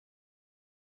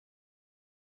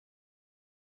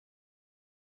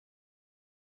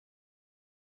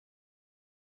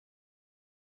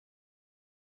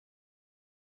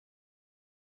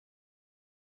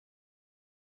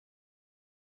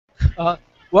Uh,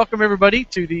 Welcome everybody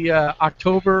to the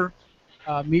October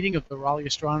meeting of the Raleigh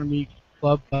Astronomy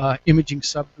Club Imaging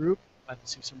Subgroup. Glad to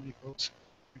see so many folks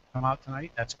come out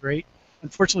tonight. That's great.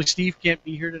 Unfortunately, Steve can't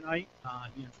be here tonight.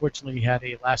 He unfortunately had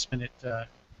a last-minute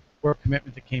work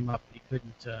commitment that came up that he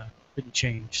couldn't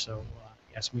change. So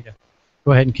he asked me to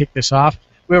go ahead and kick this off.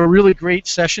 We have a really great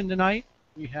session tonight.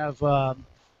 We have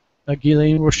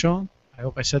Guylain Rochon. I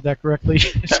hope I said that correctly.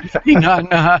 Speaking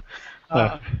on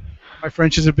my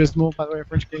French is abysmal, by the way. My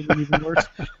French can't even worse.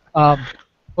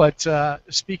 But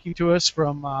speaking to us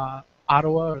from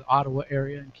Ottawa, or the Ottawa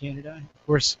area in Canada. Of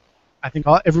course, I think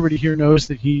everybody here knows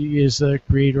that he is the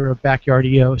creator of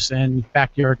BackyardEOS and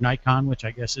Backyard Nikon, which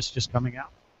I guess is just coming out.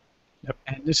 Yep.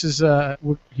 And this is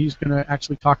he's going to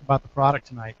actually talk about the product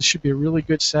tonight. This should be a really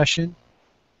good session.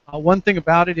 One thing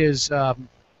about it is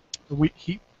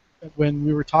when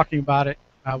we were talking about it,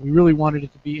 we really wanted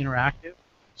it to be interactive.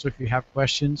 So if you have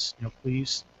questions,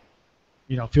 please,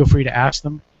 feel free to ask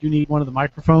them. You need one of the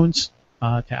microphones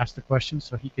to ask the questions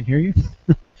so he can hear you.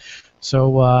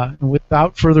 So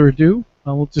without further ado,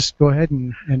 we'll just go ahead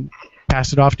and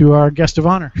pass it off to our guest of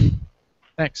honor.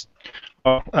 Thanks.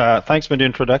 Well, thanks for the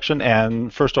introduction,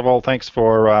 and first of all, thanks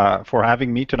for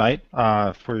having me tonight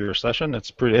for your session.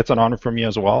 It's an honor for me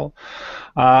as well.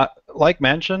 Like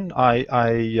mentioned,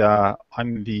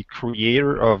 I'm the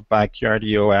creator of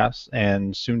BackyardEOS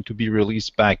and soon to be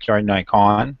released Backyard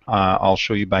Nikon. I'll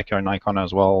show you Backyard Nikon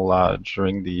as well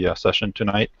during the session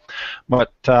tonight.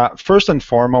 But first and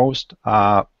foremost,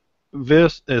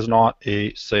 this is not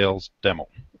a sales demo.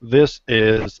 This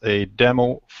is a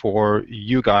demo for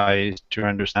you guys to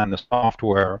understand the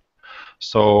software.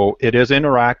 So it is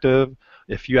interactive.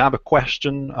 If you have a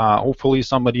question, hopefully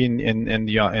somebody in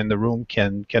the room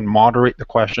can moderate the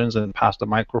questions and pass the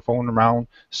microphone around.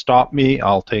 Stop me.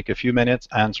 I'll take a few minutes,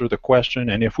 answer the question,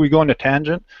 and if we go on a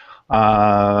tangent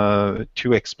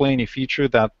to explain a feature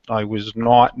that I was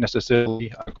not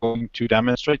necessarily going to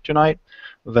demonstrate tonight,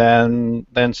 then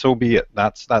so be it.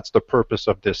 That's the purpose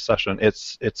of this session.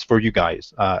 It's for you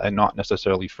guys and not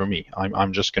necessarily for me.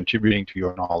 I'm just contributing to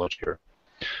your knowledge here.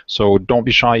 So don't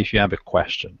be shy if you have a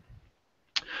question.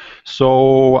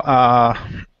 So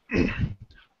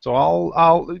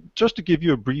I'll just to give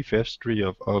you a brief history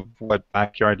of what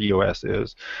BackyardEOS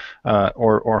is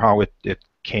or how it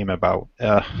came about.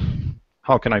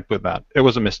 How can I put that? It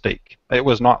was a mistake. It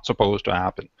was not supposed to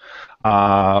happen.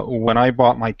 When I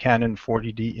bought my Canon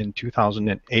 40D in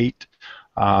 2008,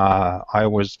 I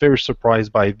was very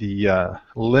surprised by the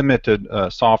limited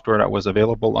software that was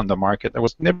available on the market. There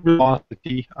was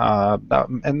nebulosity,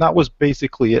 and that was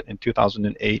basically it in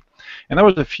 2008. And there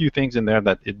was a few things in there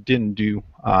that it didn't do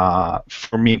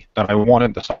for me that I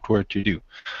wanted the software to do.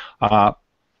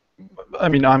 I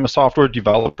mean, I'm a software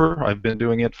developer. I've been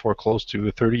doing it for close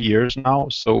to 30 years now.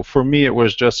 So for me, it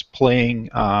was just playing,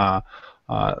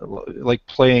 like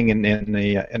playing in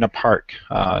a park,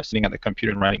 sitting at the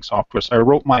computer and writing software. So I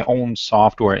wrote my own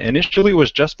software. Initially, it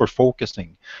was just for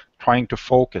focusing, trying to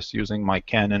focus using my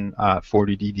Canon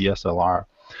 40D DSLR.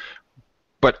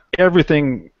 But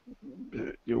everything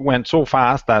went so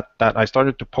fast that I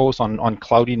started to post on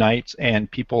cloudy nights, and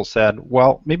people said,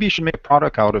 well, maybe you should make a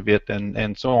product out of it,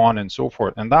 and so on and so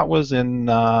forth. And that was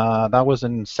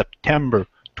in September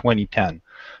 2010.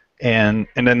 And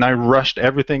then I rushed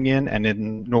everything in, and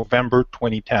in November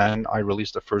 2010, I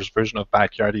released the first version of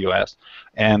BackyardEOS,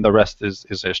 and the rest is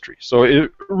history. So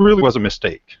it really was a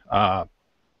mistake, but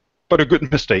a good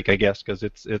mistake, I guess, because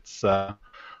it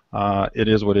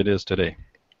is what it is today.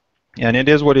 And it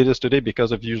is what it is today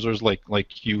because of users like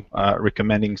you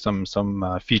recommending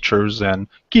some features and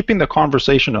keeping the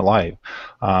conversation alive.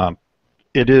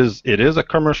 It is a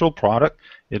commercial product.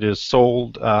 It is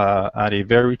sold at a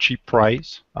very cheap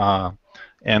price,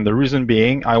 and the reason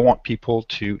being, I want people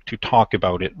to talk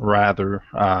about it rather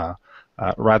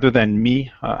than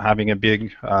me having a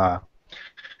big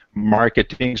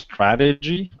marketing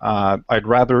strategy. I'd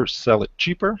rather sell it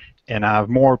cheaper and have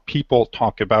more people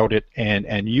talk about it,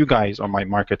 and you guys are my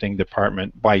marketing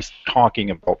department by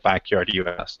talking about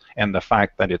BackyardEOS and the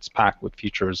fact that it's packed with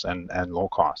features and low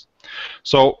cost.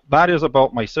 So that is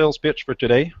about my sales pitch for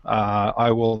today.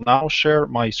 I will now share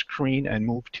my screen and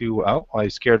move to, oh, I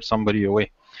scared somebody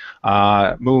away,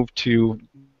 move to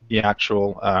the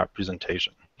actual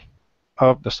presentation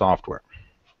of the software.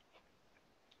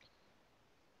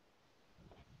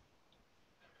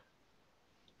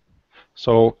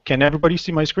 So can everybody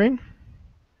see my screen?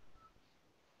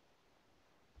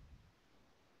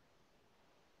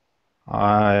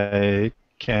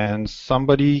 Can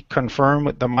somebody confirm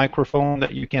with the microphone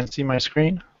that you can see my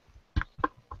screen?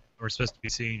 We're supposed to be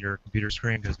seeing your computer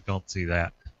screen because we don't see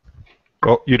that.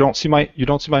 Oh, you don't see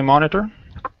my monitor?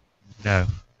 No.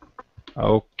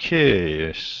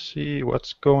 Okay, see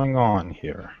what's going on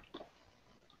here.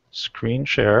 Screen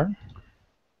share.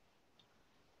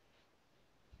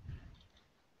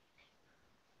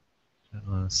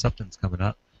 Something's coming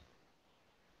up.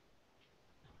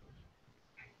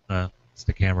 It's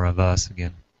the camera of us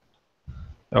again.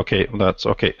 Okay, that's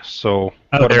okay. So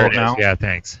Oh, what there about it is. now? Yeah,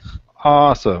 thanks.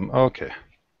 Awesome. Okay.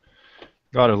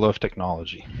 Gotta love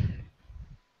technology.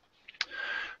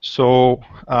 So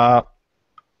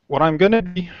what I'm going to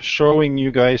be showing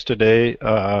you guys today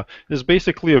is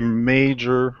basically a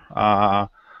major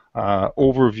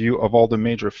overview of all the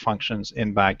major functions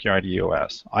in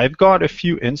BackyardEOS. I've got a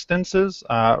few instances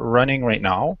running right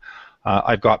now.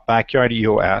 I've got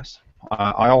BackyardEOS.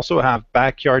 I also have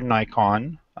Backyard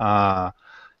Nikon.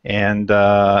 And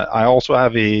I also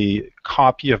have a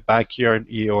copy of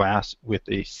BackyardEOS with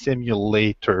a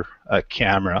simulator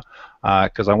camera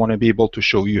because I want to be able to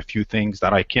show you a few things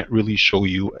that I can't really show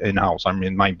you in-house. I'm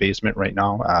in my basement right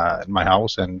now in my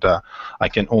house, and I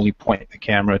can only point the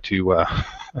camera to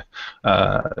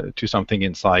to something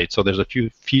inside. So there's a few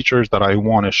features that I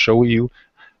want to show you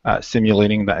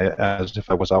simulating that as if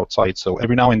I was outside. So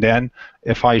every now and then,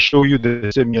 if I show you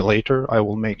the simulator, I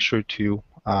will make sure to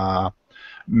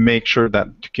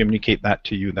communicate that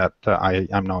to you that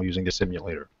I'm now using the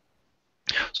simulator.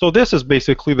 So this is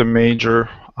basically the major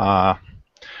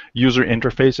user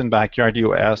interface in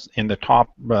BackyardEOS. In the top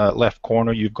left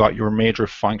corner, you've got your major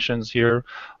functions here.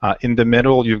 In the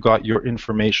middle, you've got your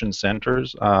information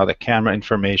centers, the camera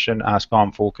information,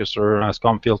 ASCOM focuser,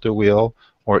 ASCOM filter wheel,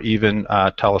 or even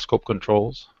telescope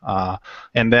controls.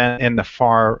 And then in the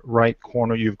far right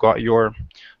corner, you've got your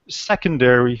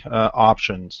secondary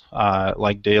options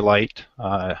like daylight.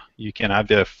 You can have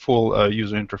the full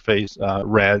user interface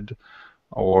red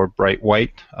or bright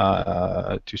white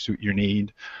to suit your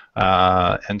need,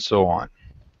 and so on.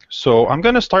 So I'm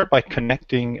going to start by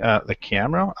connecting the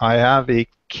camera. I have a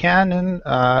Canon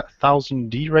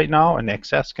 1000D right now, an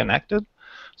XS connected.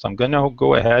 So I'm going to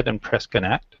go ahead and press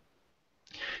connect.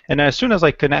 And as soon as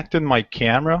I connected my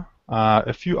camera,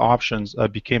 a few options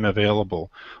became available.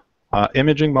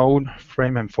 Imaging mode,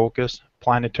 frame and focus,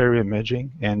 planetary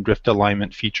imaging, and drift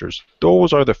alignment features.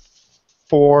 Those are the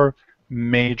four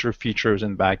major features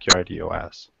in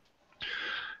BackyardEOS.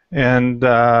 And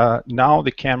now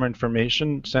the camera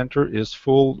information center is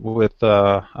full with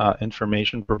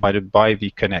information provided by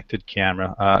the connected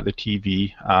camera, the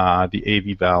TV, the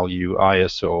AV value,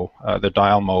 ISO, the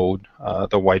dial mode,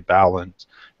 the white balance.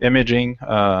 Imaging,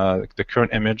 the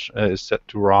current image is set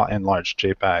to RAW and large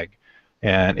JPEG,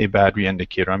 and a battery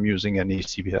indicator. I'm using an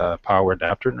AC power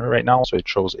adapter right now, so it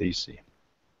shows AC.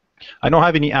 I don't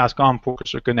have any ASCOM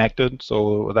focuser connected,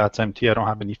 so that's empty. I don't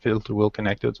have any filter wheel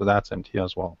connected, so that's empty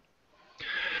as well.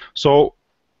 So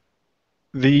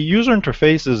the user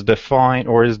interface is defined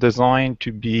or is designed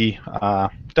to be to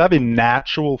have a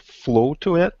natural flow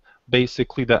to it,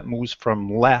 basically that moves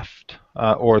from left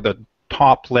or the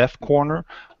top left corner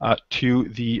to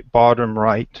the bottom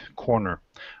right corner.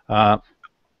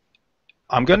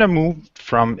 I'm going to move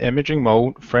from imaging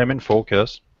mode, frame and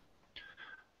focus,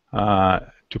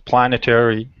 to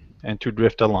planetary and to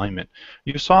drift alignment.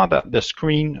 You saw that the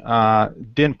screen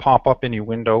didn't pop up any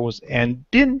windows and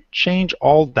didn't change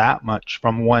all that much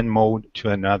from one mode to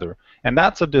another. And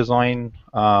that's a design,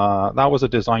 that was a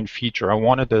design feature. I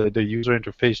wanted the user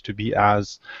interface to be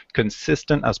as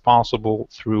consistent as possible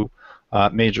through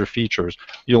major features.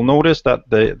 You'll notice that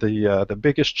the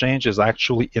biggest change is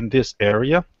actually in this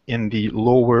area, in the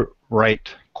lower right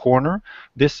corner.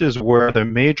 This is where the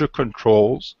major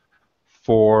controls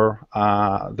for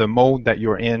the mode that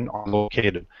you're in are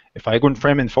located. If I go in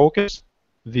frame and focus,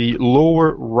 the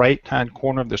lower right-hand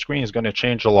corner of the screen is going to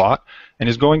change a lot and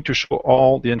is going to show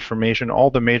all the information,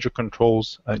 all the major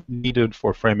controls needed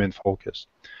for frame and focus.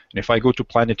 And if I go to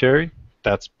planetary,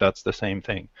 that's the same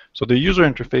thing. So the user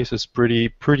interface is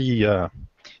pretty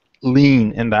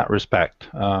lean in that respect.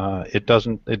 It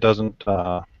doesn't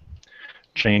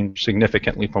change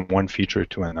significantly from one feature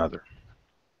to another.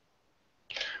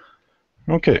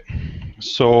 Okay,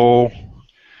 so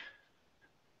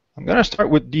I'm going to start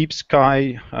with deep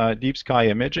sky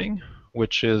imaging,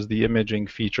 which is the imaging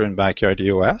feature in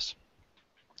BackyardEOS.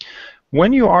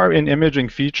 When you are in imaging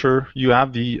feature, you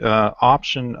have the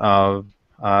option of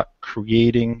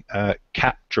creating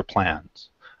capture plans.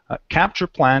 Capture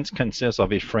plans consist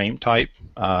of a frame type,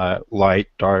 light,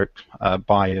 dark,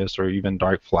 bias, or even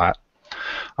dark flat.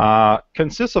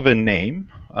 Consists of a name.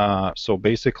 So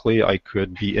basically, I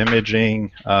could be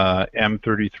imaging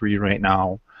M33 right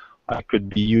now. I could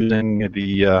be using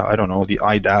the I don't know, the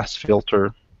IDAS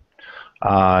filter.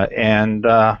 And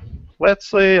let's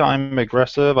say I'm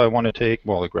aggressive. I want to take,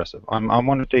 well, aggressive. I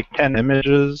want to take 10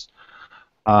 images,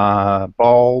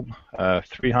 bulb,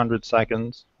 300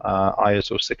 seconds,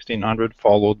 ISO 1600,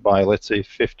 followed by, let's say,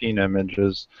 15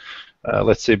 images.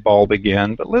 Let's say bulb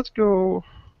again, but let's go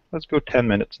 10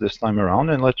 minutes this time around,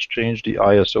 and let's change the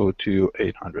ISO to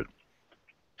 800.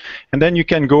 And then you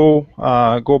can go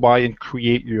by and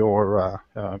create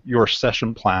your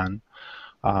session plan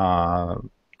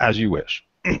as you wish.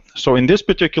 So in this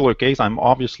particular case, I'm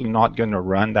obviously not going to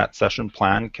run that session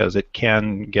plan because it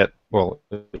can get, well,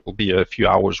 it will be a few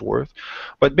hours worth.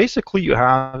 But basically, you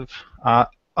have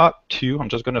up to, I'm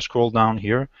just going to scroll down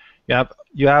here,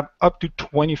 you have up to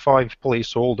 25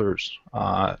 placeholders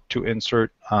to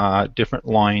insert different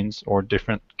lines or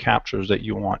different captures that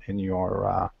you want in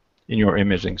your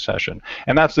imaging session.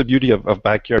 And that's the beauty of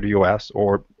BackyardEOS,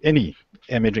 or any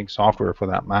imaging software for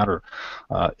that matter,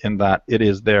 in that it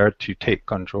is there to take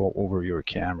control over your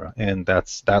camera. And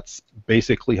that's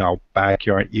basically how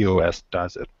BackyardEOS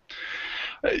does it.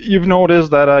 You've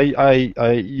noticed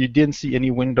that you didn't see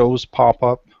any windows pop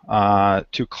up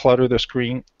to clutter the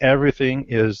screen. Everything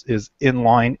is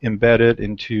inline, embedded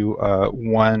into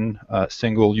one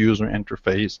single user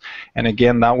interface. And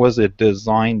again, that was a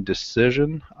design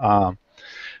decision.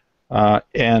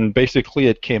 And basically,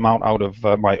 it came out of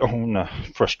my own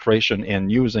frustration in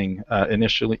using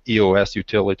initially EOS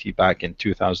utility back in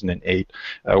 2008.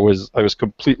 I was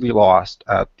completely lost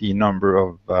at the number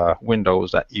of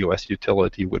windows that EOS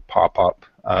utility would pop up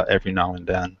every now and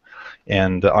then,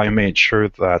 and I made sure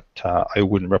that I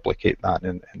wouldn't replicate that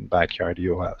in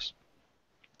BackyardEOS.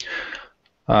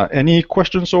 Any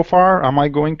questions so far? Am I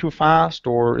going too fast,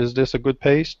 or is this a good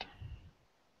pace?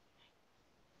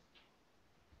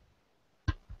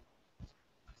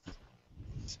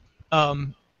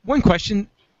 One question.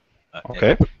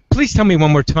 Okay. Please tell me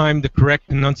one more time the correct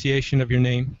pronunciation of your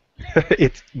name.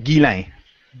 It's Guylain.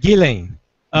 Guylain.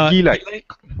 Guylain.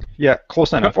 Yeah,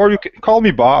 close enough. Or you can call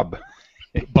me Bob.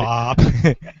 Bob.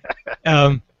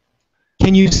 Can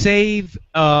you save?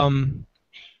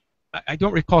 I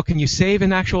don't recall. Can you save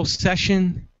an actual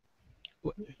session?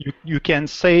 You can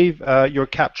save your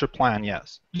capture plan.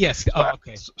 Yes. Yes. So,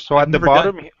 okay. So at the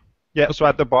bottom, yeah. Okay. So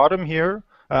at the bottom here.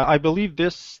 I believe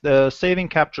the saving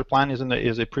capture plan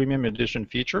is a premium edition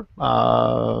feature.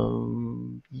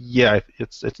 Yeah,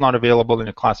 it's not available in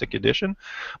a classic edition,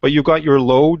 but you got your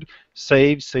load,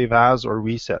 save as, or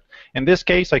reset. In this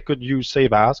case, I could use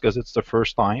save as because it's the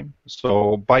first time.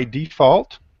 So by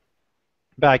default,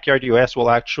 BackyardEOS will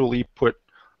actually put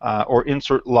or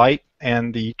insert light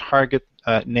and the target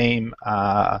name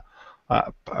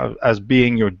as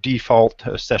being your default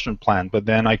session plan, but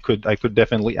then I could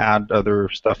definitely add other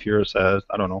stuff here. It says,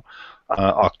 I don't know,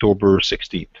 October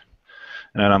 16th,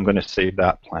 and then I'm going to save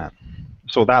that plan.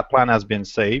 So that plan has been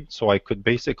saved, so I could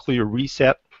basically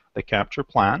reset the capture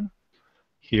plan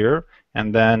here,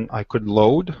 and then I could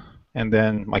load, and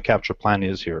then my capture plan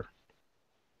is here.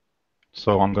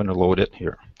 So I'm going to load it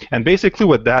here. And basically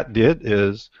what that did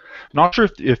is, not sure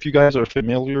if you guys are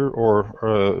familiar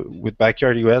or with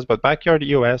BackyardEOS, but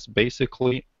BackyardEOS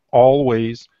basically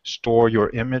always store your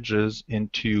images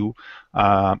into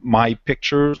my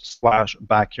pictures /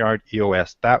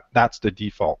 BackyardEOS. That's the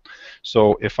default.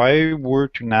 So if I were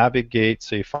to navigate,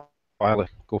 say, File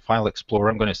Explorer,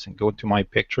 I'm going to go to my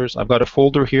pictures. I've got a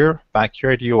folder here,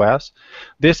 BackyardEOS.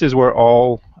 This is where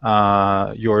all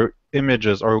your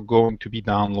images are going to be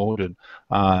downloaded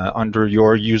under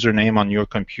your username on your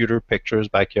computer, pictures,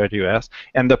 BackyardEOS,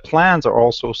 and the plans are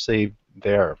also saved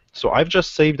there. So I've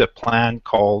just saved a plan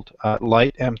called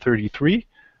Light M33,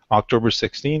 October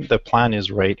 16. The plan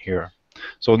is right here.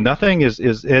 So nothing is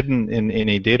hidden in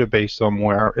a database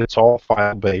somewhere. It's all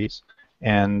file-based,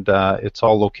 and it's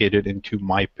all located into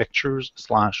my pictures /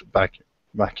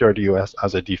 BackyardEOS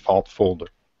as a default folder.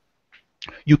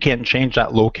 You can change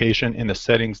that location in the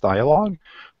settings dialog.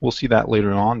 We'll see that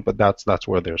later on, but that's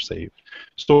where they're saved.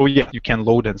 So yeah, you can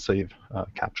load and save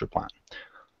capture plan.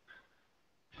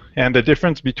 And the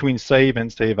difference between save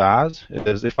and save as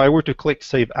is if I were to click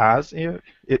save as here,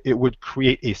 it would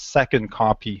create a second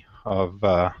copy of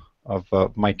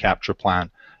my capture plan.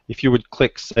 If you would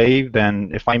click save,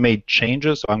 then if I made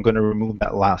changes, so I'm going to remove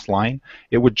that last line,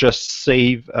 it would just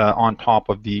save on top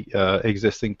of the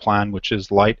existing plan, which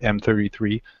is Light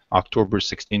M33 October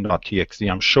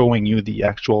 16.txt. I'm showing you the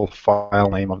actual file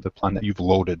name of the plan that you've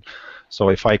loaded. So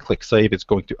if I click save, it's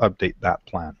going to update that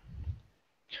plan.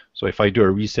 So if I do a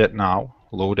reset now,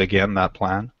 load again that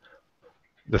plan,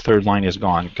 the third line is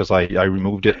gone because I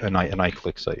removed it and I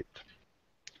click save.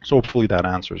 So hopefully that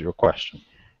answers your question.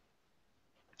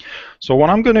 So what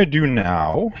I'm going to do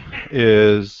now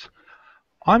is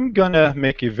I'm going to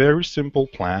make a very simple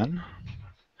plan.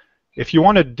 If you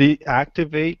want to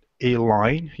deactivate a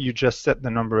line, you just set the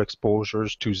number of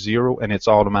exposures to 0 and it's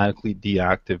automatically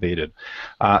deactivated.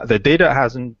 The data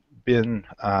hasn't been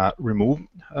removed,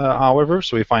 however,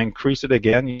 so if I increase it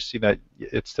again, you see that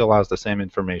it still has the same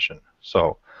information.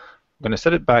 So I'm going to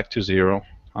set it back to 0.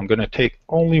 I'm going to take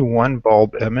only one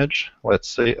bulb image, let's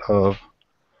say of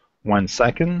 1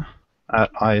 second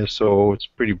at ISO. It's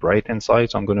pretty bright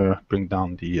inside, so I'm going to bring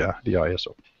down the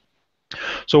ISO.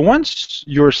 So once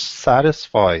you're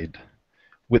satisfied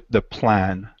with the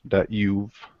plan that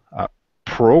you've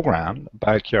programmed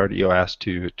BackyardEOS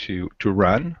to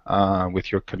run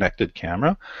with your connected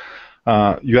camera,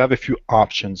 you have a few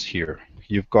options here.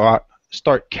 You've got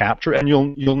Start Capture, and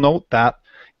you'll note that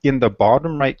in the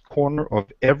bottom right corner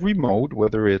of every mode,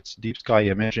 whether it's deep sky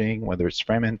imaging, whether it's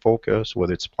frame in focus,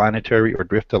 whether it's planetary or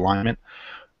drift alignment,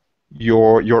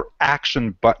 your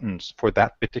action buttons for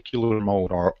that particular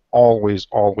mode are always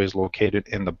located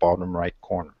in the bottom right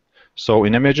corner. So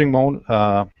in imaging mode,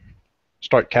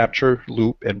 Start Capture,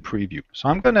 Loop, and Preview. So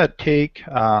I'm going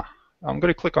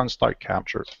to click on Start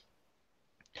Capture.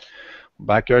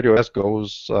 BackyardEOS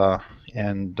goes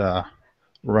and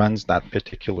runs that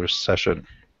particular session.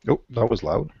 Oh, that was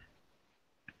loud.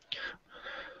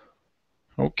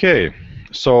 Okay,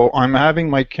 so I'm having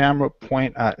my camera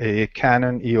point at a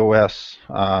Canon EOS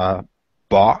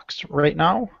box right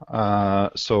now,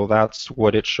 so that's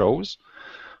what it shows.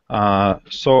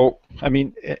 So, I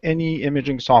mean, any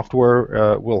imaging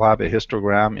software will have a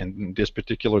histogram. In this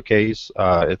particular case,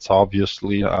 it's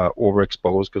obviously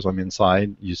overexposed because I'm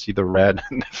inside. You see the red,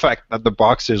 and the fact that the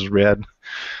box is red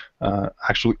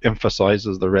actually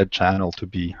emphasizes the red channel to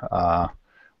be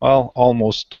well,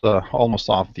 almost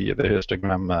off the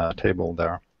histogram table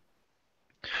there.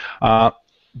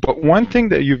 But one thing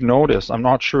that you've noticed, I'm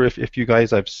not sure if you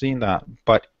guys have seen that,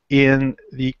 but in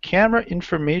the camera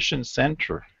information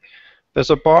center, there's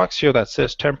a box here that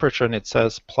says temperature, and it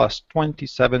says plus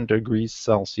 27 degrees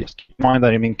Celsius. Keep in mind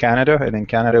that I'm in Canada, and in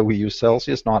Canada we use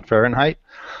Celsius, not Fahrenheit.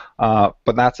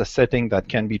 But that's a setting that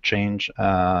can be changed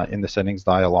in the settings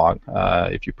dialog.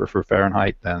 If you prefer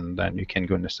Fahrenheit, then you can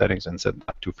go into settings and set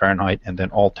that to Fahrenheit, and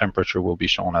then all temperature will be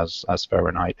shown as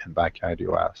Fahrenheit in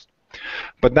BackyardEOS.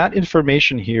 But that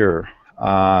information here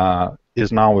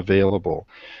is now available.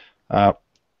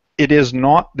 It is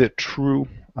not the true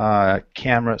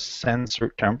camera sensor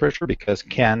temperature because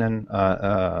Canon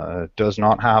does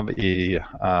not have a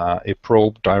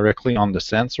probe directly on the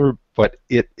sensor, but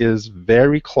it is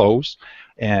very close,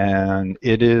 and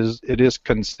it is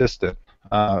consistent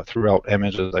throughout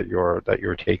images that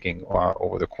you're taking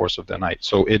over the course of the night.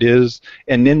 So it is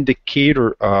an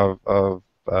indicator of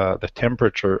the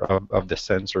temperature of the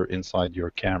sensor inside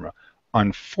your camera.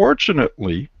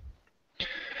 Unfortunately,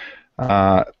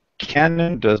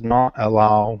 Canon does not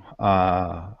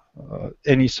allow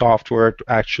any software to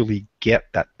actually get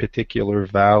that particular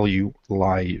value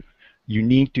live. You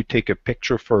need to take a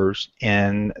picture first,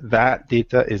 and that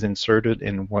data is inserted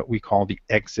in what we call the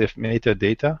EXIF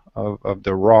metadata of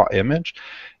the raw image,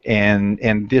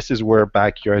 and this is where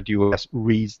BackyardEOS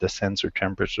reads the sensor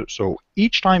temperature. So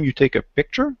each time you take a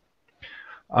picture,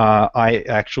 I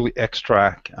actually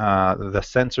extract the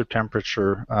sensor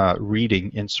temperature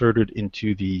reading inserted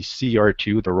into the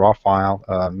CR2, the raw file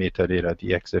metadata,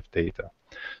 the EXIF data.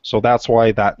 So that's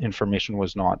why that information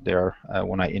was not there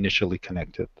when I initially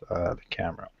connected the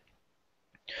camera.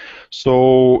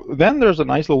 So then there's a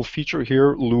nice little feature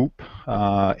here, Loop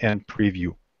and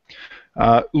Preview.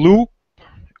 Loop,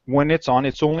 when it's on,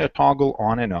 it's only a toggle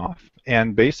on and off.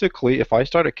 And basically, if I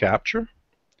start a capture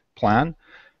plan,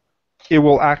 it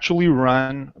will actually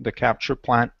run the capture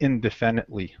plan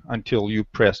indefinitely until you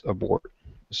press abort.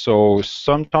 So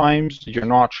sometimes you're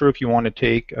not sure if you want to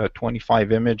take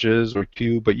 25 images or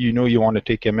 2, but you know you want to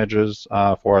take images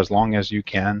for as long as you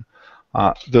can.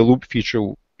 The loop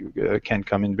feature can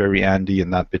come in very handy in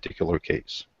that particular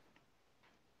case.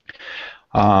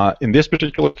 In this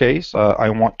particular case, I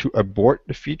want to abort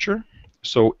the feature.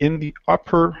 So in the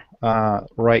upper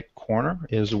right corner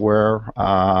is where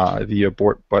the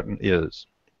abort button is.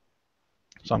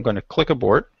 So I'm going to click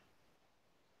abort,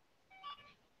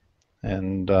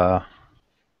 and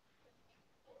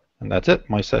that's it.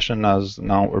 My session has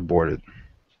now aborted.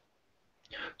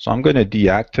 So I'm going to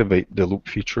deactivate the loop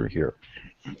feature here.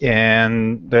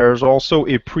 And there's also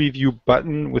a preview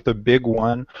button with a big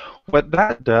one. What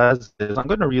that does is I'm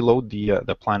going to reload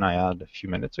the plan I had a few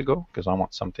minutes ago because I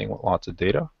want something with lots of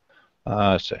data.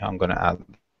 So I'm going to add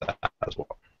that as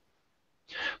well.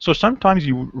 So sometimes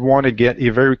you want to get a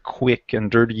very quick and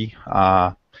dirty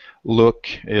look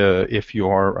if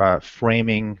your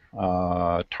framing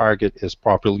target is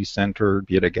properly centered,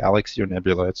 be it a galaxy or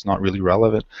nebula. It's not really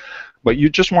relevant. But you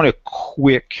just want a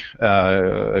quick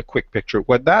picture.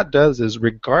 What that does is,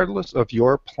 regardless of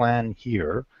your plan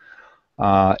here,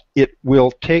 it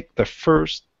will take the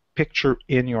first picture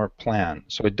in your plan.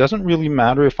 So it doesn't really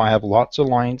matter if I have lots of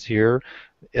lines here.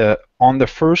 On the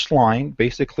first line,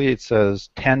 basically it says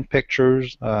 10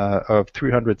 pictures of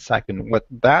 300 seconds. What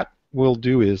that will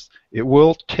do is it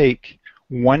will take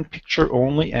one picture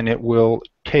only, and it will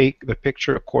take the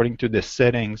picture according to the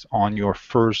settings on your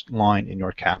first line in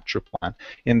your capture plan.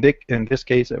 In this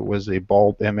case, it was a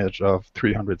bulb image of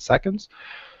 300 seconds.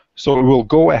 So it will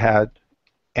go ahead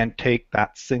and take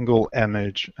that single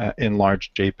image in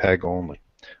large JPEG only.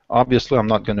 Obviously, I'm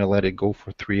not going to let it go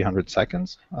for 300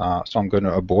 seconds, so I'm going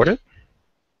to abort it,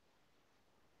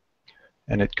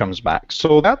 and it comes back.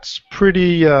 So that's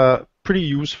pretty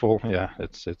useful. Yeah,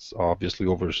 it's obviously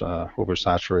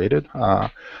oversaturated,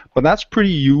 but that's pretty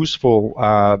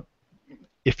useful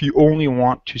if you only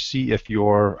want to see if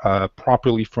you're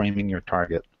properly framing your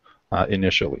target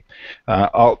initially.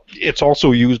 It's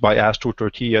also used by Astro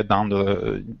Tortilla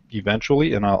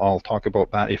eventually, and I'll talk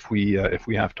about that if we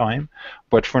have time.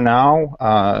 But for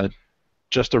now,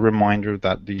 just a reminder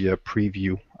that the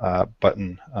preview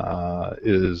button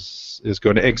is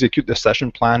going to execute the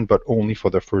session plan, but only for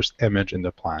the first image in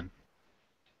the plan.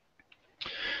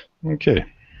 Okay.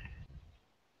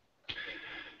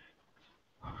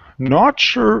 Not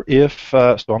sure if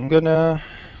so. I'm gonna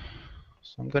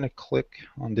click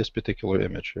on this particular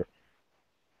image here.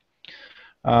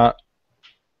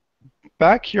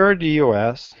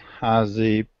 BackyardEOS has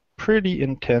a pretty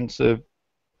intensive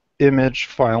image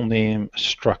file name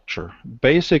structure.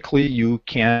 Basically, you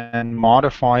can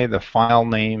modify the file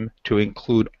name to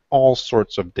include all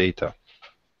sorts of data.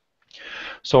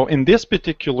 So in this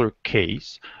particular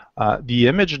case, the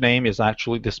image name is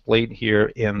actually displayed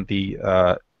here in the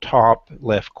top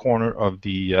left corner of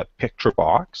the picture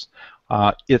box.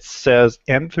 It says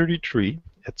M33.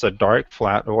 It's a dark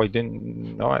flat. Oh, I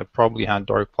didn't know. I probably had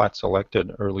dark flat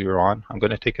selected earlier on. I'm going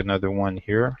to take another one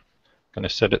here. I'm going to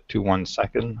set it to 1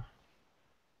 second.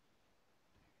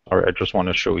 All right, I just want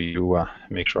to show you,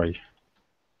 make sure I...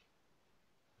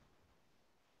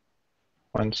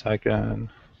 1 second.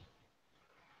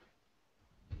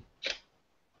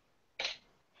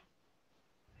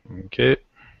 Okay.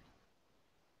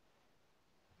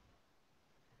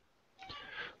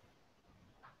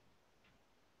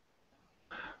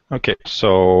 Okay,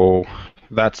 so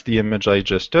that's the image I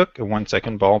just took, a 1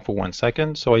 second bulb for 1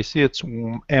 second. So I see it's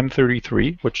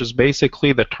M33, which is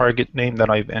basically the target name that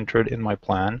I've entered in my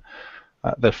plan.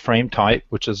 The frame type,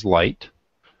 which is light.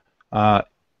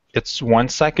 It's 1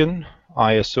 second,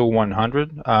 ISO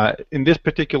 100. In this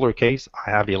particular case, I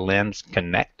have a lens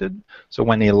connected. So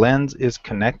when a lens is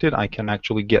connected, I can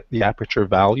actually get the aperture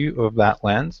value of that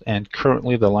lens. And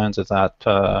currently the lens is at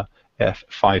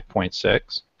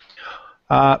f5.6.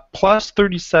 Plus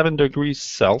 37 degrees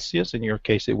Celsius. In your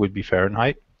case, it would be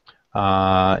Fahrenheit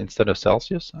instead of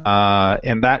Celsius.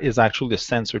 And that is actually the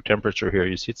sensor temperature here.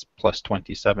 You see it's plus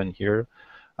 27 here.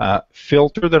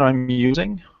 Filter that I'm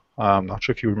using, I'm not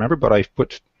sure if you remember, but I've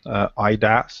put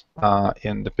IDAS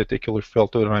in the particular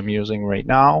filter that I'm using right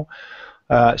now.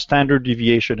 Standard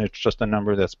deviation, it's just a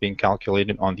number that's being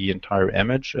calculated on the entire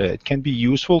image. It can be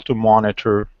useful to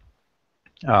monitor,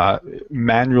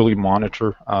 manually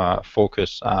monitor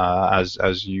focus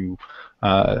as you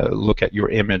look at your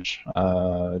image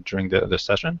during the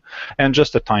session, and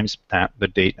just the timestamp, the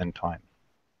date and time.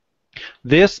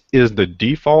 This is the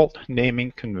default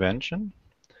naming convention,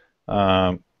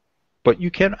 but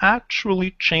you can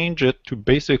actually change it to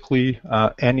basically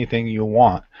anything you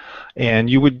want. And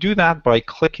you would do that by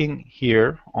clicking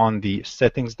here on the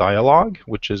settings dialog,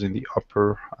 which is in the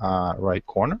upper right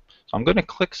corner. So I'm going to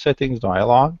click settings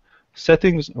dialog.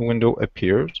 Settings window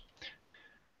appears.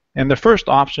 And the first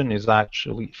option is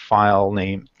actually file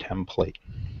name template.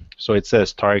 So it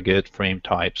says target frame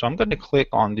type. So I'm going to click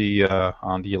on the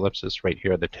ellipsis right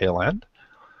here at the tail end.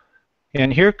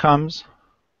 And here comes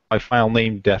my file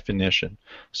name definition.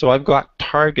 So I've got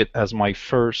target as my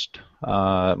first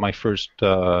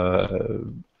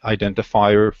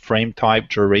identifier, frame type,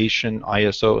 duration,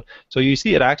 ISO. So you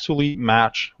see it actually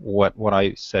match what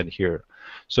I said here.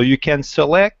 So you can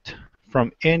select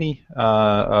from any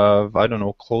of, I don't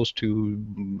know, close to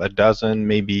a dozen,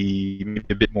 maybe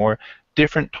a bit more,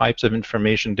 different types of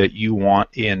information that you want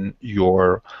in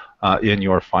your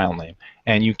file name.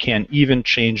 And you can even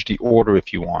change the order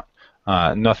if you want.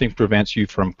 Nothing prevents you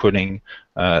from putting,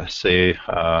 say,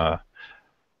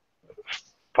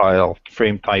 file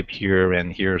frame type here,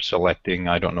 and here selecting,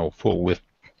 I don't know, full width,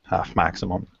 half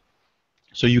maximum.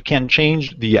 So you can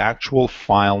change the actual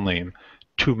file name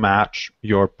to match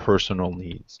your personal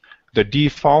needs. The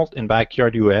default in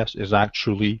BackyardEOS is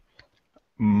actually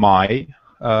my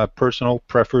personal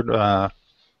preferred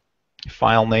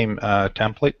file name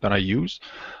template that I use,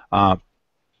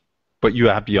 but you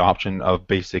have the option of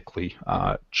basically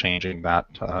changing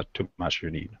that to match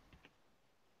your need.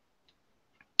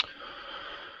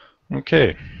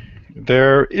 Okay,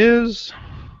 there is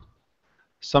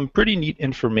some pretty neat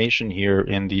information here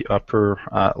in the upper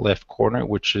left corner,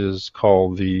 which is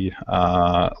called the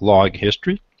log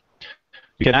history.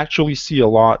 You can actually see a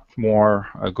lot more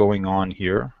going on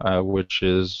here, which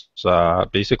is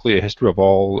basically a history of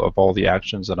all the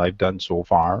actions that I've done so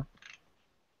far.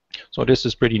 So this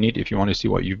is pretty neat if you want to see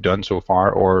what you've done so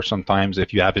far, or sometimes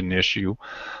if you have an issue,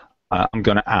 I'm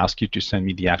going to ask you to send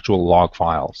me the actual log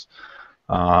files.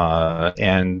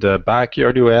 And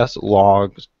BackyardEOS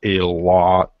logs a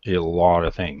lot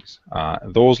of things.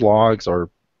 Those logs are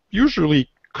usually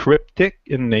cryptic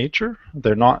in nature.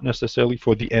 They're not necessarily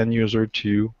for the end user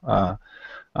to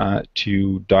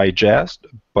digest,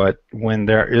 but when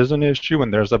there is an issue,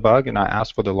 when there's a bug, and I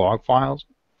ask for the log files,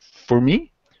 for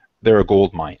me, they're a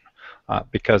gold mine.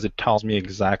 Because it tells me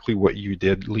exactly what you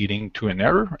did leading to an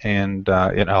error, and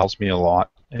it helps me a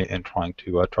lot in trying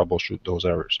to troubleshoot those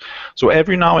errors. So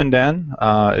every now and then,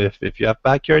 if you have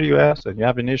BackyardEOS and you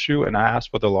have an issue and I ask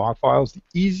for the log files, the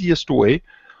easiest way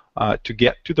to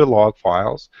get to the log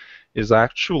files is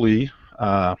actually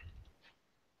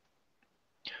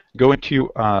go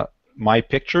into My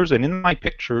Pictures, and in My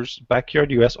Pictures,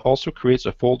 BackyardEOS also creates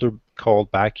a folder called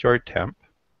Backyard Temp.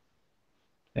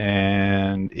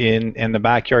 And in the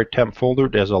Backyard Temp folder,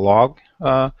 there's a log,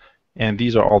 and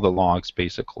these are all the logs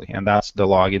basically. And that's the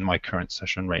log in my current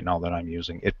session right now that I'm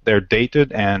using. They're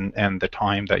dated and the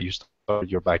time that you started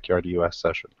your BackyardEOS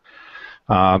session.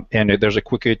 And there's a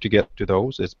quick way to get to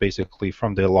those. It's basically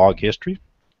from the log history.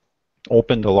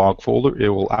 Open the log folder. It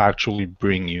will actually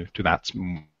bring you to that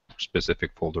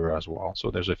specific folder as well. So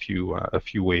there's a few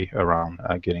way around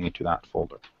getting into that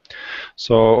folder.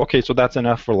 So okay, so that's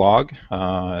enough for log.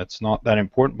 It's not that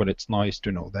important, but it's nice to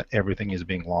know that everything is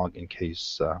being logged in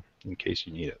case you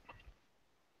need it.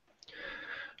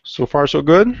 So far, so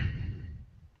good.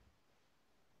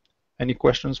 Any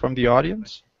questions from the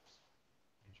audience?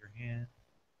 Raise your hand.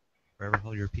 Forever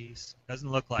hold your peace. Doesn't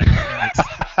look like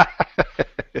it.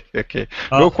 Okay.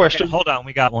 Oh, No question. Okay, hold on,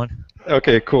 we got one.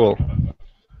 Okay, cool.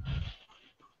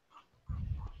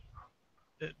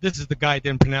 This is the guy that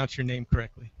didn't pronounce your name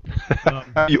correctly.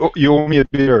 You owe me a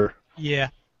beer. Yeah.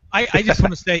 I just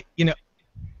want to say, you know,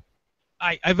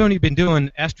 I've only been doing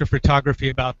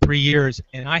astrophotography about 3 years,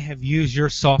 and I have used your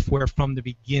software from the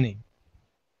beginning.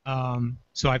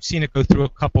 So I've seen it go through a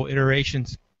couple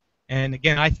iterations. And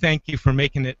again, I thank you for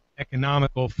making it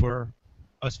economical for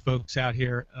us folks out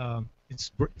here.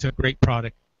 It's a great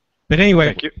product. But anyway,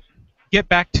 Thank you. Get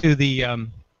back to the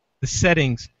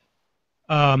settings.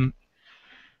 I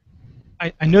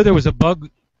know there was a bug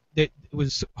that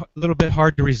was a little bit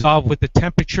hard to resolve with the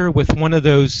temperature with one of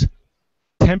those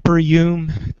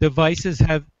Temper-Ume devices.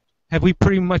 Have we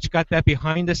pretty much got that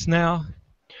behind us now?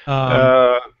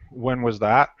 When was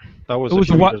that? That was It a was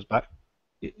few a while- years back.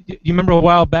 You remember a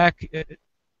while back,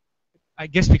 I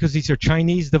guess because these are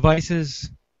Chinese devices,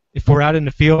 if we're out in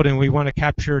the field and we want to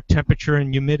capture temperature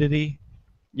and humidity,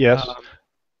 Yes.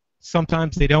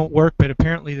 sometimes they don't work, but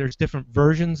apparently there's different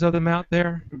versions of them out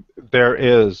there. There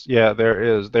is, yeah, there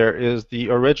is. There is the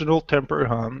original Temper.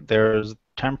 There's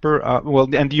Temper. Well,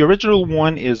 and the original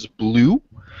one is blue.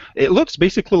 It looks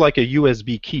basically like a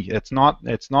USB key. It's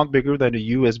not bigger than a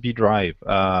USB drive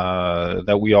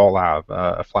that we all have,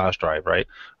 a flash drive, right?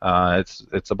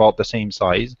 It's about the same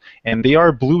size, and they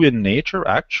are blue in nature.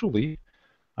 Actually,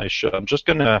 I'm just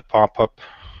gonna pop up.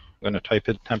 I'm gonna type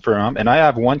in Temper, and I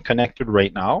have one connected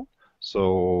right now.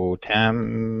 So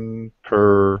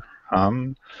Temper,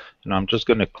 and I'm just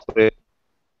gonna click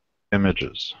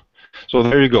images. So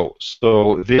there you go.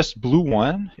 So this blue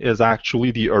one is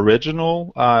actually the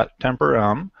original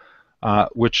Temper,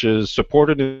 which is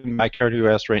supported in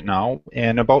BackyardEOS right now.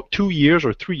 And about 2 years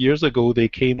or 3 years ago, they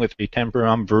came with a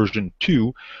Temper version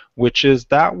 2, which is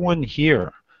that one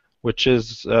here, which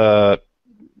is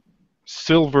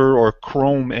silver or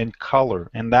chrome in color,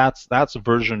 and that's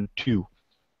version 2.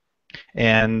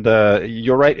 And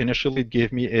you're right. Initially,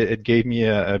 it gave me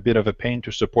a bit of a pain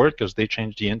to support because they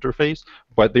changed the interface,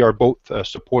 but they are both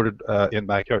supported in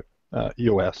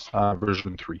BackyardEOS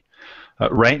version 3.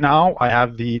 Right now, I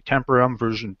have the Temper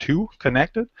version 2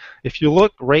 connected. If you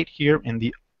look right here in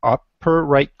the upper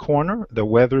right corner, the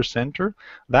weather center,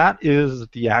 that is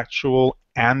the actual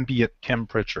ambient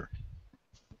temperature.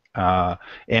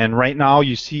 And right now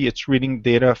you see it's reading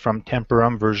data from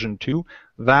Temperum version 2.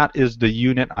 That is the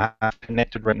unit I have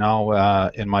connected right now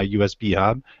in my USB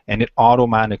hub, and it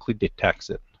automatically detects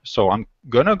it. So I'm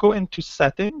going to go into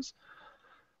settings,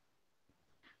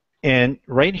 and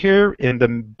right here in the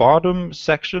bottom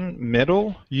section,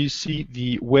 middle, you see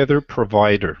the weather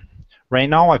provider. Right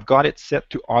now I've got it set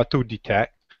to auto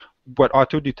detect. What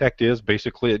auto detect is,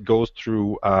 basically it goes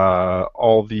through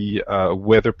all the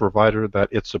weather provider that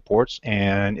it supports,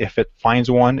 and if it finds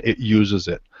one, it uses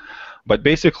it. But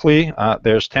basically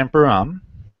there's Temperum,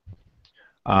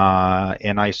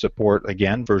 and I support,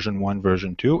 again, version 1,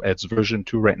 version 2. It's version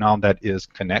 2 right now that is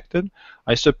connected.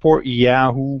 I support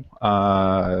Yahoo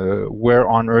Where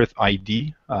on Earth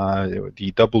ID,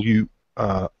 the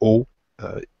WOE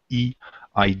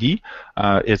ID.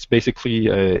 It's basically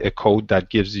a code that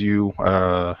gives you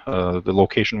the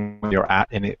location where you're at,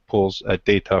 and it pulls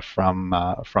data from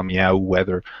Yahoo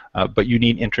Weather. But you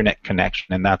need internet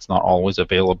connection, and that's not always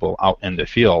available out in the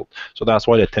field. So that's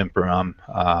why the Temperum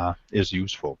is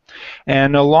useful.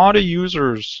 And a lot of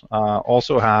users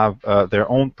also have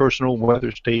their own personal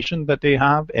weather station that they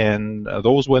have, and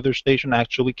those weather stations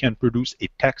actually can produce a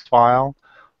text file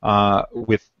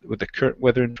with the current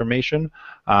weather information.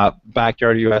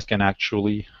 BackyardEOS can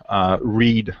actually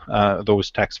read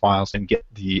those text files and get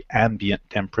the ambient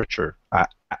temperature at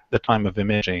the time of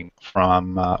imaging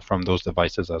from those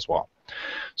devices as well.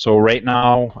 So right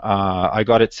now I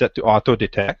got it set to auto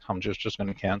detect. I'm just going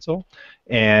to cancel,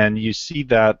 and you see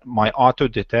that my auto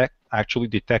detect actually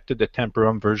detected the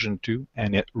Temperum version 2,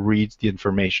 and it reads the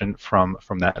information from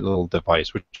that little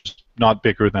device, which is not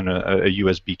bigger than a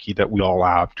USB key that we all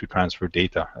have to transfer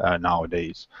data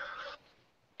nowadays.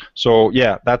 So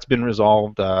yeah, that's been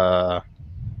resolved. I'm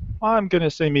going to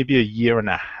say maybe a year and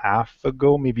a half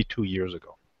ago, maybe 2 years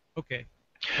ago. Okay.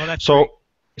 Well, that's so. great.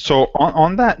 So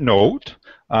on that note,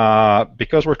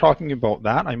 because we're talking about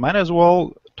that, I might as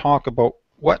well talk about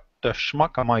what the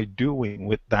schmuck am I doing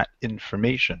with that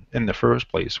information in the first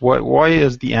place. Why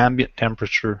is the ambient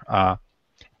temperature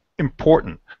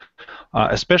important,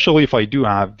 especially if I do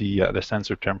have the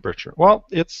sensor temperature? Well,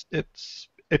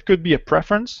 it could be a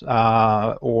preference,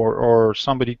 or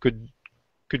somebody could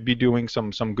be doing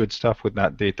some good stuff with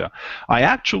that data. I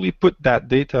actually put that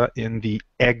data in the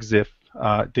EXIF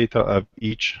data of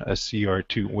each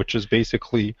CR2, which is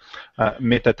basically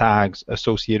meta tags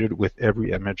associated with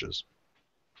every images.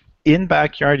 In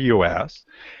BackyardEOS,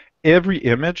 every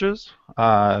images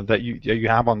that you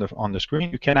have on the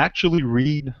screen, you can actually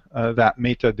read that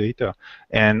metadata,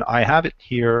 and I have it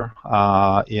here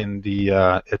in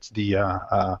the it's the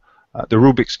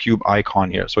Rubik's Cube icon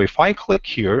here. So if I click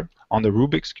here on the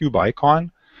Rubik's Cube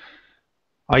icon,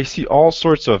 I see all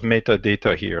sorts of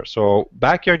metadata here. So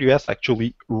BackyardEOS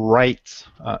actually writes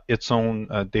its own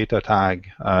data tag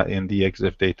in the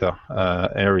EXIF data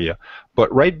area. But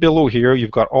right below here,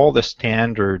 you've got all the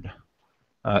standard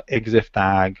EXIF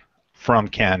tag from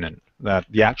Canon that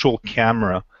the actual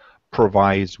camera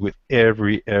provides with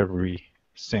every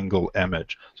single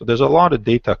image. So there's a lot of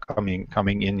data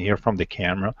coming in here from the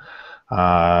camera.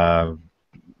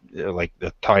 Like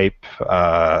the type,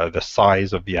 the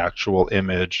size of the actual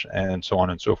image, and so on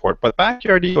and so forth. But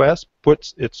BackyardEOS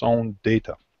puts its own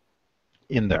data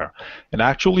in there. It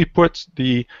actually puts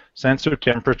the sensor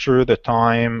temperature, the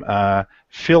time,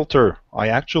 filter. I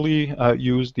actually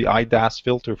use the IDAS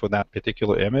filter for that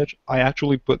particular image. I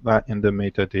actually put that in the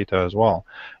metadata as well.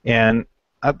 And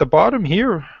at the bottom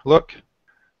here, look,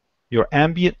 your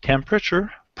ambient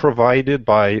temperature provided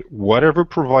by whatever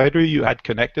provider you had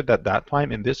connected at that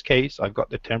time. In this case, I've got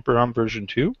the Temperum version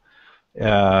 2,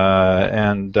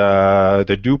 and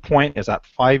the dew point is at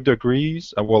 5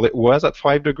 degrees. Well, it was at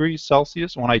 5 degrees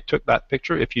Celsius when I took that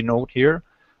picture. If you note here,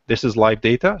 this is live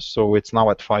data, so it's now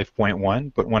at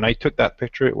 5.1, but when I took that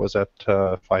picture, it was at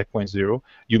 5.0.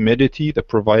 Humidity, the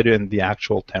provider, and the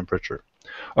actual temperature.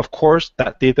 Of course,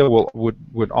 that data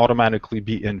would automatically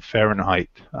be in Fahrenheit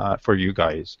for you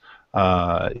guys.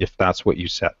 If that's what you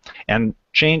set. And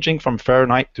changing from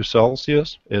Fahrenheit to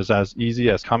Celsius is as easy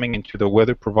as coming into the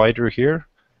weather provider here,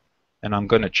 and I'm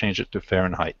going to change it to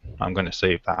Fahrenheit. I'm going to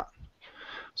save that.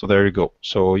 So there you go.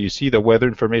 So you see the Weather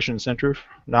Information Center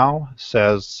now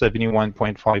says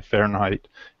 71.5 Fahrenheit,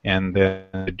 and then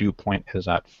the dew point is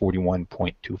at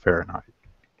 41.2 Fahrenheit.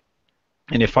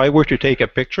 And if I were to take a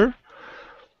picture,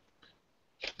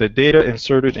 the data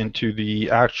inserted into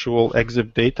the actual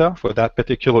EXIF data for that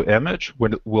particular image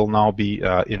will now be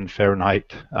in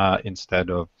Fahrenheit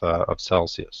instead of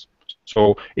Celsius.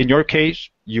 So in your case,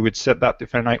 you would set that to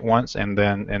Fahrenheit once and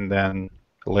then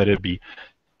let it be.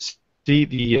 See,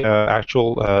 the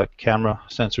actual camera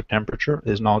sensor temperature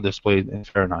is now displayed in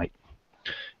Fahrenheit.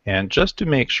 And just to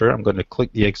make sure, I'm going to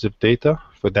click the exhibit data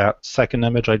for that second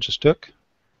image I just took.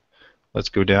 Let's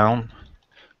go down.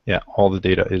 Yeah, all the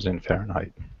data is in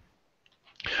Fahrenheit.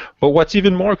 But what's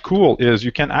even more cool is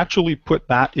you can actually put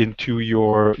that into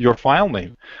your file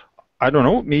name. I don't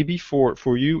know, maybe for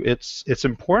you it's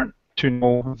important to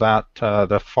know that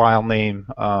the file name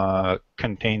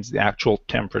contains the actual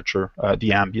temperature,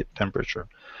 the ambient temperature.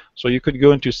 So you could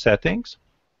go into Settings,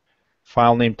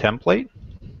 File Name Template,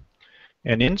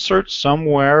 and insert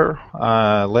somewhere,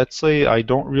 let's say I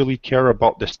don't really care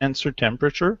about the sensor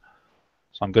temperature,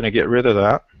 so I'm going to get rid of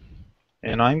that,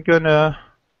 and I'm going to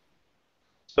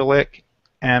select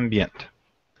ambient.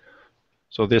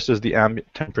 So this is the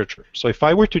ambient temperature. So if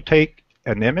I were to take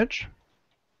an image,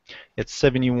 it's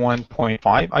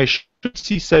 71.5. I should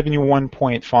see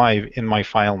 71.5 in my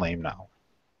file name now.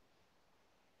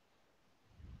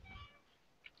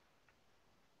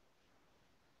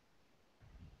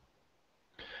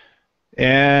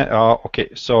 And okay,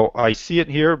 so I see it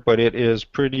here, but it is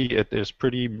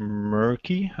pretty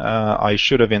murky. I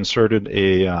should have inserted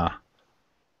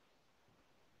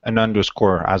an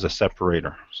underscore as a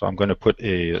separator. So I'm going to put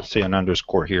say an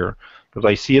underscore here because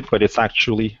I see it, but it's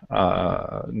actually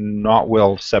not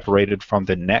well separated from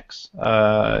the next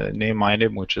name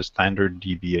item, which is standard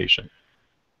deviation.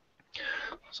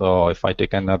 So if I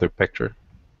take another picture,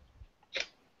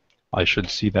 I should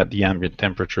see that the ambient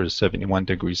temperature is 71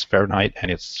 degrees Fahrenheit and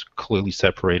it's clearly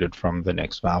separated from the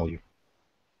next value.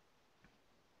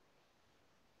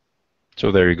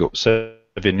 So there you go,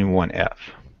 71F.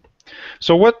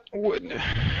 So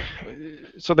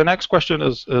so the next question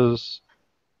is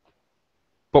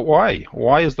but why?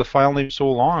 Why is the file name so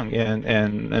long,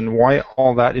 and why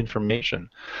all that information?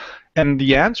 And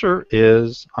the answer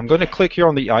is, I'm going to click here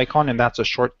on the icon, and that's a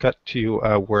shortcut to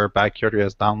where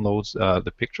BackyardEOS downloads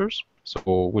the pictures.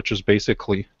 So, which is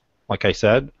basically, like I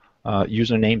said,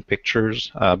 username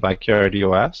pictures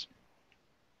BackyardEOS.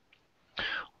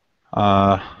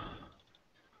 All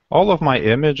of my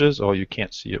images, oh, you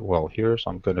can't see it well here, so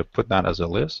I'm going to put that as a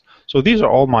list. So these are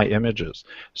all my images.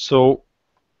 So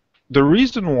the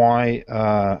reason why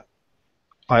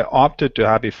I opted to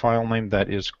have a file name that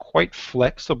is quite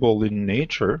flexible in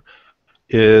nature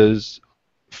is,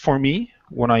 for me,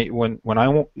 when I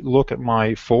look at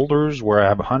my folders where I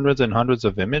have hundreds and hundreds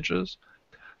of images,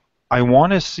 I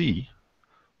want to see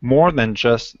more than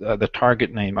just the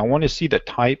target name. I want to see the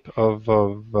type of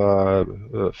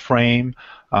frame.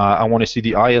 I want to see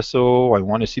the ISO. I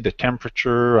want to see the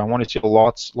temperature. I want to see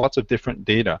lots of different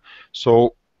data.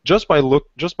 So just by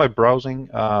browsing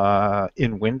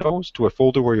in Windows to a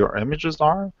folder where your images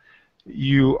are,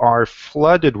 you are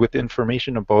flooded with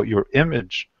information about your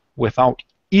image without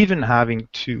even having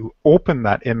to open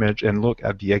that image and look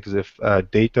at the EXIF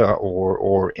data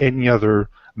or any other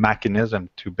mechanism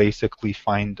to basically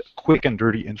find quick and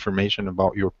dirty information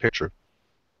about your picture.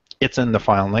 It's in the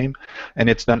file name, and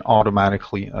it's done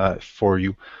automatically for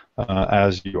you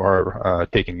as you are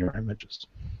taking your images.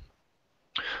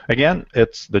 Again,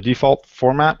 it's the default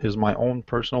format is my own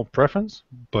personal preference,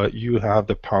 but you have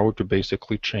the power to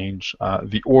basically change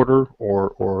the order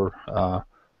or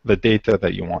the data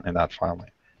that you want in that file name.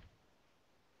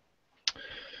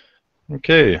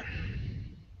 Okay.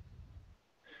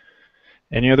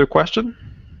 Any other question?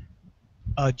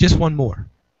 Just one more.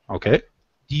 Okay.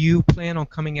 Do you plan on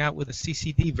coming out with a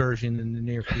CCD version in the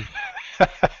near future?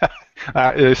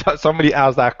 Somebody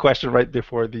asked that question right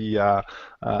before the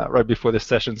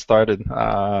session started.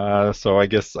 So I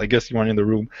guess you weren't in the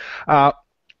room.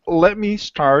 Let me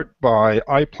start by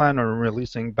I plan on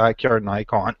releasing Backyard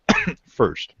Nikon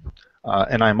first,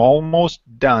 and I'm almost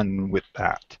done with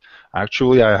that.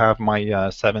 Actually, I have my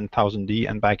 7000D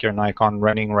and Backyard Nikon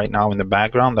running right now in the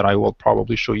background that I will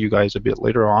probably show you guys a bit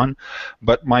later on.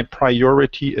 But my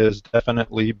priority is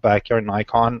definitely Backyard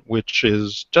Nikon, which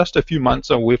is just a few months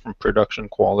away from production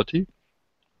quality.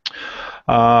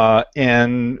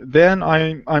 And then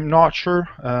I'm not sure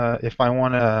if I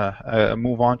want to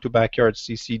move on to Backyard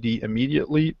CCD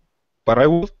immediately, but I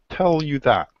will tell you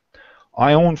that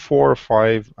I own 4 or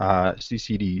 5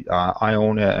 CCD. I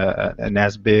own an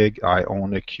SBIG, I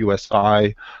own a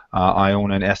QSI, I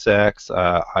own an SX,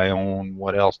 I own,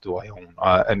 what else do I own?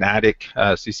 An ATIC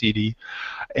CCD,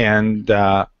 and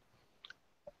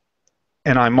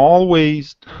I'm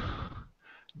always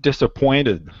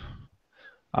disappointed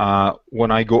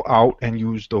when I go out and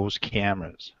use those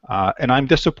cameras. And I'm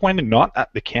disappointed not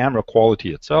at the camera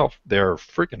quality itself. They're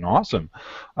freaking awesome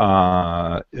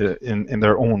in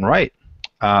their own right.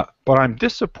 But I'm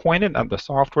disappointed at the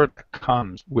software that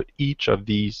comes with each of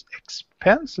these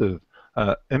expensive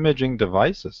imaging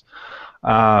devices.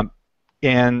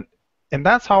 And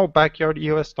that's how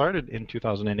BackyardEOS started in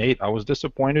 2008. I was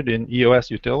disappointed in EOS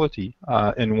utility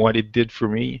and what it did for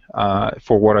me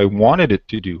for what I wanted it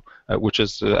to do, which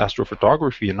is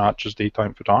astrophotography and not just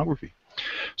daytime photography.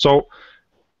 So,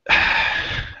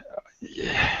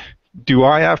 do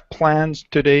I have plans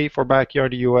today for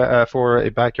BackyardEOS for a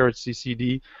backyard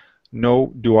CCD?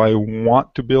 No. Do I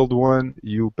want to build one?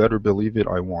 You better believe it,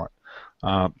 I want.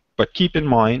 But keep in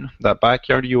mind that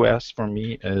BackyardEOS for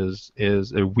me is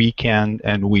a weekend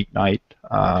and weeknight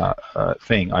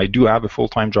thing. I do have a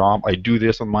full-time job. I do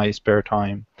this on my spare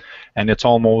time, and it's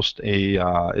almost a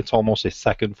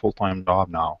second full-time job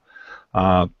now.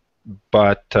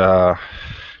 But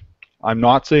I'm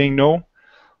not saying no.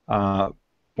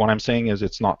 What I'm saying is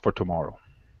it's not for tomorrow.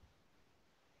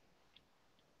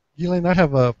 Guylain, I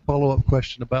have a follow-up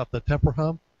question about the temper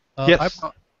hum. Yes.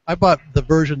 I bought the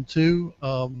version 2, I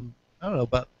don't know,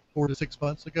 about 4 to 6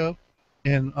 months ago,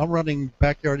 and I'm running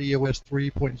BackyardEOS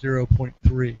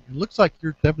 3.0.3. It looks like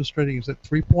you're demonstrating, is it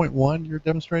 3.1 you're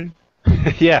demonstrating?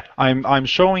 Yeah, I'm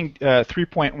showing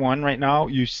 3.1 right now.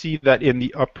 You see that in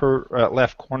the upper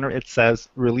left corner it says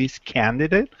release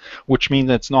candidate, which means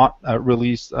it's not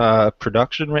release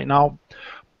production right now.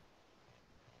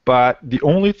 But the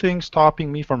only thing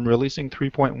stopping me from releasing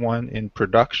 3.1 in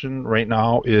production right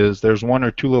now is there's 1 or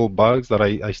 2 little bugs that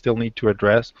I still need to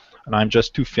address, and I'm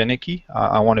just too finicky.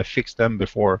 I want to fix them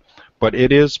before. But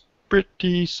it is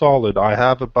pretty solid. I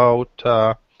have about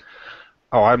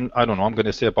I don't know. I'm going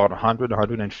to say about 100,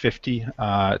 150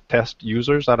 test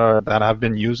users that have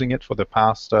been using it for the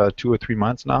past 2 or 3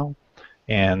 months now,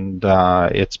 and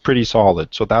it's pretty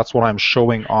solid. So that's what I'm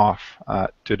showing off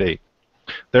today.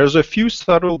 There's a few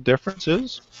subtle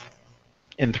differences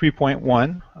in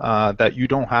 3.1 that you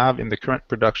don't have in the current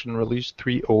production release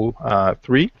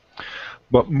 3.03.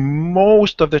 But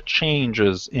most of the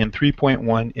changes in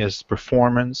 3.1 is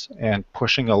performance and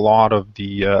pushing a lot of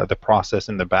the process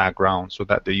in the background so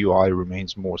that the UI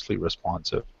remains mostly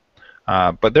responsive.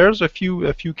 But there's a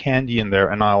few candy in there,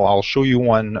 and I'll show you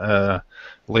one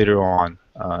later on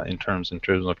in terms of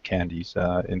candies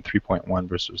in 3.1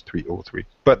 versus 3.03.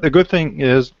 But the good thing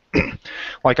is,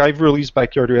 like I've released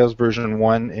BackyardEOS version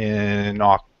 1 in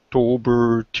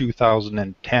October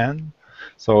 2010.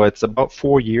 So it's about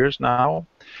 4 years now,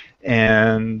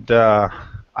 and I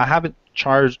haven't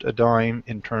charged a dime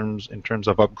in terms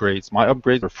of upgrades. My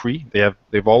upgrades are free.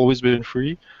 They've always been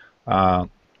free.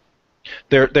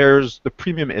 There's the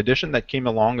premium edition that came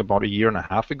along about 1.5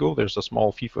 years ago. There's a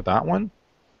small fee for that one,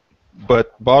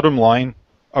 but bottom line,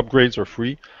 upgrades are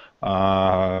free.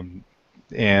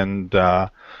 And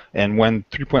when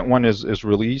 3.1 is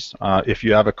released, if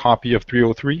you have a copy of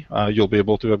 3.03, you'll be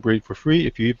able to upgrade for free.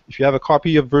 If you have a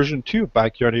copy of version 2 of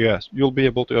BackyardEOS, you'll be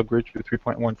able to upgrade to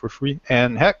 3.1 for free.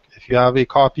 And heck, if you have a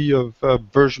copy of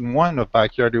version 1 of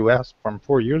BackyardEOS from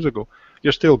 4 years ago,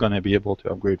 you're still going to be able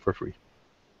to upgrade for free.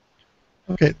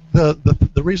 Okay,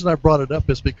 the reason I brought it up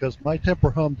is because my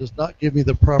temper hum does not give me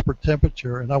the proper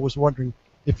temperature, and I was wondering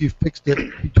if you fixed it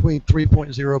between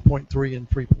 3.0.3 and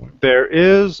 3.1. There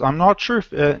is, I'm not sure if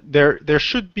there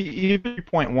should be even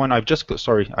 3.1. I've just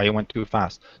sorry, I went too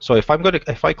fast. So if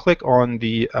I click on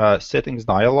the settings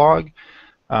dialog,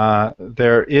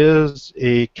 there is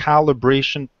a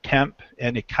calibration temp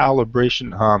and a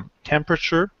calibration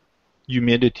temperature,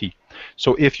 humidity.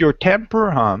 So if your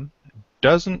temper hum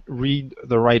doesn't read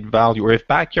the right value, or if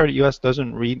BackyardEOS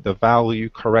doesn't read the value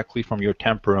correctly from your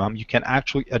temper hum, you can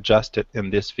actually adjust it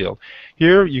in this field.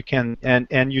 Here you can,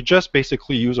 and you just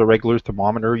basically use a regular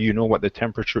thermometer. You know what the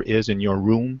temperature is in your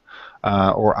room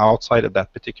or outside at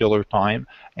that particular time.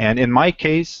 And in my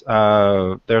case,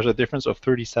 there's a difference of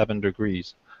 37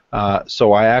 degrees.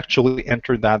 So I actually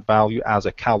entered that value as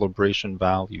a calibration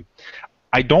value.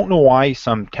 I don't know why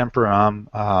some temper hum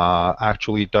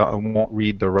actually won't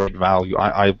read the right value.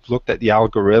 I've looked at the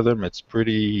algorithm; it's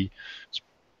pretty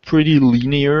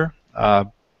linear,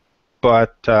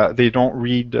 but they don't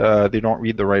read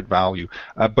the right value.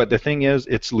 But the thing is,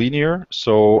 it's linear.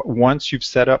 So once you've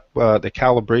set up the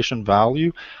calibration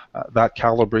value, that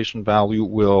calibration value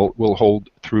will hold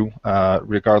through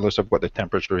regardless of what the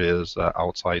temperature is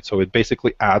outside. So it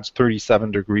basically adds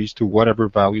 37 degrees to whatever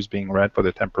value is being read for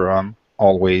the temper hum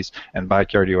always, and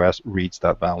BackyardEOS reads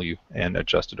that value and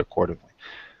adjusts it accordingly.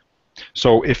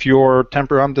 So if your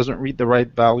temporam doesn't read the right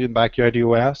value in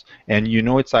BackyardEOS, and you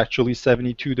know it's actually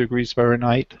 72 degrees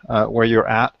Fahrenheit where you're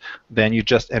at, then you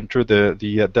just enter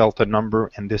the delta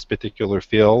number in this particular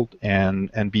field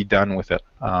and be done with it.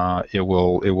 It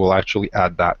will actually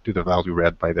add that to the value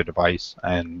read by the device,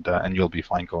 and you'll be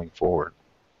fine going forward.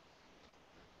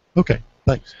 Okay,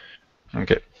 thanks.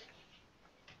 Okay.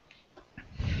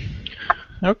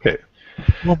 Okay.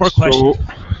 One more question.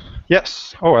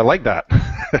 Yes. Oh, I like that.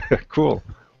 Cool.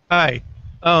 Hi.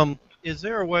 Is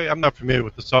there a way, I'm not familiar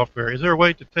with the software, is there a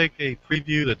way to take a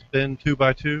preview that's been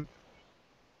 2x2?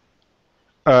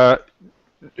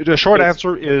 The short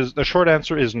answer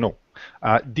is no.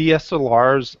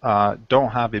 DSLRs don't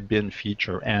have a bin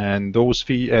feature, and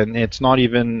and it's not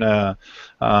even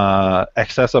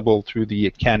accessible through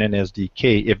the Canon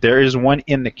SDK. If there is one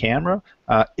in the camera,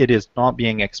 it is not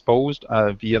being exposed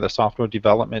via the software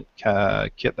development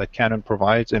kit that Canon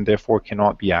provides, and therefore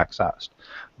cannot be accessed.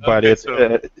 But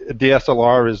Okay,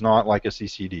 DSLR is not like a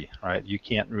CCD, right? You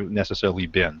can't necessarily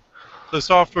bin. the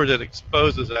software that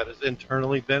exposes that is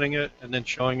internally binning it and then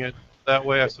showing it that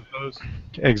way, I suppose?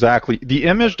 Exactly. The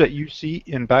image that you see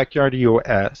in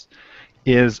BackyardEOS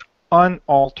is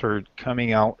unaltered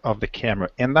coming out of the camera,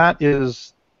 and that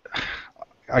is,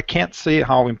 I can't say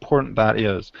how important that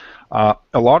is. A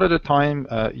lot of the time,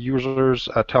 users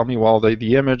tell me, well,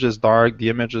 the image is dark, the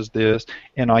image is this,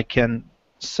 and I can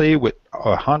say with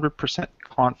 100%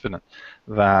 confidence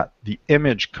that the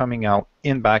image coming out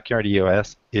in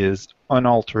BackyardEOS is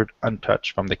unaltered,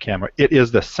 untouched from the camera. It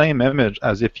is the same image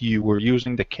as if you were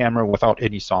using the camera without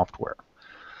any software.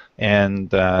 And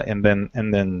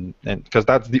then because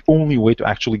that's the only way to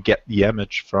actually get the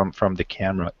image from the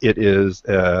camera. It is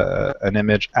an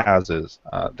image as is.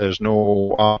 There's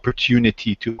no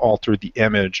opportunity to alter the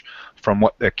image from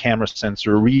what the camera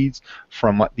sensor reads,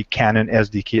 from what the Canon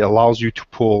SDK allows you to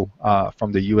pull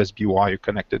from the USB wire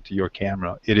connected to your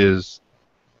camera. It is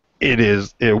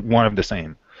one of the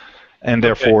same, and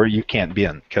therefore you can't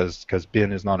bin, because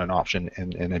bin is not an option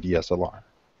in a DSLR.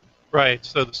 Right,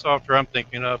 so the software I'm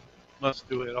thinking of must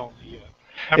do it on the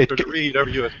after the read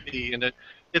over USB, and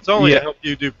it's only to help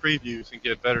you do previews and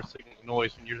get better signal to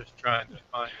noise when you're just trying to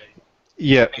find a...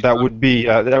 Yeah, that would be,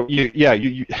 I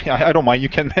don't mind, you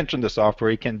can mention the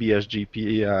software. It can be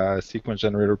SGP, Sequence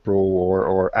Generator Pro,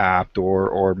 or apt,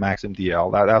 or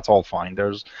MaxMDL. That's all fine.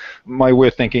 My way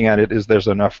of thinking at it is there's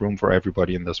enough room for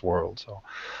everybody in this world. So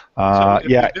if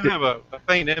yeah. you do have a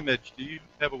faint image, do you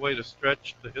have a way to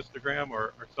stretch the histogram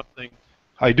or something?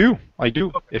 I do. Okay.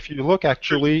 If you look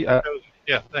actually...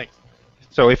 yeah, thanks.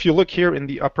 So if you look here in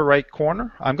the upper right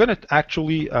corner, I'm going to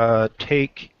actually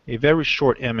take a very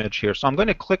short image here. So I'm going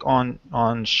to click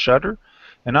on shutter,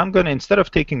 and I'm going to, instead of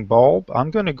taking bulb,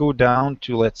 I'm going to go down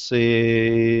to, let's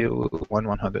say,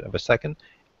 1/100th of a second,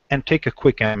 and take a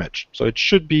quick image. So it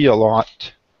should be a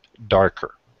lot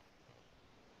darker.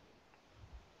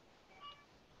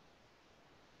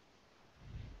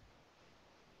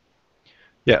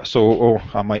 Yeah, so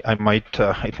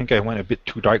I think I went a bit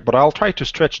too dark, but I'll try to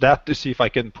stretch that to see if I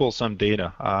can pull some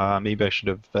data. Maybe I should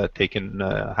have taken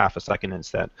half a second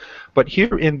instead. But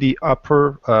here in the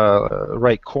upper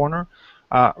right corner,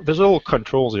 there's little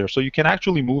controls here, so you can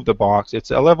actually move the box.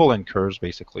 It's a level and curves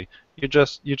basically. You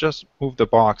just move the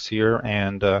box here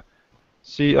and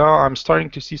see. Oh, I'm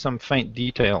starting to see some faint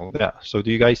detail. Yeah. So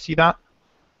do you guys see that?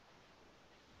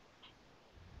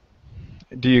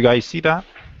 Do you guys see that?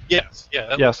 Yes.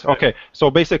 Yeah. Yes. Okay.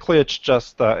 So basically, it's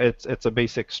just it's a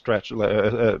basic stretch,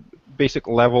 basic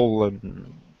level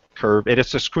curve. It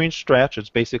is a screen stretch. It's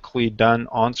basically done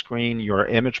on screen. Your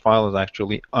image file is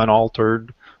actually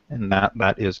unaltered, and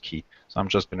that is key. So I'm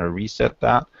just going to reset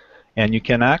that, and you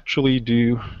can actually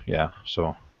do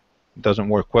So it doesn't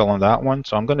work well on that one.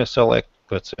 So I'm going to select,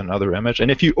 let's say, another image. And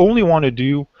if you only want to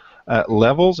do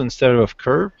levels instead of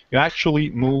curve, you actually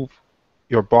move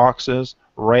your boxes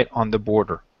right on the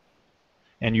border.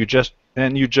 And you just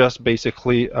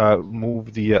basically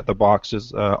move the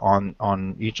boxes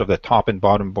on each of the top and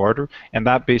bottom border, and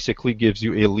that basically gives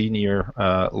you a linear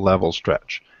level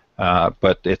stretch.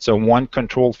 But it's a one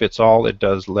control fits all. It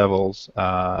does levels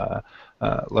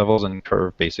and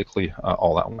curve basically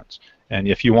all at once. And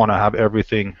if you want to have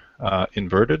everything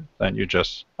inverted, then you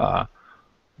just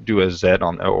do a Z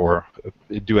or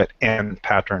do an N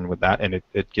pattern with that, and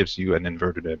it gives you an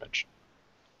inverted image.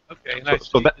 Okay,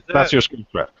 so that's your screen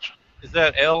stretch. Is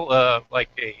that L like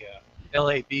a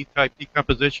LAB type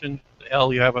decomposition? The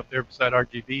L you have up there beside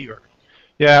RGB, or?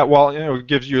 Yeah, well, it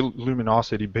gives you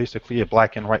luminosity, basically a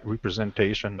black and white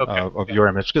representation Okay. of your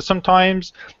image. Because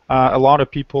sometimes a lot of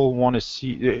people want to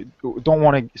see, don't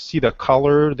want to see the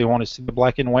color. They want to see the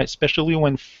black and white, especially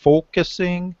when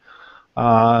focusing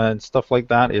and stuff like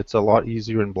that. It's a lot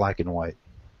easier in black and white.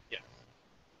 Yeah.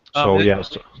 So and, yeah.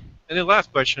 And then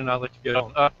last question, I'll let you get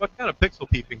on. What kind of pixel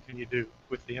peeping can you do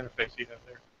with the interface you have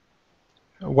there?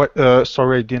 What?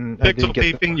 Sorry, I didn't Pixel get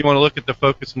peeping, you want to look at the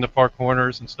focus in the far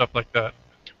corners and stuff like that.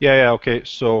 Yeah, okay.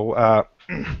 So,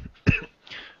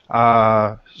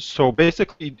 so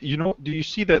basically, do you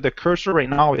see the cursor right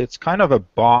now? It's kind of a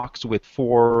box with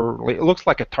four. It looks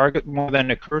like a target more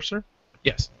than a cursor.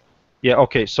 Yes. Yeah.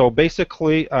 Okay. So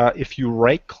basically, if you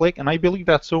right-click, and I believe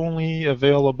that's only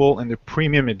available in the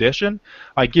premium edition,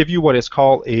 I give you what is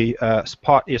called a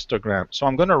spot histogram. So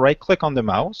I'm going to right-click on the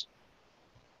mouse,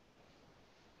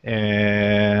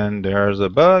 and there's a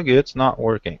bug. It's not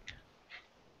working.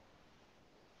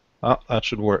 Oh, that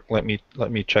should work. Let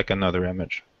me check another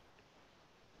image.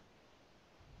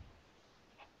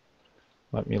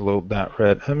 Let me load that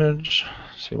red image.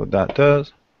 See what that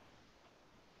does.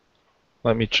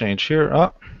 Let me change here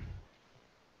up.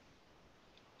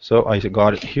 So I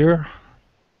got it here.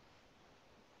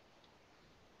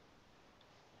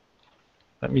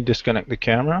 Let me disconnect the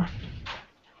camera.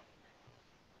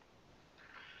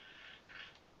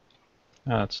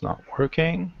 That's not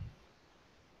working.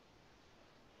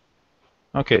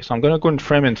 Okay, so I'm going to go in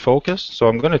frame and focus. So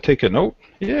I'm going to take a note.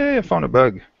 Yay, I found a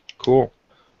bug. Cool.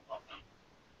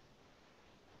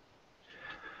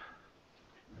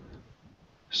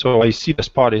 So I see the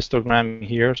spot histogram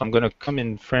here. So I'm going to come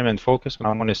in frame and focus, and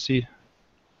I want to see.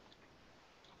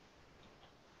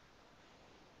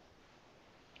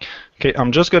 Okay,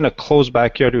 I'm just going to close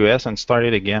BackyardEOS and start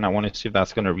it again. I want to see if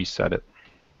that's going to reset it.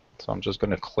 So I'm just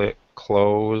going to click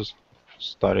close,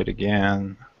 start it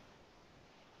again.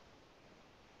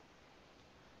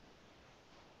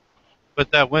 But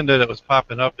that window that was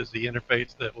popping up is the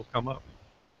interface that will come up.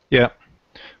 Yeah,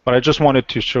 but I just wanted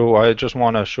to show. I just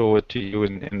want to show it to you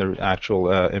in the actual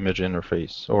image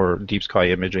interface or deep sky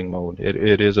imaging mode.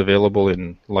 It is available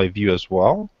in live view as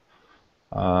well.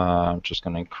 I'm just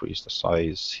going to increase the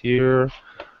size here.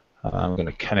 I'm going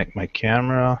to connect my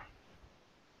camera.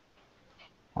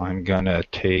 I'm going to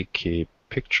take a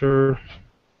picture.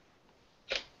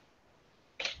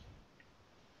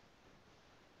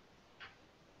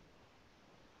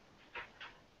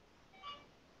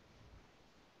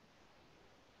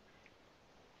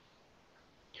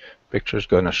 Picture's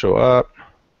going to show up.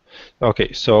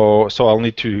 Okay, so I'll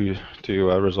need to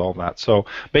resolve that. So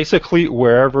basically,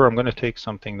 wherever I'm going to take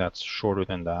something that's shorter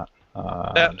than that.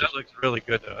 That looks really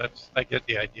good, though. I get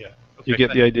the idea. Okay, You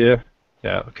get the idea?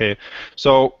 Yeah. Okay.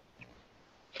 So.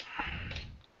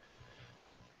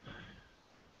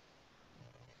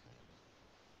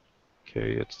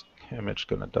 Okay, it's image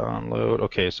gonna download.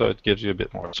 Okay, so it gives you a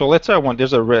bit more. So let's say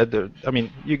there's a red. I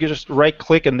mean, you can just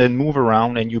right-click and then move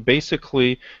around, and you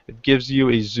basically it gives you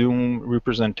a zoom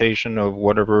representation of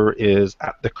whatever is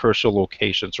at the cursor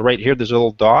location. So right here, there's a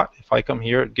little dot. If I come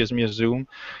here, it gives me a zoom.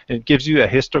 It gives you a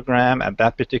histogram at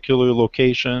that particular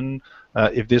location.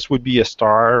 If this would be a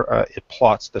star, it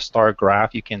plots the star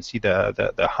graph. You can see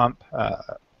the hump.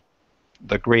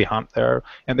 The gray hump there,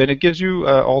 and then it gives you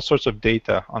all sorts of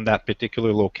data on that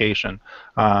particular location,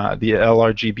 the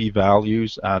LRGB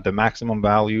values, the maximum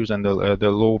values, and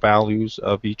the low values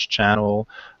of each channel.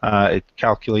 It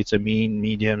calculates a mean,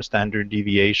 medium, standard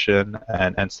deviation,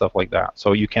 and stuff like that.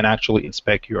 So you can actually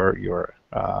inspect your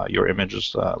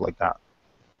images like that.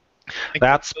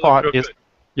 That spot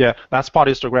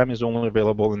histogram is only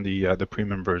available in the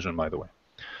premium version, by the way.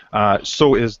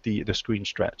 So is the screen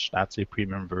stretch. That's a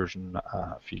premium version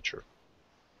feature.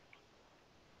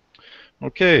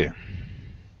 Okay.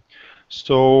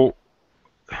 So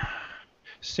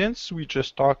since we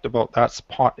just talked about that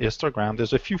spot histogram,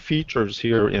 there's a few features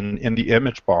here in the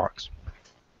image box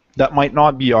that might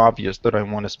not be obvious that I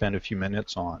want to spend a few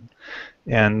minutes on.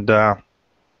 And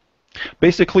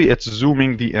basically, it's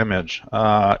zooming the image.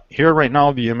 Here right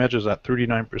now, the image is at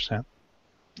 39%.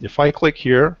 If I click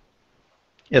here,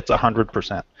 it's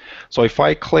 100%. So if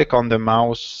I click on the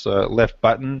mouse left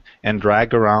button and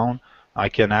drag around, I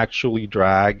can actually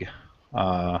drag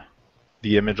the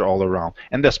image all around.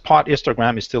 And the spot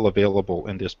histogram is still available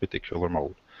in this particular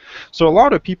mode. So a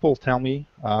lot of people tell me,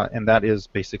 and that is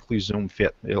basically zoom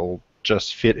fit. It'll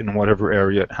just fit in whatever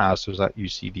area it has so that you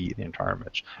see the entire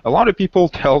image. A lot of people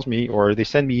tells me, or they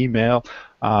send me email,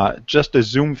 just a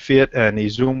zoom fit and a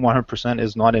zoom 100%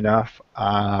 is not enough.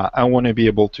 I want to be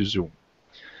able to zoom.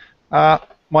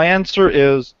 My answer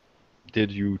is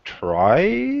did you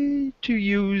try to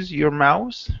use your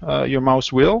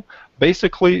mouse wheel?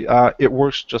 Basically, it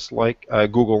works just like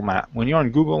Google Map. When you're on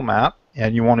Google Map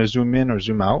and you want to zoom in or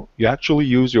zoom out, you actually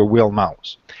use your wheel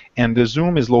mouse. And the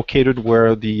zoom is located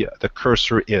where the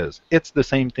cursor is. It's the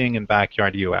same thing in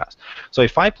BackyardEOS. So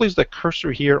if I place the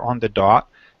cursor here on the dot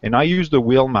and I use the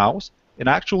wheel mouse, it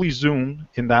actually zoomed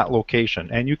in that location.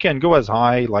 And you can go as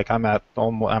high, like I'm at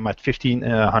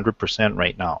 1500%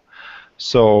 right now.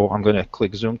 So I'm going to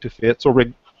click zoom to fit. So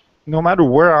no matter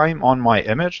where I'm on my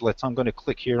image, I'm going to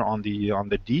click here on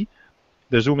the D.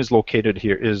 The zoom is located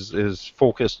here, is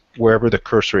focused wherever the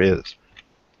cursor is.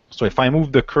 So if I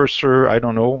move the cursor, I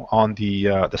don't know, on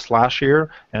the slash here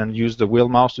and use the wheel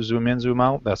mouse to zoom in, zoom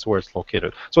out, that's where it's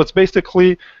located. So it's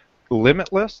basically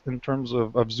limitless in terms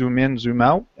of zoom in, zoom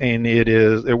out, and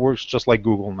it works just like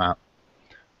Google Map.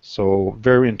 So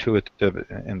very intuitive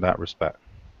in that respect.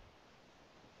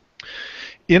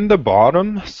 In the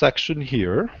bottom section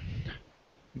here,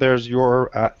 there's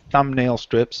your thumbnail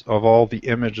strips of all the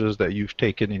images that you've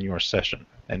taken in your session.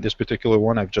 And this particular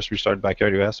one, I've just restarted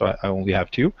BackyardEOS, so I only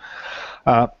have 2.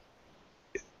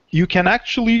 You can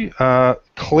actually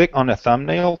click on a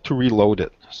thumbnail to reload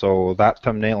it. So that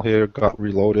thumbnail here got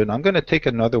reloaded. I'm going to take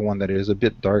another one that is a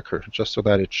bit darker, just so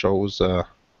that it shows.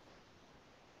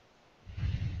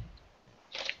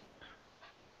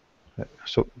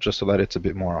 Just so that it's a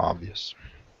bit more obvious.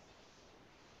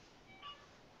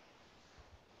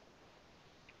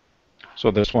 So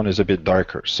this one is a bit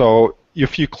darker. So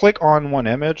if you click on one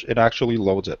image, it actually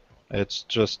loads it. It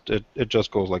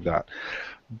just goes like that.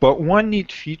 But one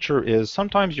neat feature is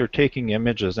sometimes you're taking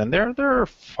images and they're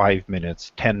 5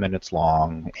 minutes, 10 minutes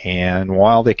long, and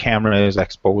while the camera is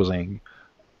exposing,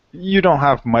 you don't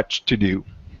have much to do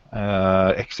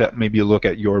except maybe look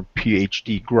at your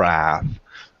PhD graph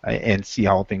and see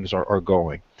how things are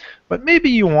going. But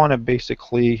maybe you want to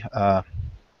basically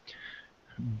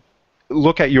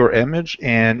look at your image,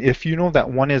 and if you know that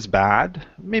one is bad,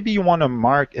 maybe you want to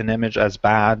mark an image as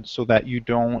bad so that you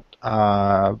don't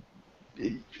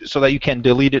so that you can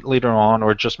delete it later on,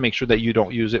 or just make sure that you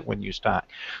don't use it when you stack.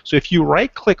 So if you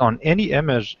right click on any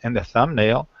image in the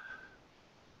thumbnail,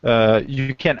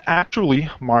 you can actually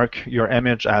mark your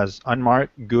image as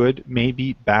unmarked, good,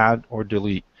 maybe, bad, or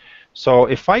delete. So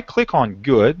if I click on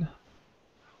good,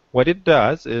 what it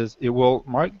does is it will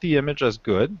mark the image as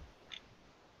good.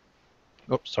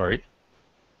 Oops, sorry.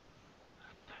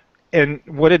 And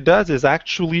what it does is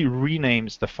actually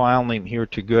renames the file name here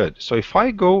to good. So if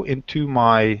I go into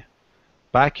my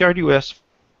BackyardEOS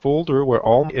folder where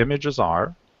all my images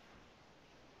are,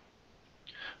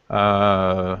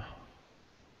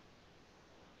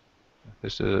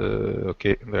 this is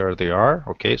okay. There they are.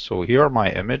 Okay, so here are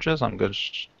my images. I'm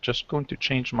just going to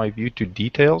change my view to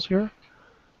details here.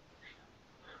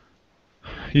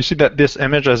 You see that this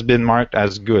image has been marked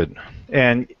as good,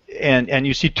 and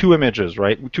you see 2 images,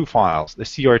 right? 2 files, the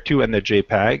CR2 and the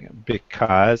JPEG,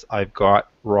 because I've got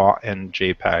RAW and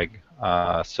JPEG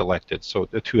selected, so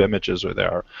the 2 images are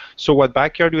there. So what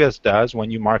BackyardEOS does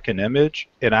when you mark an image,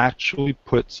 it actually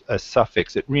puts a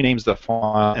suffix. It renames the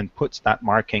file and puts that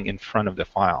marking in front of the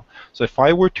file. So if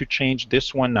I were to change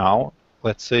this one now,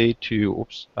 let's say to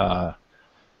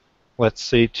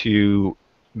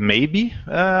maybe,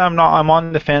 I'm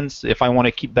on the fence if I want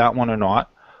to keep that one or not.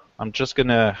 I'm just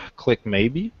gonna click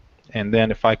maybe, and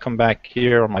then if I come back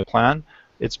here on my plan,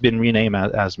 it's been renamed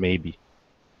as maybe.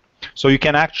 So you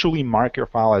can actually mark your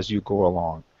file as you go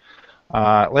along.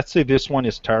 Let's say this one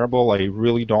is terrible, I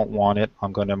really don't want it,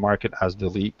 I'm gonna mark it as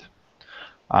delete.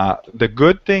 The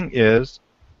good thing is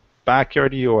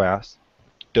BackyardEOS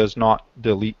does not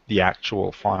delete the actual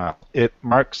file. It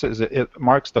marks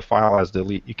the file as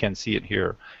delete. You can see it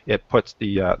here. It puts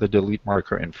the delete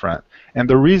marker in front. And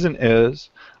the reason is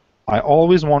I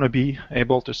always want to be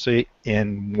able to say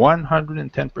in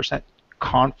 110%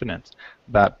 confidence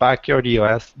that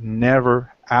BackyardEOS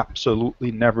never,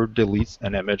 absolutely never deletes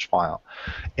an image file.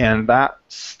 And that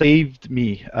saved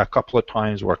me a couple of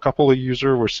times where a couple of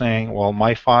users were saying, well,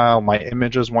 my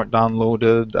images weren't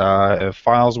downloaded,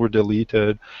 files were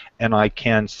deleted, and I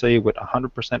can say with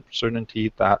 100%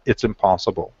 certainty that it's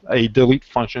impossible. A delete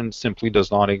function simply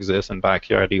does not exist in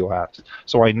BackyardEOS.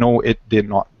 So I know it did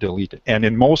not delete it. And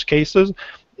in most cases,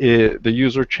 the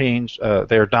user changed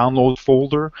their download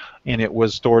folder and it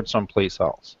was stored someplace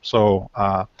else. So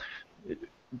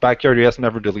BackyardEOS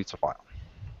never deletes a file.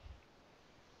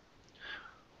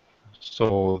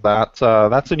 So that's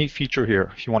a neat feature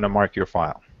here if you want to mark your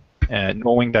file. And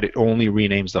knowing that it only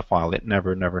renames the file, it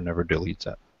never deletes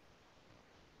it.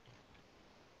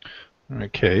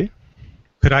 Okay.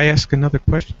 Could I ask another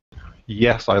question?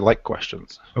 Yes, I like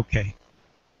questions. Okay.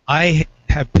 I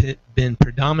have been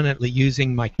predominantly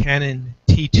using my Canon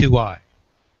T2i.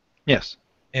 Yes.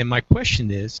 And my question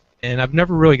is, and I've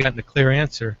never really gotten a clear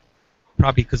answer,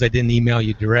 probably because I didn't email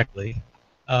you directly.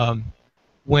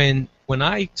 When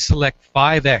I select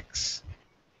 5x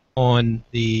on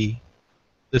the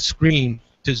screen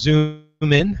to zoom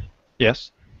in,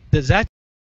 Yes. does that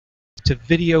to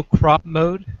video crop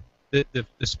mode? The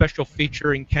special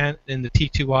feature in the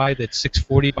T2i that's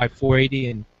 640 by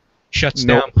 480 and shuts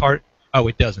No. down part. Oh,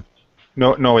 it doesn't.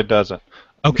 No, it doesn't.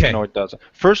 Okay. No, it doesn't.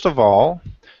 First of all,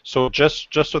 so just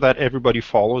so that everybody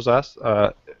follows us,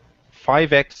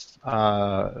 5x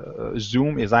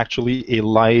zoom is actually a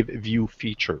live view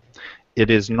feature. It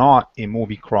is not a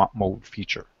movie crop mode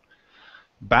feature.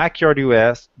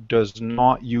 BackyardEOS does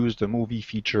not use the movie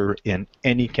feature in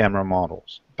any camera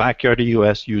models.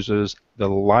 BackyardEOS uses the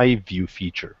live view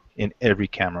feature in every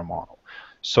camera model.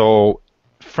 So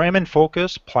frame and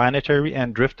focus, planetary,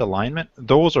 and drift alignment,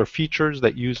 those are features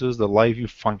that uses the live view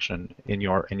function in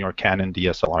your Canon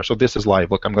DSLR. So this is live.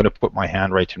 Look, I'm going to put my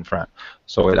hand right in front.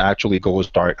 So it actually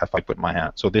goes dark if I put my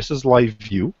hand. So this is live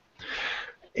view.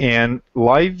 And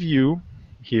live view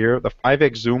here, the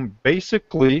 5x zoom,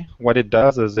 basically what it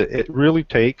does is it really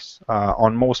takes,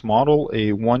 on most model,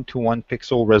 a 1-to-1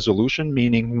 pixel resolution,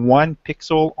 meaning 1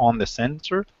 pixel on the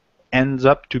sensor ends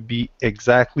up to be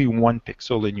exactly 1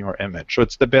 pixel in your image. So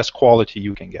it's the best quality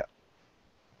you can get.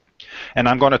 And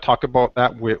I'm going to talk about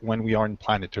that when we are in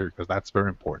planetary, because that's very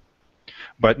important.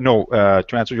 But no,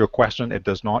 to answer your question, it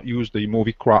does not use the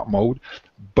movie crop mode.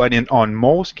 But on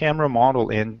most camera model,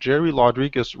 and Jerry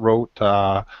Rodriguez wrote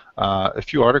a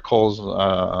few articles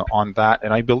on that,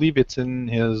 and I believe it's in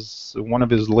one of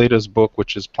his latest book,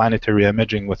 which is Planetary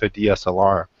Imaging with a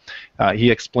DSLR. He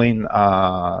explained,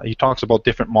 he talks about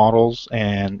different models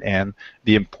and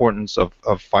the importance of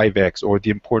 5x, or the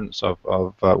importance of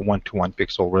 1-to-1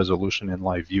 pixel resolution in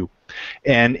live view.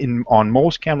 And on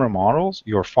most camera models,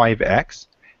 your 5x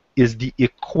is the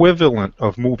equivalent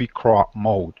of movie crop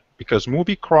mode, because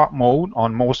movie crop mode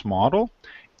on most model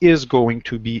is going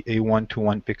to be a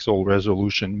 1-to-1 pixel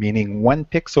resolution, meaning 1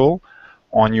 pixel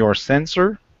on your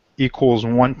sensor equals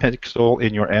 1 pixel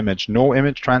in your image. No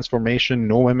image transformation,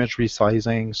 no image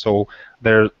resizing, so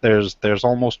there's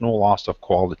almost no loss of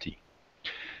quality.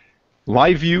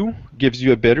 Live view gives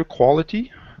you a better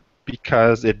quality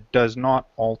because it does not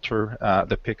alter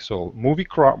the pixel. Movie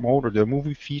crop mode, or the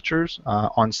movie features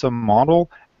on some model,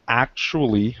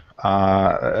 actually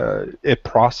it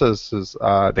processes,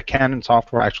 the Canon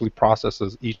software actually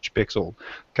processes each pixel,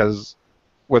 because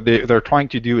what they're trying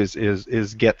to do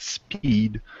is get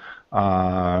speed,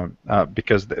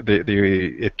 because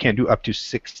it can do up to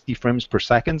 60 frames per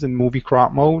second in movie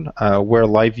crop mode, where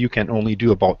live view can only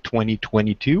do about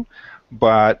 20-22.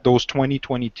 But those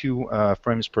 20-22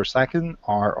 frames per second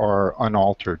are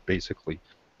unaltered, basically.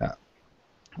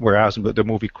 Whereas the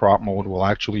movie crop mode will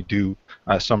actually do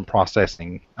some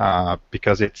processing,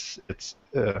 because it's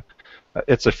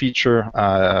a feature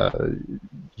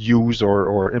used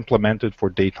or implemented for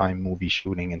daytime movie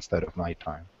shooting instead of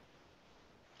nighttime.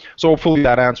 So hopefully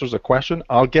that answers the question.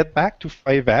 I'll get back to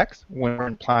 5x when we're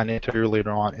in planetary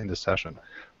later on in the session,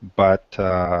 but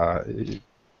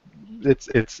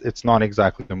it's not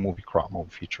exactly the movie crop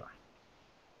mode feature.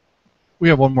 We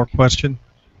have one more question.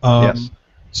 Yes.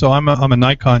 So I'm a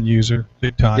Nikon user,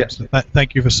 big time. Yes. So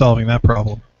thank you for solving that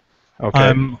problem. Okay.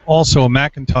 I'm also a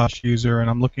Macintosh user, and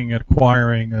I'm looking at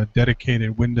acquiring a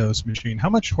dedicated Windows machine. How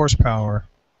much horsepower?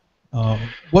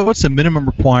 What's the minimum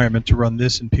requirement to run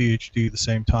this and PhD at the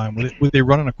same time? Would they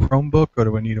run on a Chromebook, or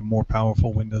do I need a more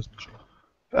powerful Windows machine?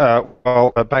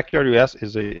 Well, BackyardEOS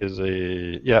is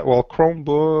a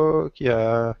Chromebook.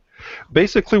 Yeah,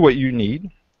 basically what you need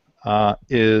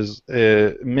is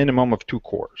a minimum of 2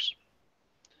 cores.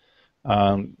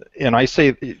 And I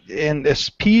say, and the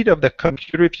speed of the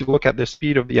computer, if you look at the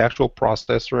speed of the actual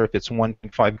processor, if it's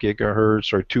 1.5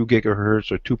 gigahertz or 2 gigahertz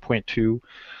or 2.2,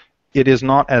 it is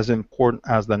not as important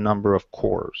as the number of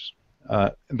cores.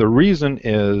 The reason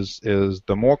is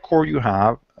the more core you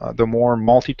have, the more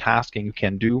multitasking you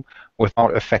can do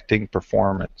without affecting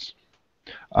performance.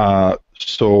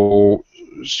 So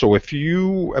if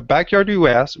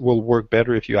BackyardEOS will work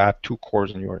better if you have 2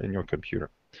 cores in your computer,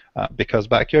 because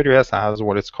BackyardEOS has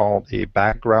what is called a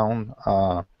background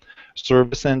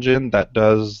service engine that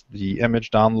does the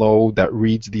image download, that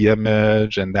reads the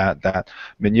image, and that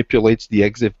manipulates the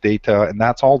EXIF data, and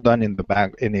that's all done in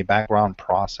a background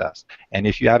process. And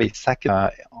if you have a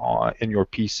second in your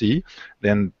PC,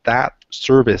 then that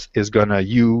service is going to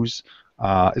use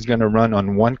is going to run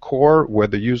on one core, where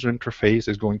the user interface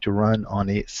is going to run on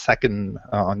a second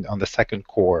on the second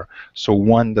core, so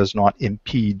one does not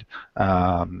impede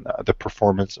the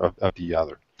performance of the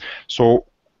other. So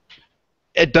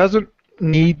it doesn't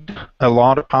need a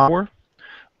lot of power,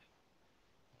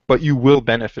 but you will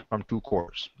benefit from two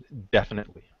cores,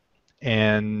 definitely.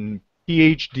 And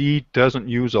PhD doesn't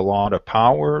use a lot of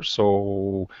power,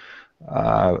 so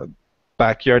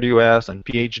BackyardEOS and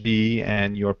PhD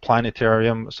and your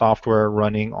planetarium software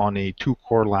running on a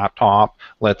 2-core laptop,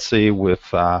 let's say with,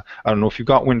 I don't know, if you've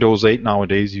got Windows 8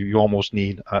 nowadays, you almost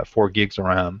need 4 gigs of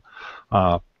RAM.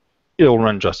 It'll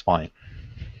run just fine.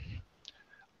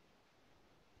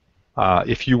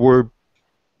 If you were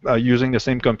using the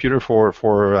same computer for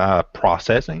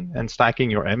processing and stacking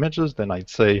your images, then I'd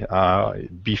say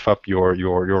beef up your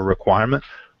requirement.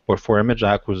 But for image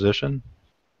acquisition,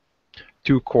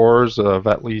 2 cores of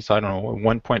at least, I don't know,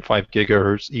 1.5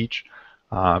 gigahertz each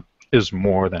is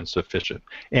more than sufficient.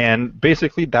 And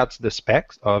basically, that's the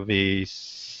specs of a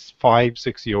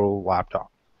 5-6-year-old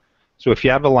laptop. So if you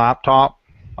have a laptop,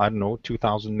 I don't know,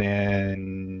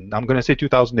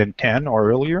 2010 or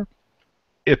earlier,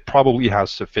 it probably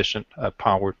has sufficient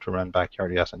power to run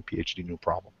BackyardEOS and PhD, no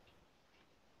problem.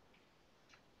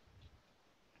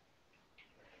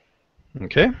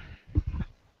 Okay.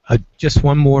 Just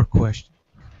one more question.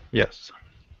 Yes.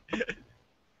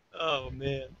 Oh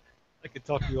man, I could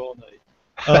talk to you all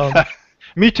night.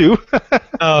 Me too.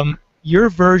 Your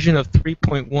version of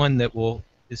 3.1 that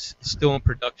is still in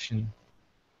production.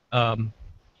 I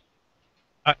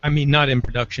mean, not in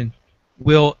production.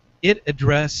 Will it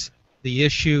address the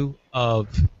issue of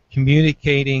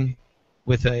communicating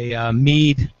with a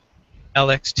Meade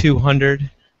LX200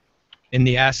 in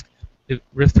the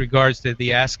with regards to the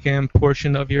ASCAM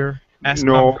portion of your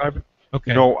ASCAM driver?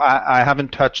 Okay. No, I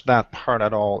haven't touched that part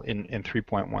at all in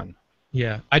 3.1.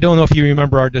 Yeah, I don't know if you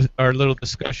remember our little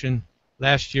discussion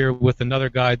last year with another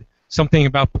guy. Something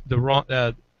about the wrong.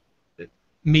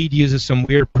 Meade uses some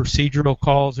weird procedural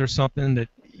calls or something that.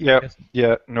 Yeah.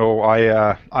 No,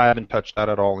 I haven't touched that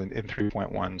at all in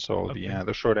 3.1. So okay.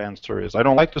 The short answer is I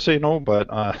don't like to say no, but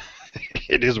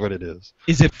it is what it is.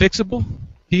 Is it fixable?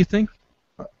 Do you think?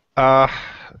 No,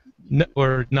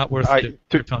 or not worth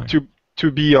your time? To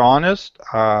be honest,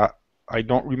 I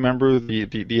don't remember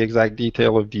the exact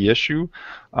detail of the issue,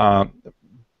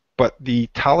 but the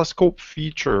telescope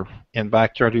feature in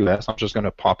BackyardEOS, I'm just going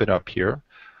to pop it up here.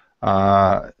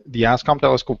 The ASCOM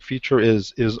telescope feature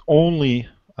is only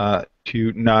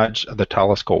to nudge the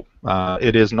telescope.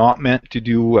 It is not meant to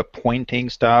do pointing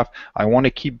stuff. I want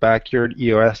to keep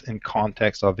BackyardEOS in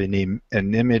context of an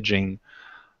imaging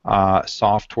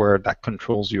software that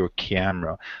controls your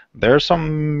camera. There's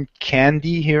some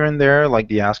candy here and there, like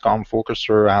the ASCOM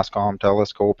focuser, ASCOM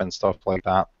telescope, and stuff like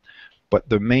that. But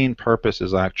the main purpose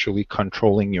is actually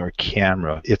controlling your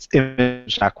camera. It's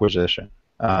image acquisition.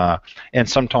 And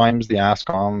sometimes the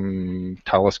ASCOM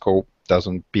telescope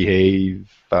doesn't behave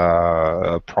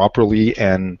properly,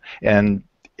 and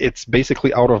it's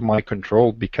basically out of my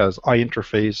control because I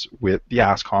interface with the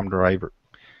ASCOM driver.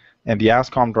 And the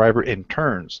ASCOM driver in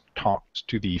turns talks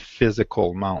to the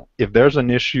physical mount. If there's an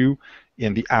issue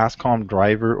in the ASCOM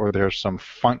driver or there's some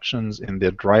functions in the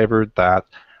driver that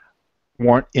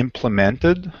weren't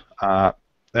implemented,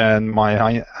 then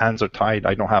my hands are tied.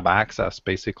 I don't have access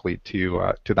basically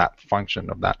to that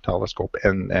function of that telescope,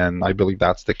 and I believe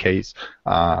that's the case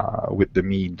with the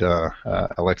Meade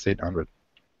LX800.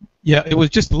 Yeah, it was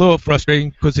just a little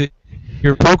frustrating because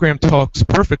your program talks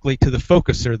perfectly to the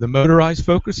focuser, the motorized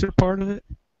focuser part of it.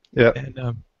 Yeah.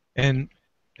 And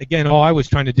again, all I was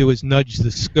trying to do is nudge the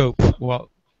scope.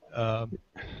 Well,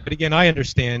 but again, I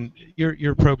understand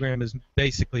your program is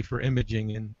basically for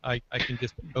imaging, and I can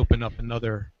just open up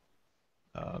another.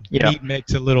 Meade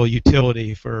makes a little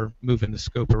utility for moving the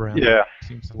scope around. Yeah.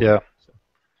 Seems to work. So,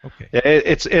 okay.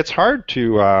 It's hard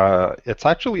to it's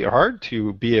actually hard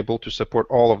to be able to support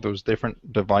all of those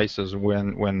different devices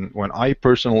when I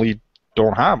personally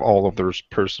don't have all of those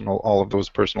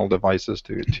personal devices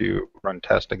to run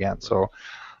test against. So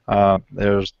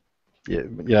there's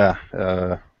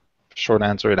short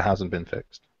answer, it hasn't been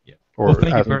fixed. Yeah. Or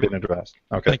hasn't been addressed.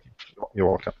 Okay. Thank you. You're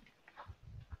welcome.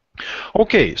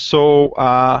 Okay, so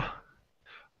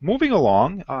moving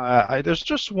along, there's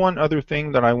just one other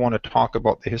thing that I want to talk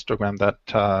about the histogram that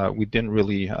we didn't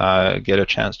really get a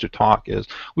chance to talk is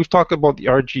we've talked about the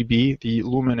RGB, the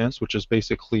luminance, which is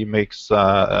basically makes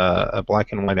a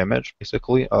black and white image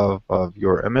basically of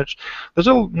your image. There's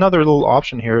another little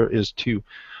option here is 2.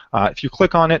 If you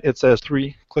click on it, it says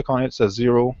 3. Click on it, it says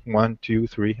 0, 1, 2,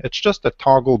 3. It's just a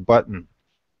toggle button.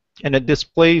 And it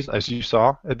displays, as you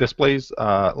saw, it displays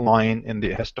line in the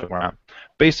histogram.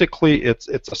 Basically, it's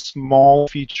a small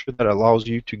feature that allows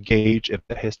you to gauge if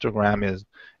the histogram is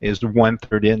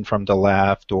 1/3 in from the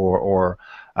left, or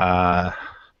a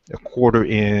quarter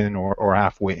in, or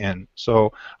halfway in.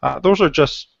 So those are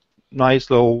just nice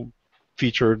little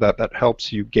feature that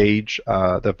helps you gauge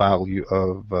the value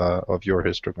of your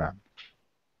histogram.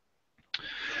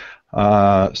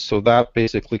 So that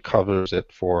basically covers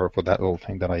it for that little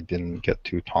thing that I didn't get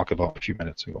to talk about a few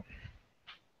minutes ago.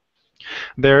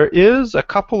 There is a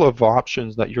couple of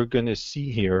options that you're going to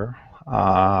see here,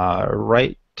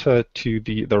 right to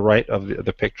the right of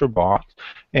the picture box,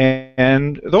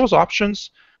 and those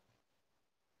options,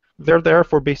 they're there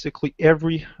for basically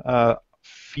every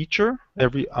feature,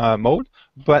 every mode,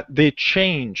 but they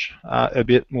change a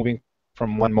bit moving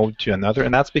from one mode to another,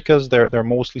 and that's because they're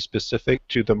mostly specific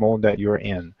to the mode that you're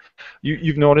in.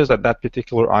 You've noticed that that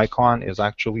particular icon is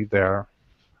actually there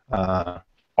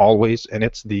always, and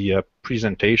it's the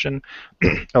presentation.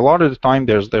 A lot of the time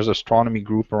there's astronomy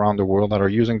group around the world that are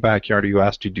using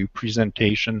BackyardEOS to do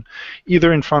presentation,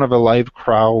 either in front of a live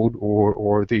crowd,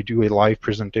 or they do a live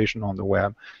presentation on the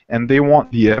web, and they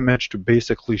want the image to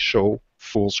basically show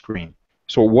full screen.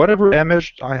 So whatever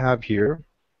image I have here,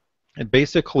 it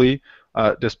basically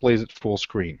displays it full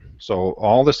screen. So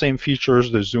all the same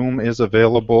features, the zoom is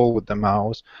available with the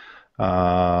mouse,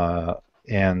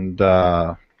 and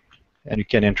you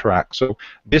can interact. So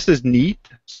this is neat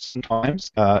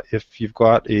sometimes if you've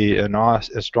got an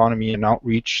astronomy and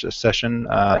outreach session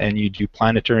and you do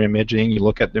planetary imaging, you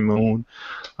look at the moon,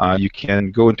 you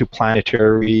can go into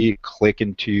planetary, click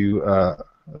into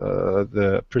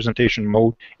the presentation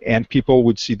mode, and people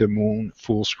would see the moon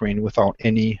full screen without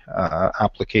any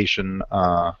application,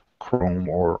 Chrome,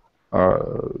 or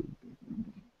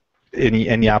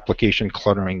any application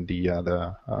cluttering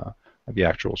the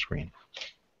actual screen.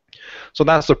 So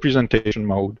that's the presentation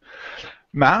mode.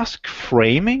 Mask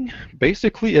framing,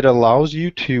 basically it allows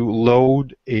you to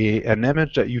load an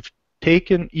image that you've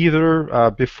taken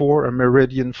either before a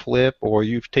meridian flip, or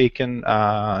you've taken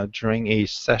during a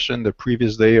session the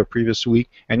previous day or previous week,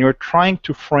 and you're trying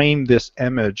to frame this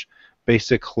image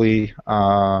basically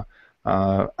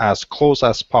as close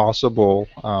as possible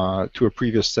to a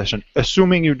previous session,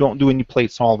 assuming you don't do any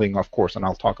plate solving, of course, and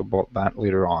I'll talk about that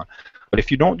later on. But if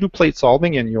you don't do plate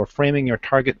solving and you're framing your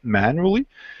target manually,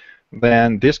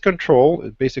 then this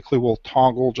control basically will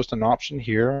toggle just an option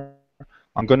here.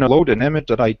 I'm going to load an image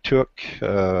that I took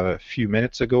a few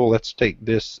minutes ago. Let's take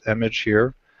this image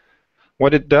here.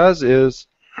 What it does is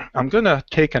I'm going to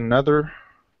take another,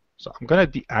 so I'm going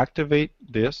to deactivate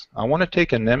this. I want to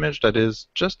take an image that is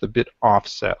just a bit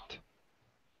offset.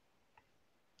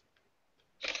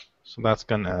 So that's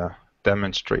going to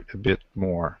demonstrate a bit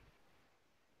more.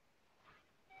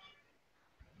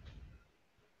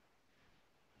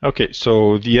 Okay,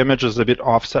 so the image is a bit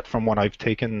offset from what I've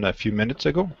taken a few minutes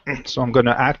ago. So I'm going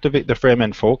to activate the frame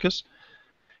and focus.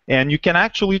 And you can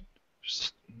actually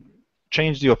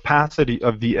change the opacity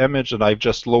of the image that I've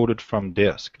just loaded from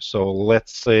disk. So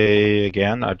let's say,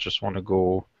 again, I just want to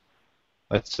go,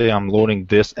 let's say I'm loading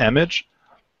this image.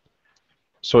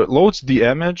 So it loads the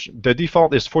image. The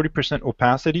default is 40%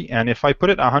 opacity, and if I put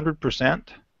it 100%,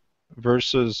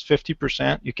 versus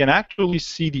 50%, you can actually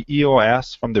see the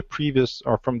EOS from the previous,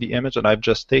 or from the image that I've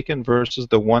just taken, versus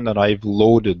the one that I've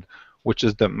loaded, which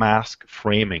is the mask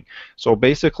framing. So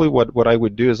basically what I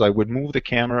would do is I would move the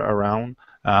camera around,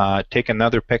 take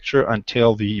another picture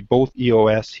until both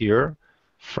EOS here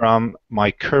from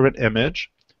my current image,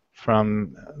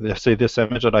 from, let's say, this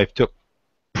image that I've took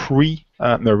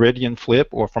pre-meridian flip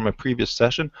or from a previous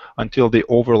session, until they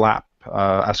overlap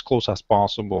as close as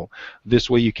possible. This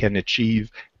way you can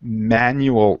achieve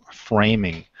manual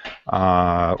framing,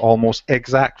 almost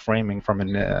exact framing from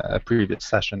a previous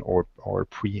session or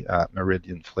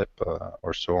pre-meridian flip,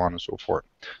 or so on and so forth.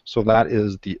 So that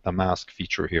is the mask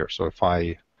feature here. So if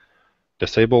I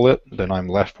disable it, then I'm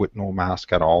left with no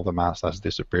mask at all. The mask has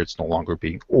disappeared. It's no longer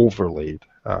being overlaid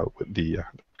with the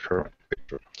current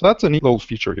picture. So that's a neat little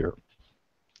feature here.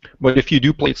 But if you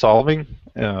do plate solving,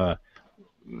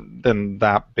 then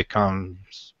that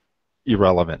becomes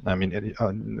irrelevant. I mean,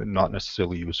 not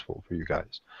necessarily useful for you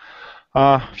guys.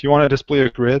 If you want to display a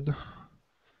grid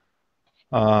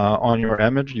on your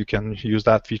image, you can use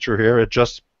that feature here. It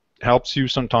just helps you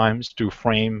sometimes to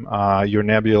frame your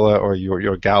nebula or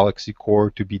your galaxy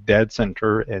core to be dead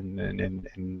center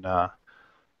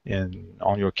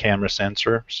on your camera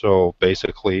sensor. So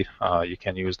basically, you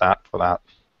can use that for that.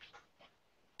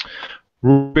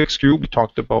 Rubik's Cube, we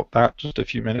talked about that just a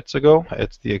few minutes ago.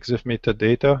 It's the EXIF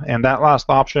metadata, and that last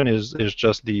option is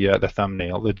just the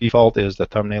thumbnail. The default is the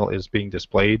thumbnail is being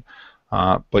displayed,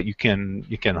 but you can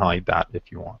hide that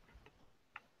if you want.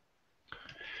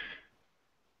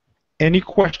 Any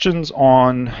questions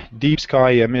on deep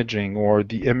sky imaging or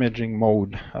the imaging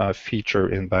mode feature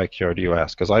in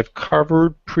BackyardEOS? Because I've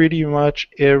covered pretty much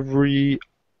every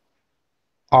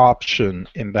option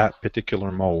in that particular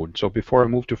mode. So before I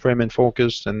move to frame and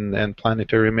focus and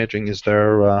planetary imaging, is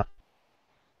there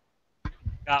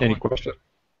any question?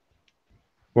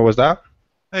 What was that?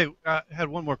 Hey, I had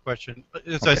one more question.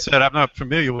 As Okay. I said, I'm not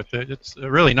familiar with it. It's a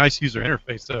really nice user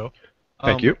interface, though.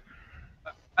 Thank you.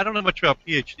 I don't know much about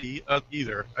PhD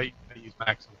either. I use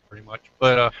Maxim pretty much.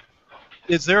 But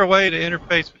is there a way to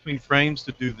interface between frames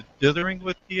to do the dithering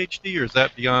with PhD, or is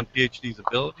that beyond PhD's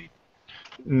ability?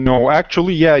 No,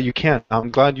 actually, yeah, you can.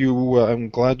 I'm glad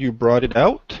you brought it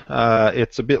out.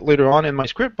 It's a bit later on in my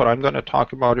script, but I'm going to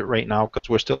talk about it right now because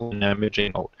we're still in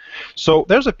imaging mode. So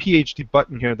there's a PhD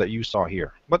button here that you saw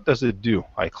here. What does it do?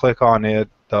 I click on it,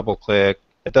 double click.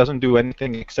 It doesn't do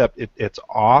anything except it's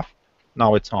off.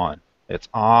 Now it's on. It's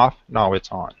off. Now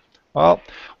it's on. Well,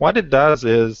 what it does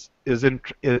is it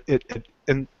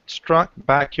instructs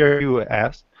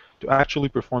BackyardEOS to actually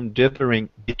perform dithering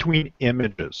between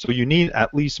images. So you need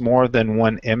at least more than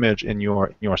one image in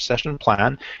your session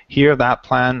plan. Here that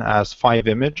plan has 5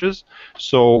 images.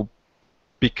 So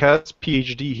because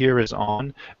PhD here is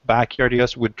on,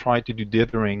 BackyardEOS would try to do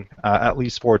dithering at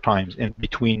least 4 times in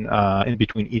between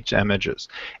each images.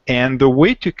 And the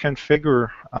way to configure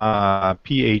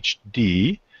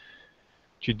PhD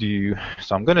to do,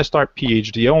 so I'm going to start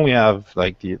PhD. I only have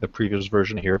like the previous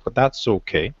version here, but that's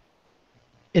okay.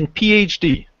 In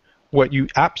PhD, what you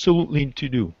absolutely need to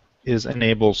do is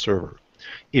enable server.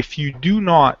 If you do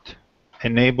not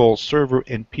enable server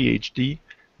in PhD,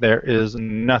 there is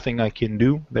nothing I can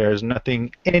do. There is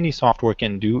nothing any software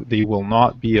can do. They will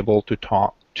not be able to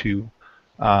talk to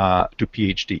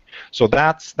PhD. So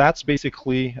that's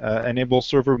basically enable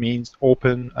server means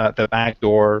open the back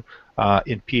door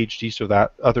in PhD so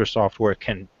that other software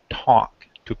can talk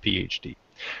to PhD.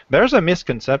 There's a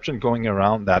misconception going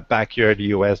around that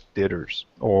BackyardEOS dithers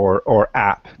or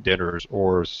app dithers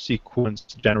or sequence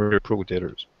generator pro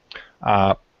dithers.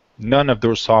 None of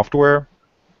those software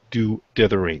do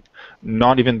dithering,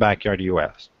 not even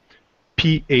BackyardEOS.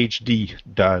 PhD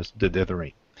does the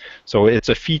dithering. So it's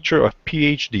a feature of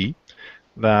PhD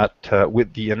that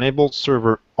with the enabled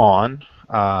server on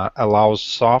allows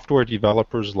software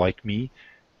developers like me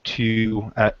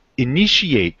to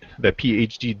initiate the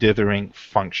PhD dithering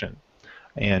function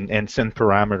and send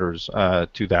parameters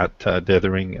to that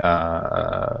dithering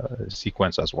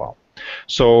sequence as well.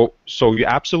 So you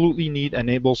absolutely need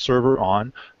enable server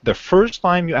on. The first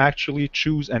time you actually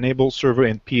choose enable server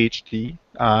in PhD,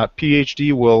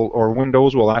 PhD will or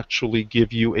Windows will actually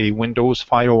give you a Windows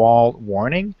firewall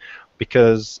warning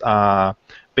because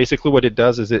basically what it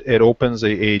does is it opens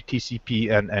a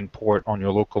TCP and port on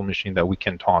your local machine that we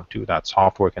can talk to, that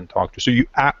software can talk to. So you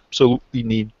absolutely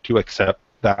need to accept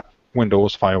that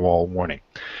Windows firewall warning.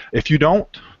 If you don't,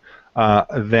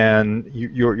 then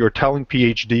you're telling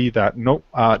PhD that nope,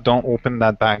 don't open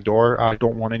that back door. I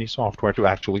don't want any software to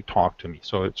actually talk to me.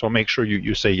 So make sure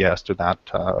you say yes to that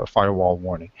firewall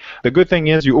warning. The good thing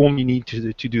is you only need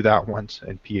to do that once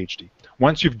in PhD.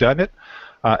 Once you've done it,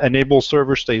 enable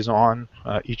server stays on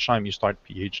each time you start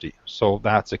PhD. So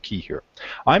that's a key here.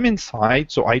 I'm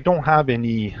inside, so I don't have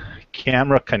any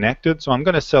camera connected. So I'm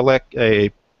going to select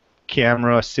a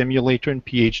camera simulator in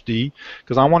PhD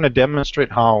because I want to demonstrate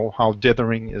how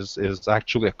dithering is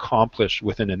actually accomplished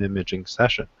within an imaging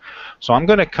session. So I'm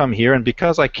going to come here, and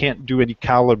because I can't do any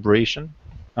calibration,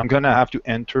 I'm going to have to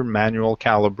enter manual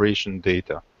calibration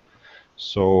data.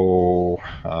 So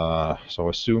so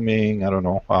assuming, I don't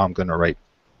know, I'm going to write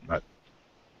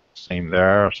same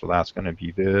there, so that's going to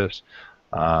be this.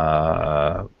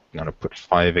 I'm going to put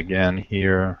 5 again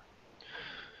here.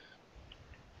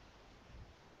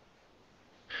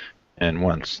 And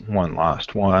one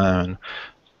last one.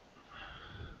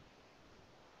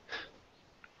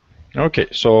 Okay,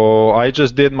 so I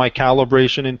just did my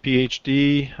calibration in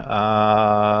PhD.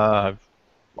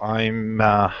 I'm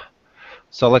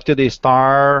selected a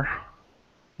star,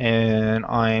 and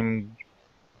I'm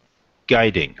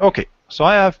guiding. Okay, so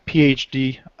I have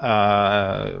PhD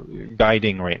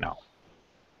guiding right now.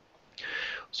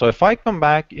 So if I come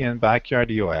back in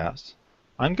BackyardEOS,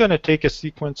 I'm going to take a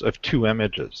sequence of 2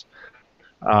 images.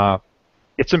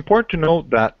 It's important to note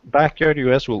that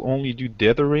BackyardEOS will only do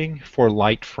dithering for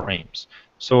light frames.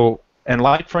 So and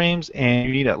light frames, and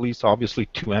you need at least obviously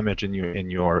 2 images in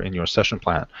your session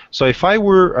plan. So if I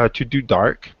were to do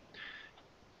dark,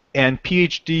 and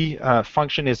PhD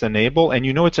function is enabled, and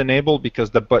you know it's enabled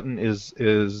because the button is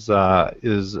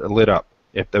lit up.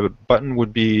 If the button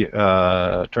would be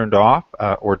turned off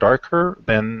or darker,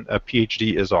 then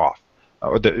PhD is off.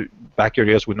 Or the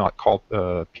BackyardEOS would not call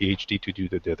PhD to do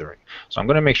the dithering. So I'm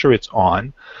going to make sure it's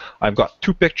on. I've got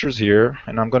 2 pictures here,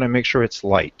 and I'm going to make sure it's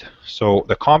light. So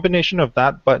the combination of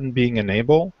that button being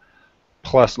enabled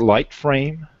plus light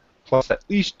frame plus at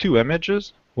least 2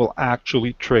 images will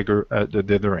actually trigger the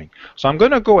dithering. So I'm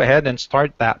going to go ahead and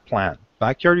start that plan.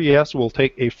 BackyardEOS will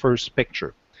take a first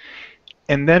picture,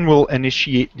 and then we'll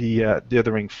initiate the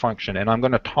dithering function. And I'm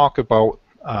going to talk about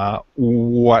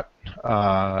what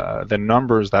the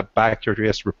numbers that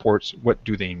BackyardEOS reports, what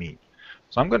do they mean.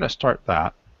 So I'm going to start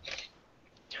that.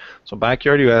 So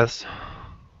BackyardEOS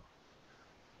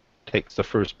takes the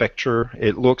first picture.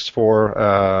 It looks for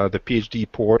the PhD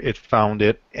port. It found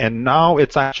it, and now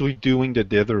it's actually doing the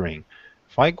dithering.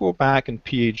 If I go back in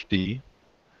PhD,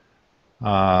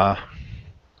 I'm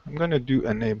going to do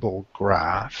enable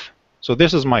graph. So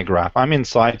this is my graph. I'm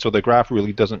inside, so the graph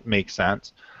really doesn't make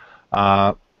sense.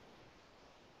 But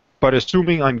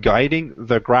assuming I'm guiding,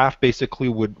 the graph basically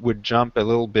would jump a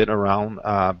little bit around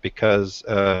because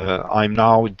I'm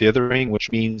now dithering, which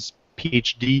means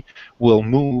PhD will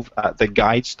move the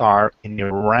guide star in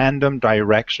a random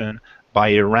direction by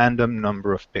a random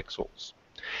number of pixels.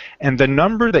 And the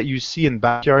number that you see in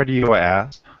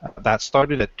BackyardEOS that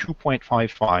started at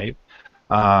 2.55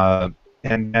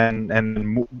 and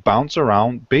then bounce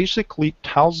around basically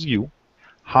tells you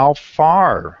how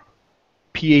far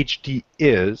PhD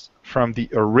is from the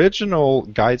original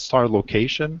guide star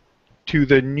location to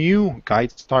the new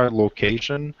guide star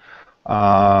location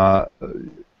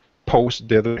post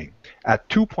dithering. At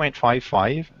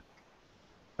 2.55,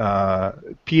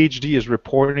 PhD is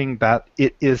reporting that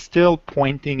it is still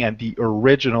pointing at the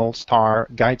original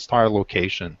guide star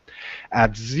location.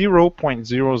 At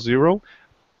 0.00,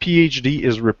 PhD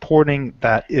is reporting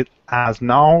that it has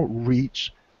now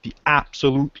reached the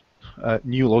absolute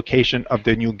new location of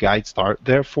the new guide star.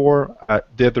 Therefore,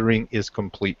 dithering is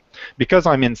complete. Because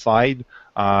I'm inside,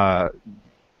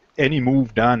 any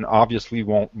move done obviously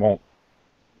won't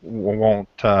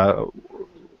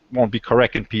be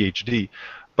correct in PhD.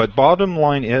 But bottom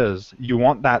line is, you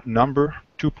want that number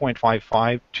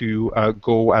 2.55 to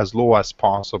go as low as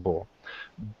possible.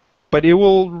 But it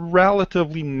will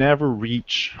relatively never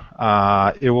reach.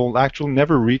 It will actually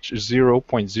never reach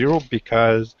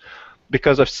 0.0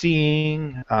 because of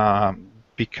seeing,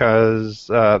 because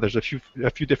there's a few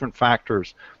different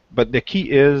factors. But the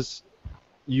key is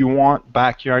you want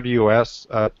BackyardEOS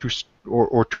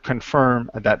to confirm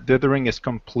that dithering is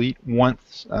complete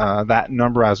once that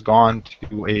number has gone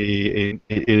to a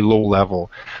low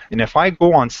level. And if I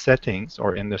go on settings,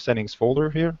 or in the settings folder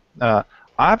here,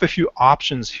 I have a few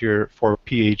options here for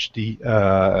PhD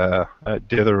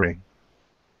dithering.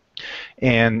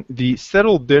 And the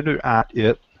settle dither at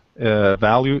it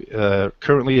value,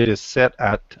 currently it is set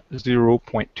at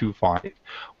 0.25.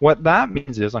 What that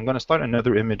means is I'm going to start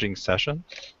another imaging session.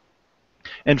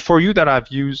 And for you that I've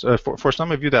used, for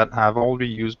some of you that have already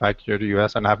used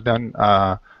BackyardEOS and have done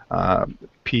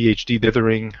PhD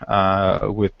dithering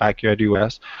with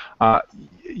BackyardEOS,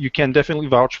 you can definitely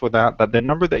vouch for that the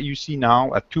number that you see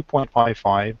now at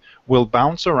 2.55 will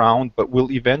bounce around, but will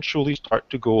eventually start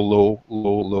to go low,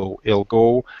 low, low. It'll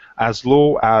go as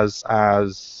low as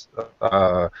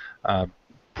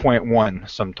 0.1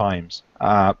 sometimes.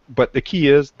 But the key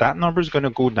is that number is going to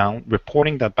go down,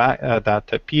 reporting that that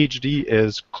the PhD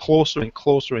is closer and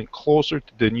closer and closer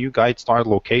to the new guide star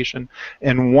location.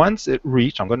 And once it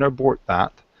reaches, I'm going to abort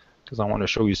that because I want to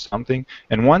show you something.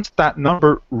 And once that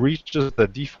number reaches the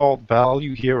default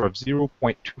value here of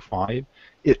 0.25,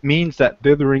 it means that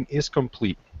dithering is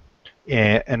complete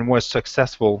and was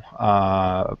successful.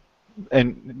 And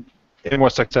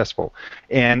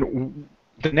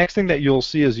the next thing that you'll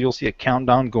see is you'll see a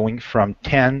countdown going from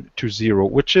 10 to 0,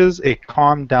 which is a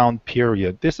calm down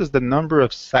period. This is the number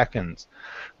of seconds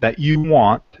that you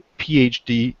want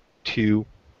PhD to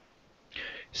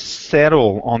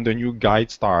settle on the new guide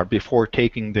star before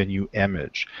taking the new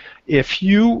image. If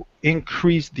you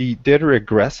increase the dither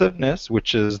aggressiveness,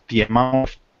 which is the amount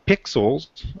of pixels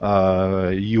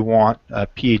you want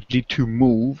PhD to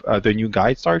move the new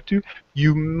guide star to,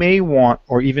 you may want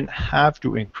or even have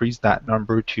to increase that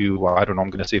number to, I don't know, I'm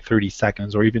going to say 30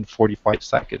 seconds or even 45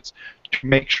 seconds to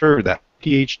make sure that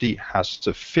PhD has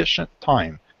sufficient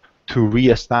time to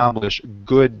reestablish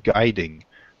good guiding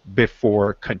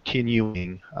before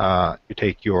continuing to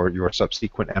take your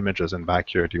subsequent images in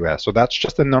BackyardEOS. So that's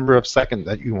just the number of seconds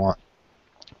that you want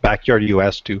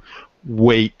BackyardEOS to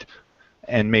wait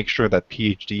and make sure that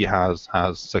PhD has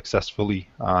successfully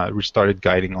restarted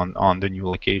guiding on the new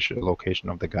location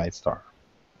of the guide star.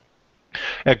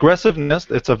 Aggressiveness,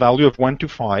 it's a value of 1 to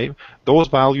 5. Those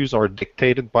values are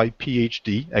dictated by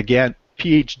PhD. Again,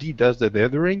 PhD does the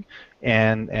dithering,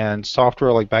 and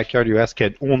software like BackyardEOS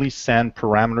can only send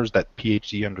parameters that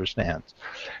PhD understands.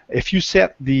 If you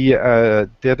set the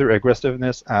dither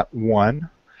aggressiveness at 1,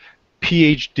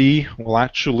 PhD will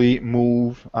actually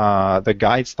move the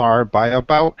guide star by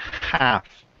about half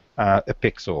a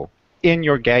pixel in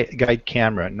your guide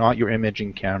camera, not your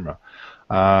imaging camera.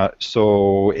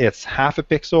 So it's half a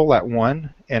pixel at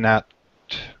 1, and at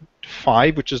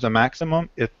 5, which is the maximum,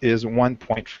 it is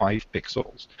 1.5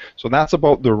 pixels. So that's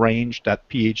about the range that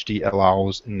PhD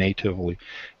allows natively.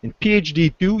 In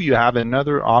PhD 2, you have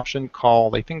another option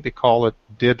called, I think they call it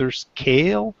dither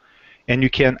scale, and you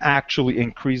can actually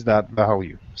increase that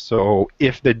value. So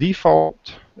if the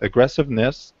default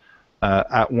aggressiveness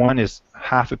at 1 is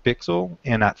half a pixel,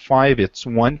 and at 5 it's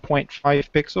 1.5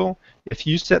 pixel, if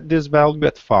you set this value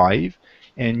at 5,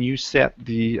 and you set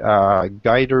the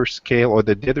guider scale or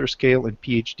the dither scale in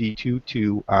PhD2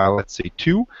 to let's say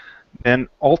 2, then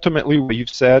ultimately what you've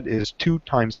said is 2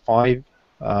 times 5.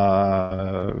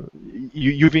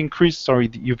 You've increased the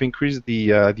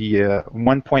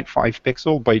 1.5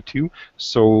 pixel by 2.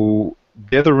 So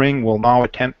dithering will now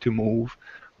attempt to move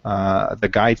the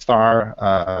guide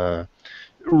star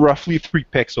roughly 3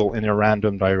 pixels in a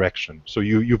random direction. So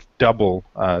you've doubled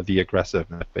the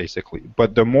aggressiveness basically.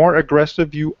 But the more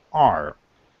aggressive you are,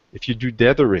 if you do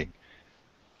dithering,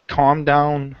 calm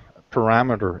down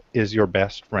parameter is your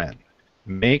best friend.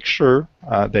 Make sure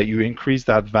that you increase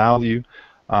that value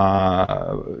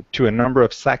to a number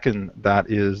of seconds that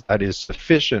is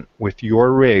sufficient with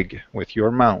your rig, with your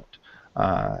mount,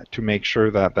 to make sure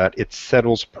that it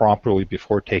settles properly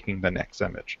before taking the next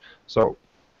image. So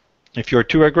if you're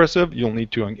too aggressive, you'll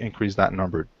need to increase that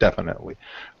number, definitely.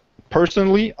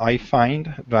 Personally, I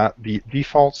find that the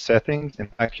default settings in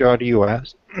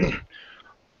BackyardEOS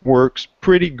works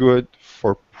pretty good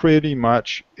for pretty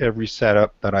much every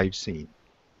setup that I've seen.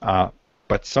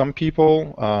 But some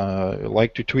people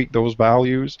like to tweak those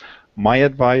values. My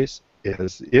advice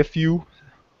is if you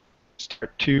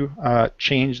start to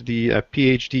change the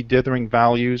PhD dithering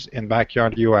values in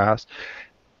BackyardEOS,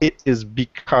 it is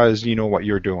because you know what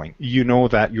you're doing. You know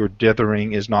that your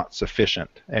dithering is not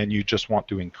sufficient, and you just want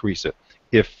to increase it.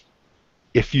 If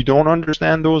you don't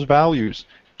understand those values,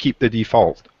 keep the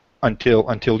default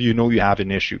until you know you have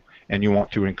an issue and you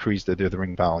want to increase the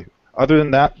dithering value. Other than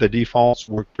that, the defaults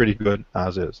work pretty good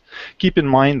as is. Keep in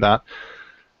mind that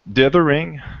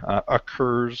dithering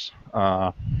occurs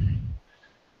at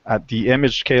the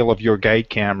image scale of your guide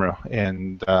camera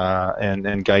and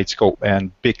guide scope,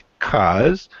 and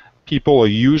because people are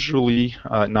usually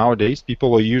nowadays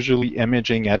people are usually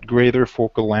imaging at greater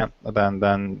focal length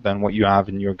than what you have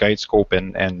in your guide scope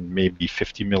and maybe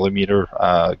 50 millimeter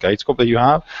guide scope that you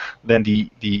have, then the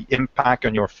impact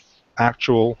on your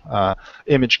actual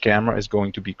image camera is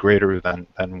going to be greater than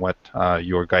what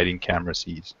your guiding camera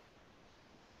sees.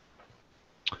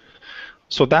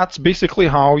 So that's basically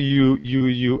how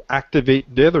you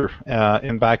activate dither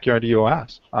in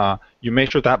BackyardEOS. You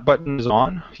make sure that button is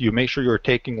on, you make sure you're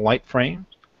taking light frames,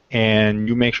 and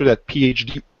you make sure that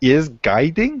PhD is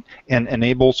guiding and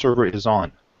enable server is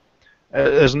on.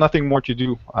 There's nothing more to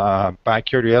do.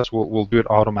 BackyardEOS will do it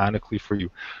automatically for you.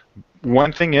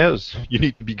 One thing is, you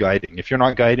need to be guiding. If you're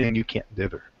not guiding, you can't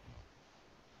dither.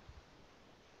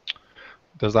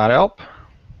 Does that help?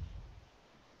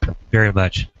 Very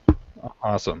much.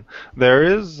 Awesome. There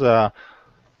is, I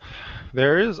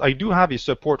do have a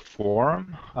support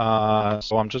forum,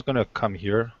 so I'm just going to come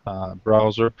here,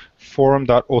 browser,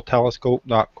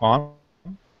 forum.otelescope.com,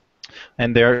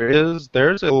 and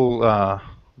there's a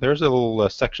little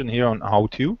section here on how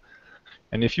to,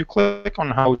 and if you click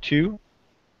on how to,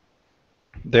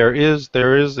 there is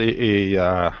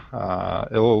a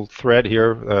little thread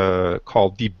here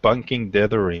called debunking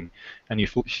dithering, and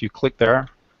if you click there,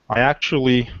 I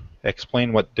actually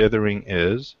explain what dithering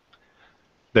is.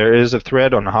 There is a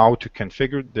thread on how to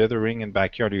configure dithering in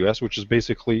BackyardEOS, which is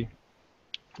basically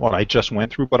what I just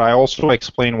went through, but I also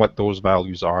explain what those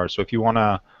values are. So if you want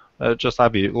to just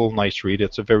have a little nice read,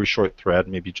 it's a very short thread,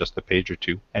 maybe just a page or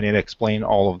two, and it explains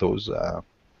all of those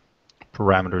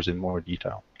parameters in more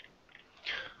detail.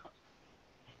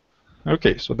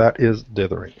 Okay, so that is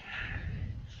dithering.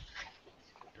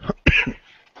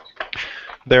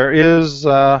 There is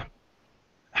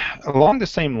along the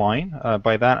same line,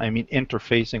 by that I mean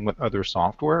interfacing with other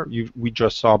software. We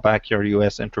just saw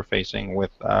BackyardEOS interfacing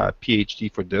with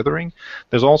PhD for dithering.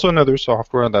 There's also another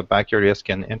software that BackyardEOS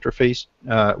can interface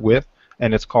with,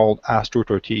 and it's called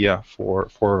AstroTortilla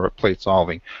for plate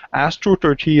solving.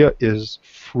 AstroTortilla is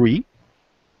free.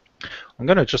 I'm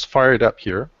going to just fire it up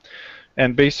here,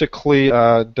 and basically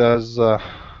does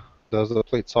the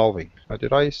plate solving.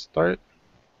 Did I start it?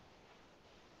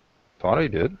 Thought I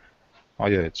did. Oh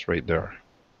yeah, it's right there.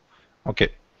 Okay,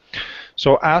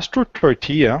 so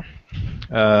AstroTortilla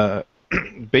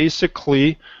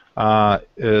basically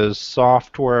is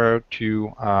software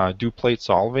to do plate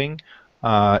solving.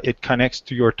 It connects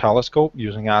to your telescope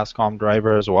using ASCOM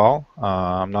driver as well.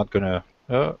 I'm not gonna.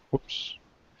 Oops.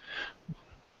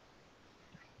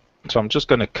 So I'm just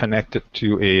gonna connect it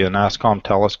to an ASCOM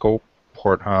telescope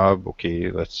port hub.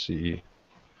 Okay, let's see.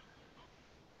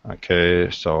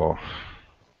 Okay, so I'm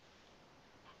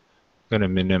going to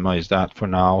minimize that for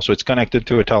now. So it's connected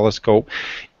to a telescope.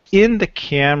 In the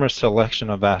camera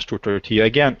selection of AstroTortilla,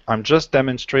 again, I'm just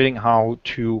demonstrating how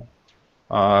to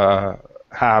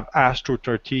have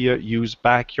AstroTortilla use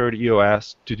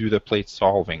BackyardEOS to do the plate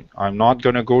solving. I'm not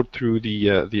going to go through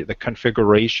the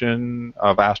configuration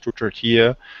of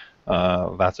AstroTortilla.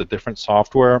 That's a different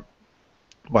software.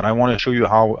 But I want to show you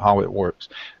how it works.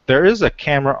 There is a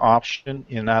camera option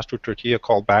in AstroTortilla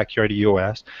called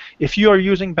BackyardEOS. If you are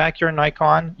using Backyard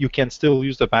Nikon, you can still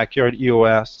use the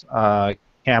BackyardEOS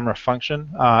camera function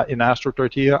in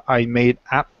AstroTortilla. I made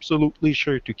absolutely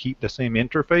sure to keep the same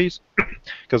interface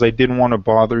because I didn't want to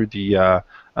bother the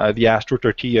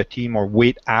AstroTortilla team or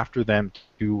wait after them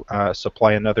to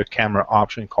supply another camera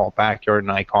option called Backyard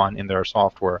Nikon in their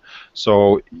software.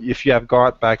 So if you have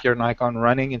got Backyard Nikon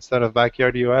running instead of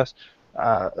BackyardEOS,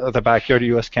 the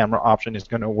BackyardEOS camera option is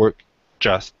going to work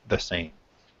just the same.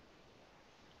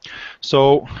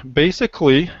 So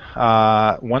basically,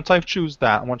 once I've chosen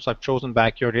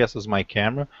BackyardEOS as my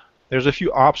camera, there's a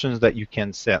few options that you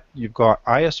can set. You've got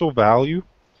ISO value,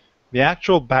 the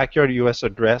actual BackyardEOS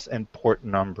address, and port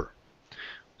number.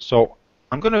 So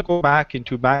I'm going to go back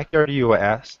into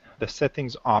BackyardEOS, the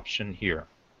settings option here.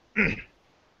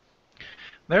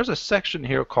 There's a section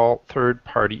here called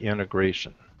third-party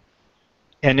integration.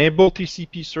 Enable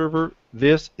TCP server,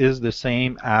 this is the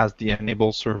same as the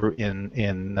enable server in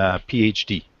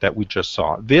PhD that we just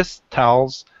saw. This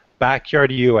tells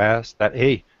BackyardEOS that,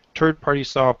 hey, third-party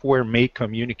software may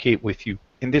communicate with you.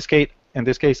 In this case,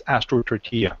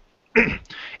 AstroTortilla.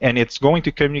 And it's going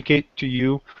to communicate to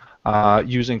you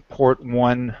using port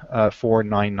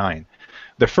 1499.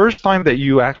 The first time that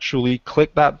you actually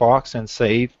click that box and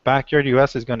save,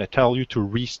 BackyardEOS is going to tell you to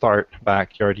restart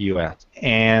BackyardEOS,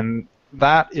 and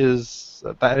that is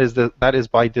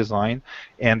by design.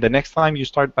 And the next time you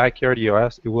start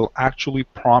BackyardEOS, it will actually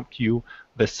prompt you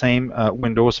the same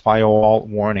Windows firewall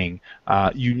warning.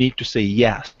 You need to say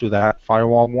yes to that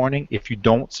firewall warning. If you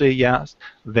don't say yes,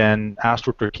 then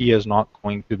AstroTortilla is not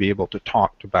going to be able to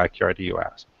talk to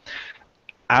BackyardEOS.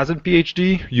 As in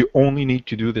PhD, you only need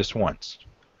to do this once.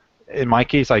 In my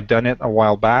case, I've done it a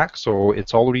while back, so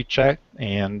it's already checked,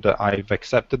 and I've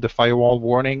accepted the firewall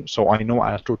warning, so I know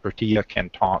AstroTortilla can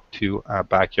talk to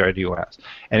BackyardEOS.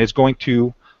 And it's going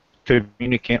to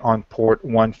communicate on port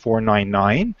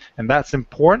 1499, and that's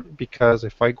important because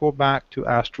if I go back to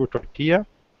AstroTortilla,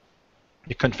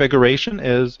 the configuration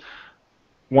is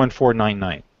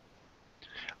 1499.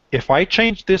 If I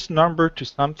change this number to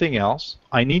something else,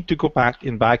 I need to go back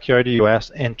in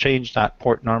BackyardEOS and change that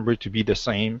port number to be the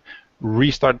same,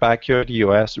 restart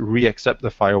BackyardEOS, re-accept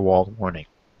the firewall warning.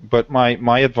 But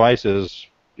my advice is,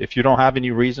 if you don't have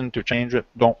any reason to change it,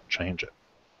 don't change it.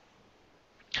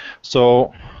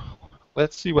 So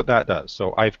let's see what that does.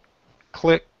 So I've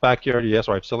clicked BackyardEOS,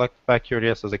 or I've selected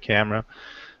BackyardEOS as a camera.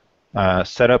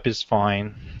 Setup is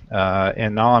fine.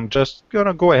 And now I'm just going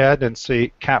to go ahead and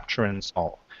say capture and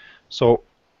solve. So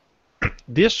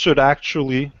this should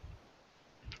actually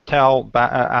tell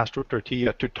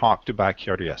AstroTortilla to talk to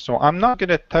BackyardEOS. So I'm not going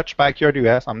to touch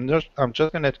BackyardEOS. I'm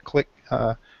just going to click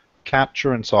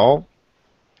capture and solve.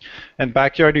 And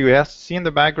BackyardEOS, see in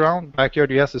the background,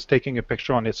 BackyardEOS is taking a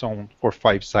picture on its own for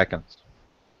 5 seconds.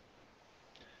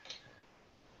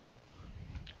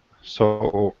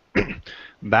 So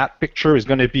that picture is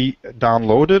going to be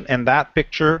downloaded, and that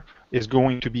picture is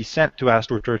going to be sent to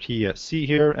AstroTortilla. See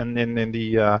here, and then in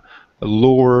the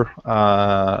lower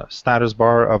status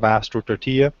bar of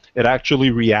AstroTortilla, it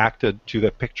actually reacted to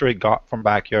the picture it got from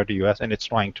BackyardEOS, and it's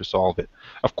trying to solve it.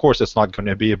 Of course, it's not going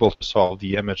to be able to solve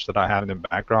the image that I have in the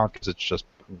background because it's just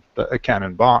a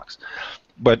Canon box,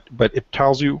 but it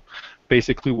tells you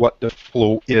basically what the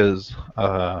flow is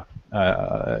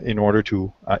in order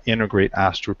to integrate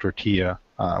AstroTortilla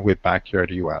with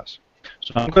BackyardEOS.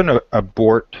 So I'm going to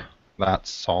abort that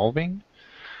solving.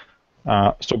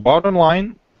 So bottom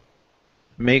line,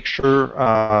 make sure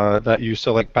that you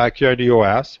select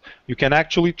BackyardEOS. You can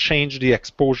actually change the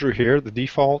exposure here. The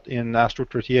default in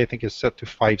AstroTortilla, I think, is set to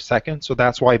 5 seconds. So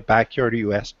that's why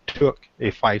BackyardEOS took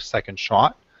a 5-second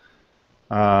shot.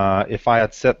 If I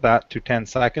had set that to 10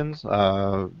 seconds,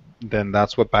 then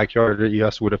that's what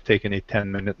BackyardEOS would have taken a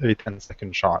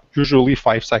 10-second shot. Usually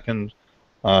 5 seconds,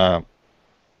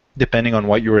 depending on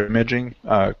what you're imaging,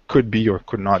 could be or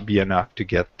could not be enough to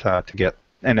get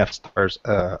enough stars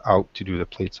out to do the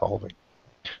plate solving.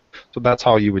 So that's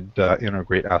how you would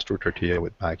integrate AstroTortilla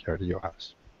with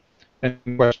BackyardEOS.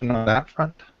 Any question on that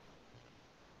front?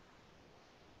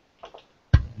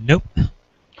 Nope.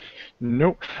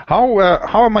 Nope.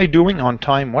 How am I doing on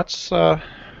time? What's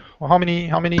how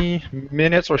many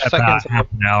minutes or About seconds? half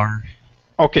an hour.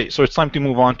 Okay, so it's time to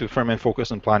move on to firmament focus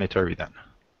and planetary then.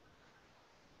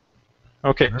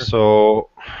 Okay, Sure. so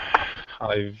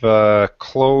I've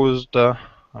closed.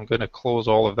 I'm going to close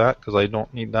all of that because I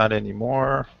don't need that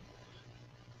anymore.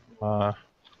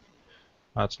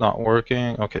 That's not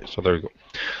working. Okay, so there you go.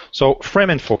 So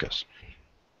firmament focus.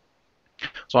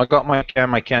 So I got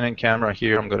my Canon camera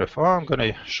here. I'm gonna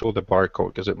show the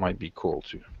barcode because it might be cool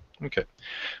too. Okay,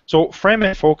 so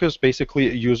firmament focus basically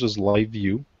uses live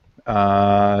view,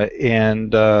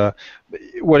 and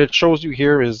what it shows you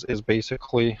here is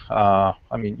basically, I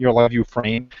mean, your live view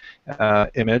frame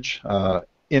image.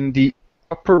 In the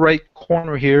upper right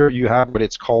corner here, you have what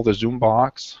it's called the zoom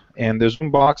box, and the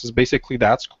zoom box is basically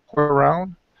that square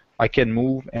around. I can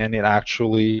move and it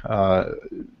actually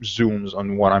zooms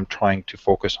on what I'm trying to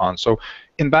focus on. So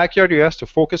in BackyardEOS, to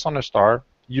focus on a star,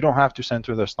 you don't have to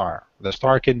center the star. The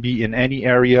star can be in any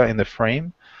area in the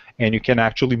frame, and you can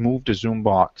actually move the zoom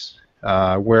box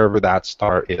wherever that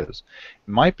star is.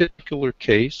 In my particular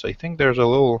case, I think there's a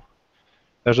little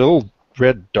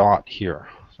red dot here.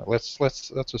 So let's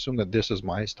assume that this is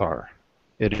my star.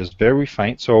 It is very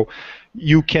faint, so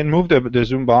you can move the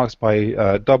zoom box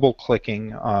by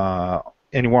double-clicking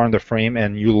anywhere on the frame,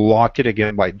 and you lock it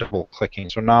again by double-clicking.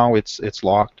 So now it's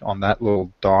locked on that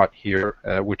little dot here,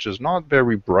 which is not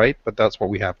very bright, but that's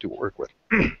what we have to work with.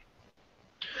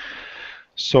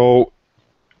 So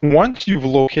once you've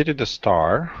located the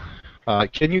star,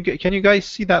 can you guys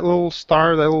see that little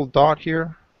star, that little dot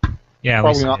here? Yeah,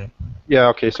 Probably we see not. it. Yeah,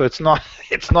 okay, so it's not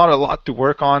a lot to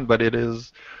work on, but it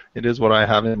is what I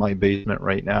have in my basement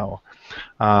right now.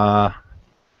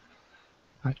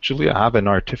 Actually, I have an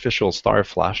artificial star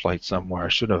flashlight somewhere. I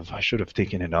should have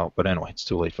taken it out, but anyway, it's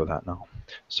too late for that now.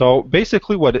 So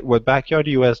basically, what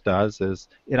BackyardEOS does is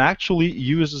it actually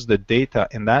uses the data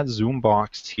in that zoom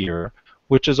box here,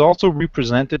 which is also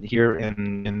represented here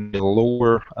in the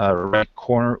lower right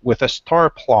corner with a star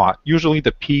plot. Usually,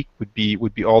 the peak would be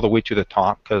all the way to the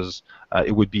top because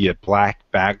it would be a black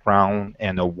background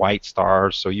and a white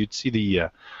star. So you'd see the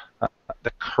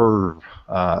curve,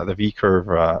 the V curve,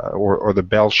 or the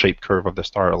bell-shaped curve of the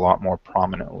star a lot more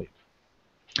prominently.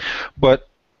 But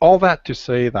all that to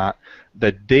say that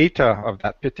the data of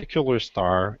that particular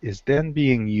star is then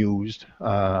being used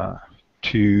by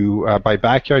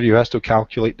BackyardEOS to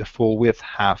calculate the full width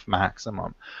half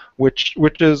maximum, which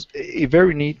is a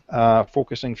very neat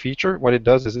focusing feature. What it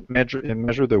does is it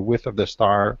measure the width of the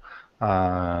star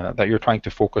that you're trying to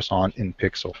focus on in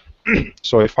pixel.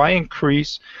 So if I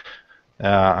increase,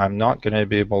 I'm not going to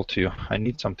be able to. I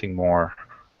need something more.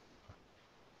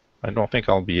 I don't think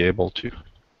I'll be able to.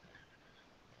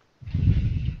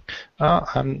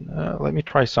 Let me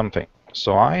try something.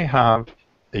 So I have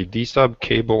a D-sub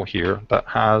cable here that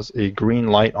has a green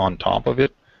light on top of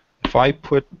it. If I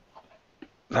put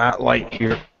that light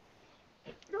here,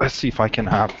 let's see if I can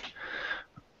have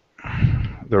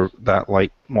that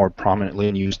light more prominently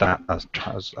and use that as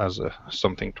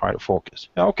something try to focus.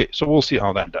 Yeah, okay, so we'll see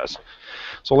how that does.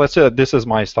 So let's say this is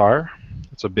my star.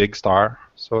 It's a big star.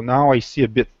 So now I see a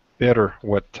bit better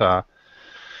what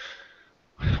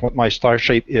my star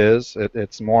shape is.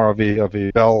 It's more of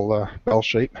a bell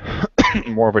shape,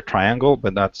 more of a triangle,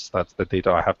 but that's the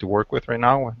data I have to work with right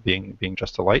now, being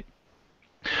just a light.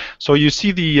 So you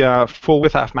see the full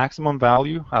width half maximum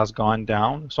value has gone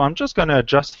down. So I'm just going to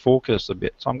adjust focus a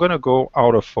bit. So I'm going to go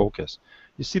out of focus.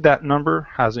 You see that number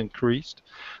has increased.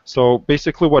 So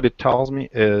basically what it tells me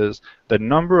is the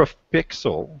number of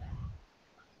pixels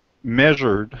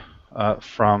measured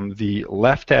from the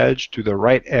left edge to the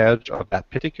right edge of that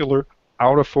particular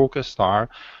out of focus star.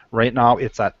 Right now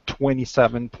it's at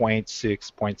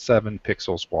 27.6.7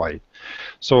 pixels wide.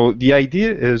 So the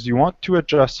idea is you want to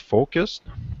adjust focus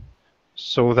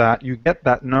so that you get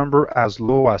that number as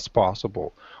low as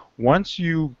possible. Once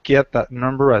you get that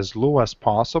number as low as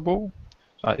possible,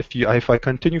 if I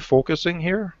continue focusing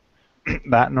here,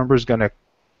 that number is going to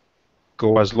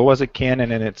go as low as it can,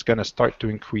 and then it's going to start to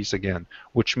increase again,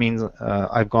 which means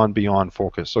I've gone beyond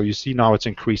focus. So you see now it's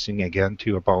increasing again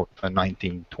to about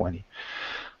 19, 20.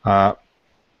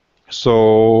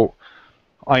 So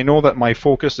I know that my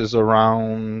focus is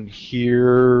around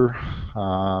here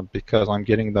because I'm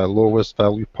getting the lowest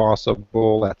value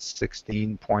possible at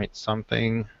 16 point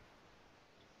something.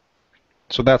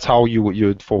 So that's how you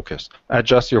would focus.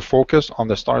 Adjust your focus on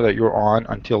the star that you're on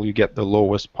until you get the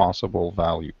lowest possible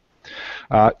value.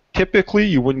 Typically,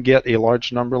 you wouldn't get a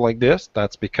large number like this.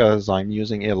 That's because I'm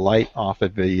using a light off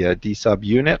of the D-sub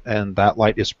unit, and that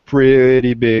light is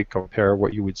pretty big compared to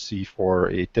what you would see for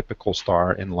a typical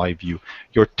star in live view.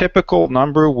 Your typical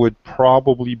number would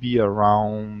probably be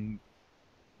around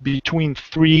between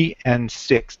 3 and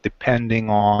 6, depending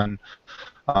on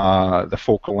the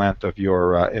focal length of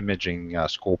your imaging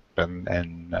scope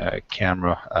and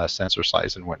camera sensor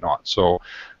size and whatnot. So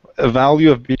a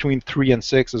value of between 3 and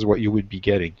 6 is what you would be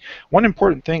getting. One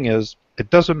important thing is it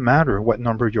doesn't matter what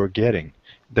number you're getting.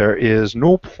 There is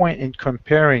no point in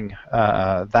comparing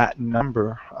that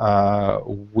number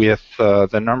with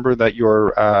the number that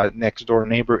your next door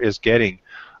neighbor is getting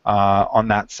on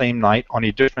that same night on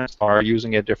a different star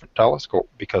using a different telescope,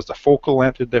 because the focal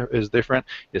length is different,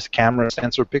 his camera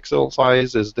sensor pixel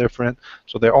size is different,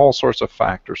 so there are all sorts of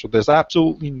factors. So there's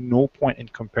absolutely no point in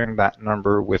comparing that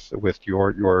number with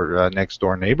your next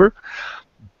door neighbor.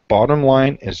 Bottom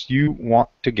line is you want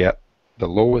to get the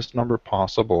lowest number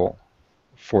possible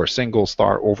for a single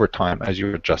star over time as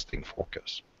you're adjusting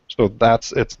focus. So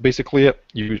it's basically it.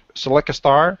 You select a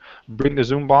star, bring the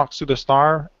zoom box to the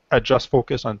star, adjust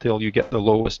focus until you get the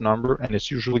lowest number, and it's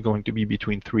usually going to be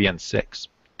between 3 and 6,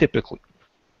 typically.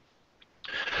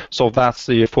 So that's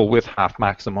the full width half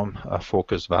maximum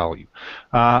focus value.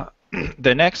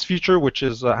 The next feature, which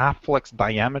is half-flex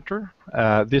diameter,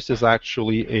 this is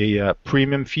actually a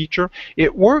premium feature.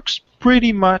 It works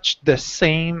pretty much the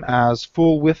same as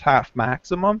full width half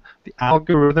maximum. The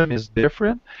algorithm is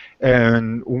different,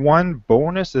 and one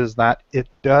bonus is that it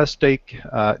does take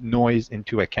noise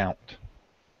into account,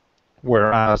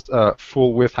 whereas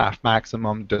full width half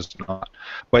maximum does not.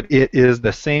 But it is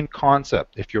the same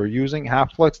concept. If you're using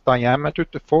half flex diameter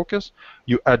to focus,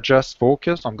 you adjust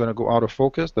focus. I'm going to go out of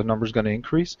focus. The number is going to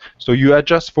increase. So you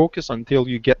adjust focus until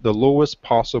you get the lowest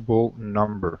possible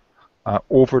number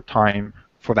over time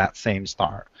for that same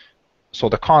star. So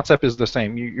the concept is the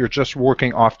same. You're just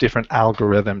working off different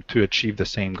algorithms to achieve the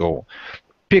same goal.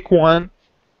 Pick one.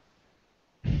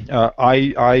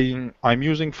 I'm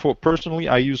using personally,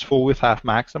 I use full width half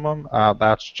maximum.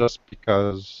 That's just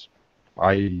because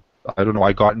I don't know,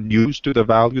 I got used to the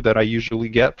value that I usually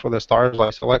get for the stars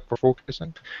I select for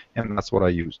focusing, and that's what I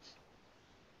use.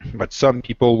 But some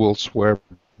people will swear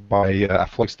by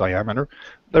flex diameter.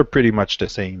 They're pretty much the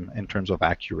same in terms of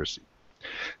accuracy.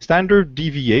 Standard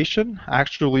deviation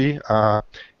actually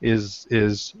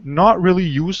is not really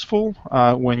useful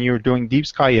when you're doing deep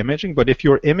sky imaging, but if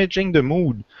you're imaging the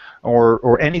moon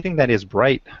or anything that is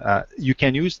bright, you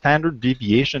can use standard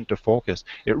deviation to focus.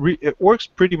 It works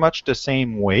pretty much the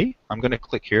same way. I'm going to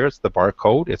click here. It's the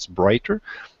barcode. It's brighter.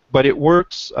 But it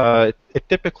works. It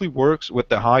typically works with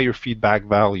the higher feedback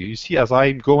value. You see, as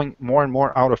I'm going more and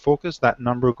more out of focus, that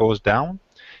number goes down.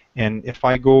 And if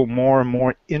I go more and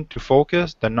more into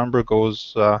focus, the number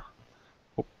goes. The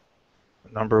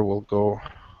number will go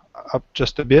up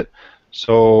just a bit.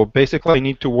 So basically, I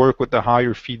need to work with the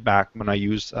higher feedback when I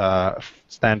use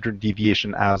standard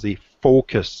deviation as a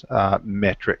focus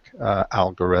metric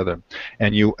algorithm.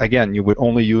 And you would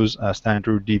only use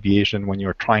standard deviation when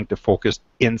you're trying to focus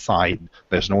inside.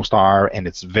 There's no star, and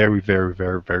it's very, very,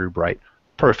 very, very bright.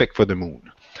 Perfect for the moon.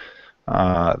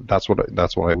 That's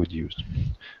what I would use.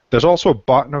 There's also a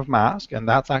bottom of mask, and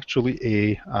that's actually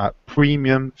a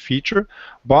premium feature.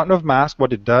 Bottom of mask,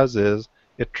 what it does is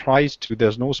it tries to,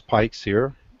 there's no spikes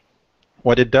here.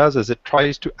 What it does is it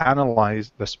tries to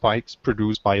analyze the spikes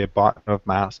produced by a bottom of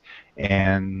mask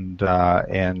and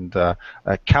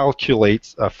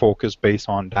calculates a focus based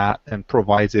on that and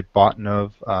provides a bottom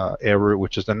of error,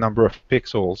 which is the number of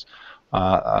pixels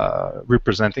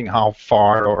representing how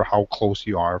far or how close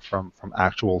you are from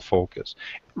actual focus.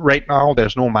 Right now,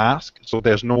 there's no mask, so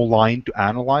there's no line to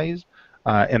analyze,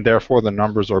 and therefore the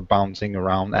numbers are bouncing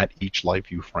around at each live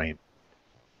view frame.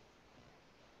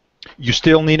 You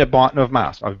still need a bottom of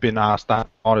mask. I've been asked that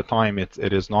all the time. It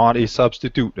is not a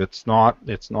substitute. It's not.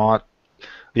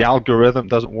 The algorithm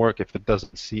doesn't work if it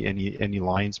doesn't see any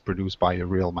lines produced by a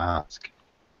real mask.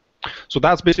 So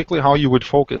that's basically how you would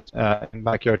focus in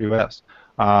BackyardEOS.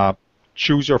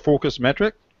 Choose your focus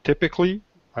metric. Typically,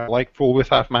 I like full width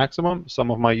half maximum. Some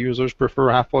of my users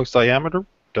prefer half flux diameter.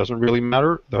 Doesn't really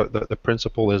matter. The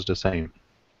principle is the same.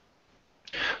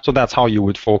 So that's how you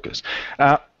would focus.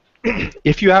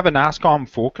 If you have an ASCOM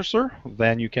focuser,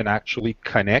 then you can actually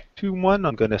connect to one.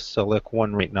 I'm going to select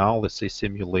one right now. Let's say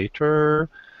simulator.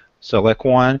 Select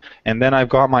one, and then I've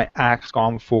got my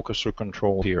ASCOM focuser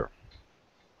control here.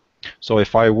 So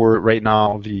if I were right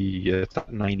now the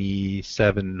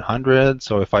 9700,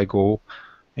 so if I go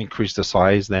increase the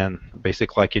size, then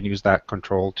basically I can use that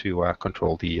control to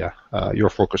control the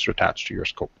your focuser attached to your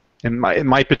scope. In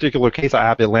my particular case, I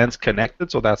have the lens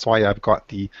connected, so that's why I've got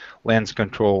the lens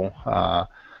control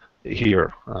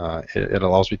here. It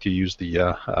allows me to use the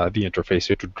interface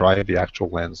here to drive the actual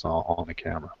lens on the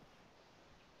camera.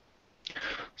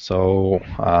 So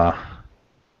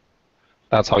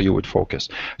that's how you would focus.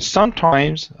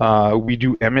 Sometimes we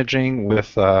do imaging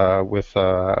with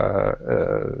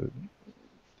an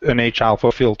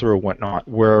H-alpha filter or whatnot,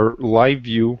 where live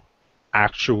view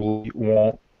actually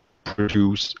won't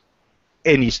produce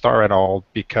any star at all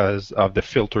because of the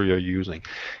filter you're using.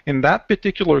 In that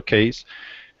particular case,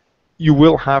 you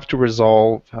will have to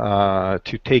resolve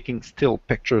to taking still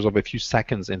pictures of a few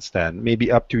seconds instead,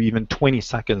 maybe up to even 20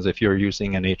 seconds if you're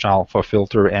using an H-alpha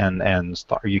filter and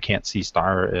star, you can't see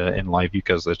star in live view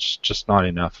because it's just not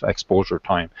enough exposure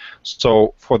time.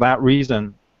 So for that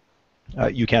reason,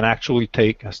 you can actually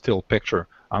take a still picture.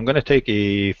 I'm going to take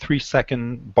a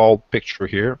 3-second bulb picture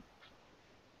here.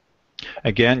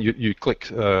 Again, you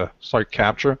click Start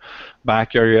Capture.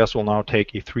 BackyardEOS will now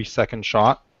take a 3-second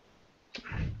shot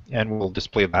and we'll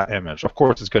display that image. Of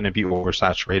course, it's going to be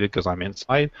oversaturated because I'm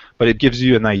inside, but it gives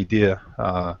you an idea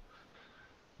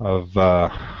of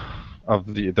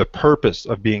the purpose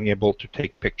of being able to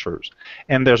take pictures.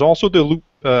 And there's also the loop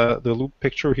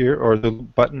picture here, or the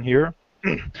loop button here.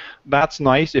 That's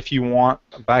nice if you want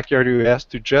BackyardEOS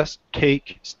to just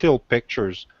take still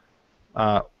pictures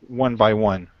one by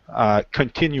one,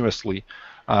 continuously,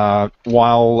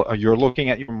 while you're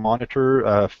looking at your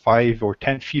monitor 5 or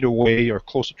 10 feet away or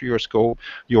closer to your scope.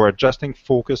 You're adjusting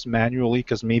focus manually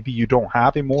because maybe you don't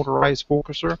have a motorized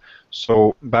focuser.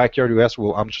 So BackyardEOS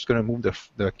will, I'm just going to move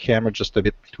the camera just a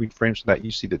bit between frames so that you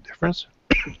see the difference.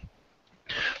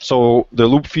 So the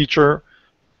loop feature,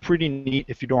 pretty neat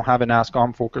if you don't have an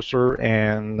ASCOM focuser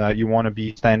and you want to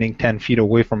be standing 10 feet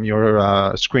away from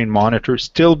your screen monitor,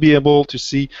 still be able to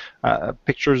see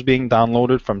pictures being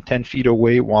downloaded from 10 feet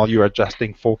away while you're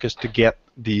adjusting focus to get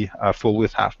the full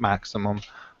width half maximum.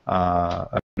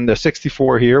 And the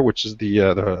 64 here, which is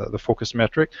the focus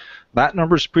metric, that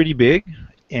number is pretty big,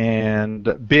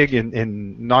 and big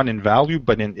in not in value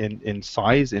but in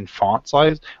size, in font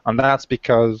size, and that's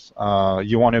because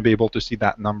you want to be able to see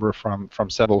that number from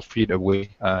several feet away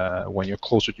when you're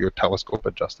closer to your telescope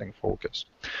adjusting focus.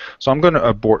 So I'm going to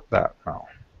abort that now.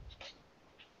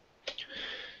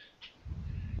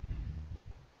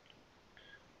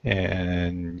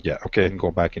 And yeah, okay, and go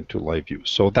back into live view.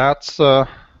 So that's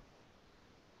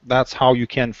how you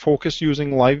can focus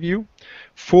using live view.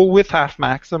 Full width half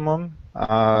maximum,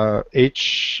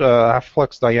 half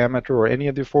flux diameter, or any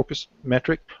other focus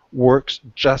metric works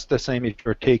just the same if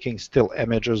you're taking still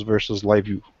images versus live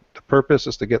view. The purpose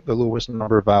is to get the lowest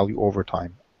number value over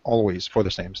time, always for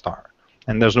the same star.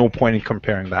 And there's no point in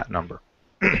comparing that number.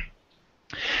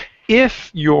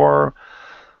 If you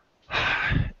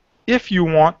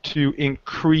want to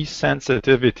increase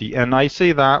sensitivity, and I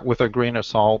say that with a grain of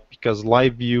salt because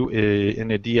live view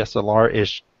in a DSLR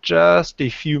is just a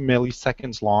few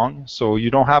milliseconds long, so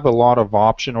you don't have a lot of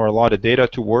option or a lot of data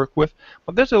to work with,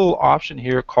 but there's a little option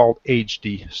here called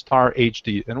HD, Star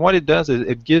HD, and what it does is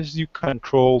it gives you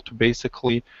control to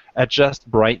basically adjust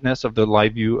brightness of the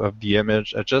live view of the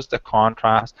image, adjust the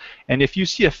contrast, and if you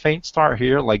see a faint star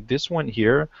here, like this one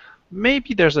here,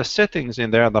 maybe there's a settings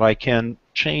in there that I can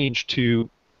change to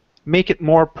make it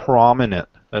more prominent.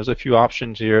 There's a few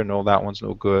options here. No, that one's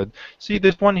no good. See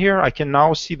this one here? I can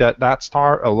now see that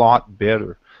star a lot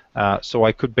better. So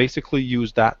I could basically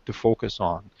use that to focus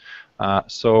on.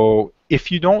 So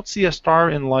if you don't see a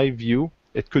star in live view,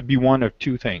 it could be one of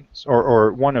two things,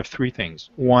 or one of three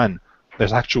things. One,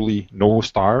 there's actually no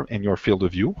star in your field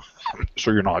of view,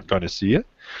 so you're not going to see it.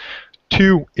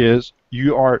 Two is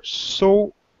you are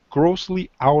so grossly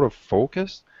out of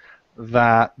focus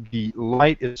that the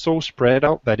light is so spread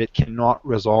out that it cannot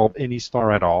resolve any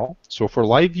star at all. So for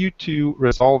live view to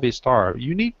resolve a star,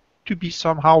 you need to be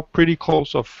somehow pretty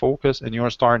close of focus and your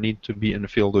star needs to be in the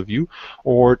field of view.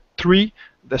 Or three,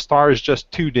 the star is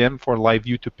just too dim for live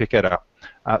view to pick it up.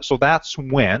 So that's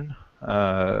when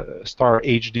star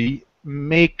HD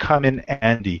may come in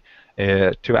handy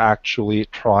to actually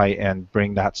try and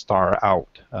bring that star out.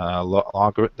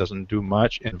 Logarit doesn't do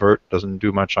much, invert doesn't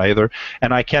do much either,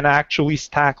 and I can actually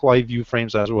stack live view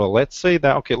frames as well. Let's say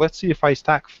that, okay, let's see if I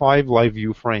stack 5 live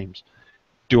view frames.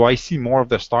 Do I see more of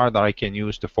the star that I can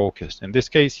use to focus? In this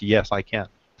case, yes, I can.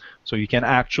 So you can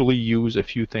actually use a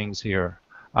few things here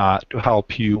to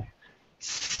help you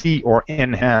see or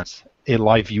enhance a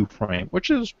live view frame, which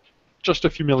is just a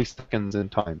few milliseconds in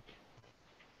time.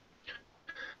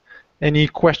 Any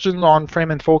questions on frame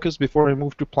and focus before I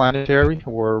move to planetary?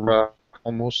 We're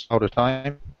almost out of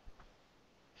time.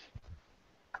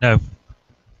 No.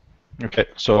 Okay,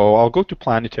 so I'll go to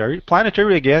planetary.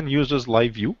 Planetary again uses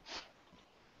live view,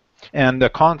 and the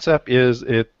concept is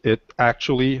it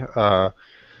actually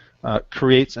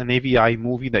creates an AVI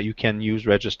movie that you can use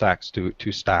registacks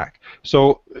to stack.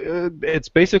 So it's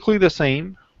basically the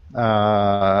same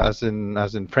as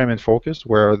in frame and focus,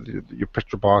 where your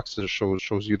picture box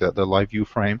shows you the live view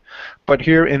frame. But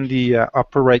here in the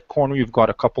upper right corner, you've got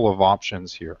a couple of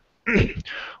options here.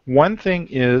 One thing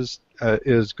is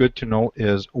good to note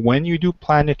is when you do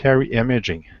planetary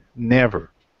imaging,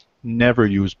 never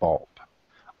use bulb.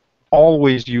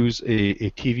 Always use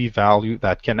a TV value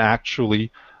that can actually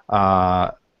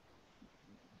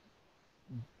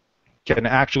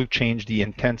change the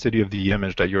intensity of the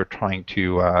image that you're trying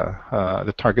to,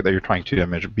 the target that you're trying to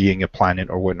image, being a planet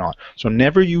or whatnot. So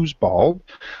never use bulb,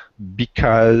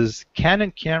 because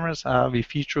Canon cameras have a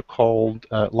feature called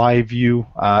live view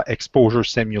exposure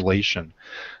simulation.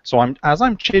 So as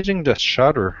I'm changing the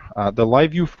shutter, the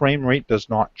live view frame rate does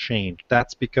not change.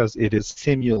 That's because it is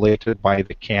simulated by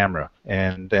the camera,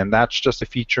 and that's just a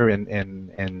feature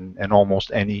in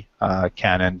almost any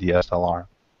Canon DSLR.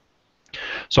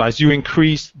 So as you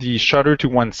increase the shutter to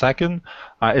 1 second,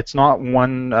 it's not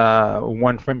one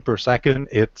frame per second.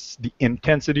 It's the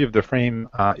intensity of the frame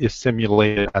is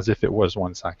simulated as if it was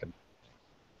 1 second.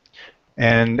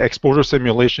 And exposure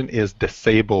simulation is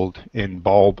disabled in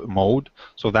bulb mode,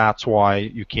 so that's why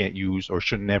you can't use or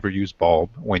should never use bulb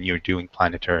when you're doing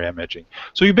planetary imaging.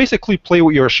 So you basically play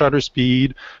with your shutter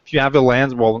speed. If you have a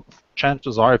lens, well,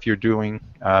 chances are if you're doing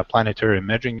planetary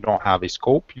imaging, you don't have a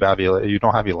scope, you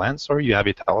don't have a lens, sorry, you have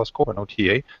a telescope, an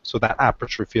OTA, so that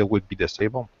aperture field would be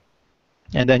disabled.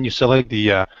 And then you select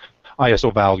the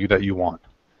ISO value that you want.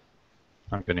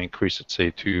 I'm going to increase it,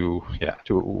 say,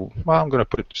 well, I'm going to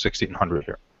put it to 1600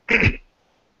 here.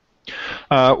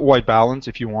 White balance,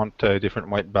 if you want different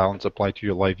white balance applied to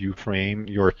your live view frame,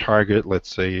 your target, let's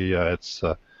say it's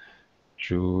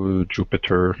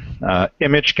Jupiter.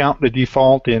 Image count, the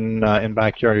default in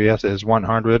BackyardEOS is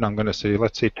 100. I'm going to say,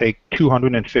 let's say, take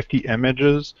 250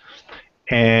 images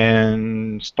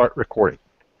and start recording.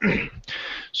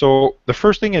 So the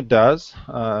first thing it does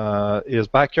is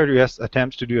BackyardEOS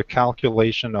attempts to do a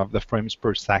calculation of the frames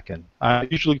per second.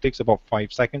 It usually takes about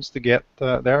 5 seconds to get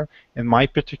there. In my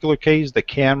particular case, the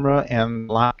camera and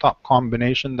laptop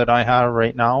combination that I have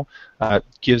right now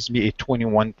gives me a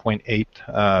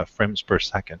 21.8 frames per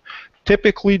second.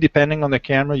 Typically, depending on the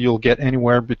camera, you'll get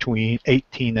anywhere between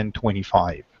 18 and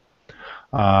 25.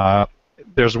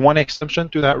 There's one exception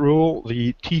to that rule.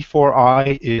 The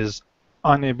T4i is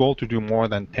unable to do more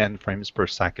than 10 frames per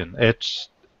second. It's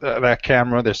that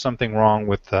camera, there's something wrong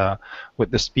with the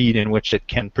speed in which it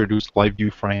can produce live view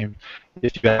frame.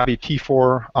 If you have a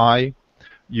T4i,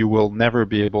 you will never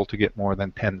be able to get more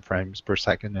than 10 frames per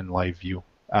second in live view.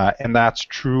 And that's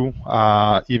true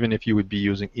even if you would be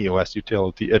using EOS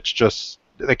utility. It's just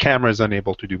the camera is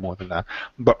unable to do more than that.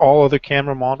 But all other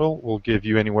camera model will give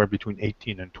you anywhere between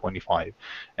 18 and 25.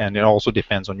 And it also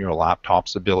depends on your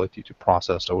laptop's ability to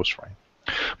process those frames.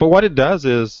 But what it does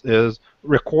is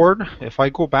record. If I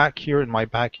go back here in my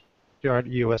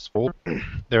BackyardEOS folder,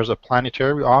 there's a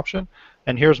planetary option,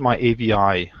 and here's my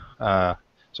AVI.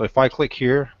 So if I click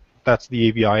here, that's the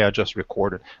AVI I just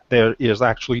recorded. There is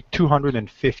actually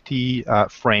 250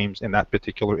 frames in that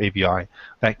particular AVI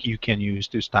that you can use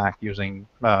to stack using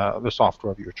the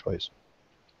software of your choice.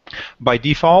 By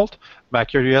default,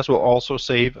 BackyardEOS will also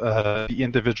save the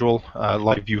individual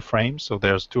live view frames. So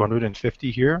there's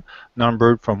 250 here,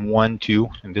 numbered from 1 to,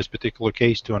 in this particular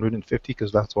case, 250,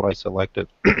 because that's what I selected.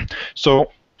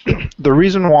 So the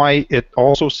reason why it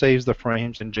also saves the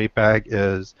frames in JPEG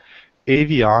is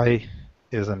AVI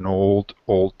is an old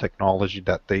technology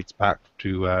that dates back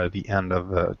to the end of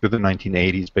the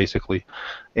 1980s, basically.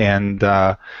 And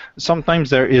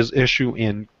sometimes there is issue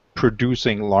in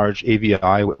producing large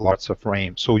AVI with lots of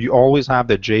frames. So you always have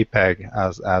the JPEG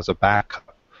as a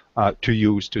backup to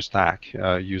use to stack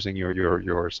using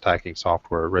your stacking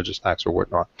software, Registacks or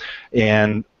whatnot.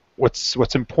 And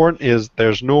What's important is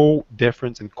there's no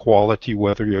difference in quality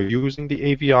whether you're using the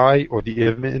AVI or the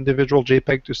individual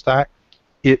JPEG to stack.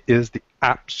 It is the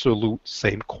absolute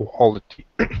same quality.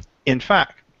 In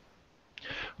fact,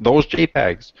 those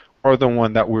JPEGs are the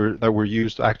one that were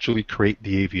used to actually create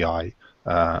the AVI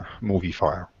movie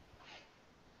file.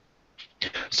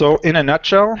 So in a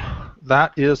nutshell,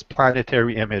 that is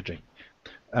planetary imaging.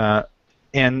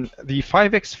 And the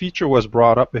 5x feature was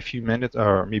brought up a few minutes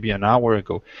or maybe an hour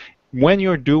ago. When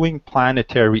you're doing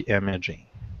planetary imaging,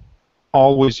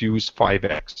 always use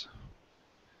 5x.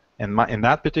 In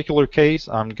that particular case,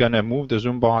 I'm going to move the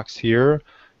zoom box here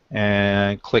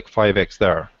and click 5x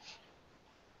there.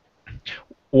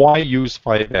 Why use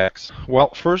 5x?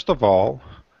 Well, first of all,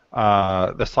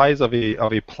 the size of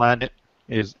a planet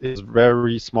is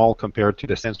very small compared to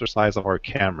the sensor size of our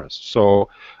cameras. So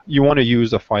you want to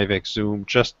use a 5x zoom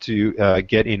just to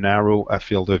get a narrow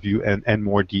field of view and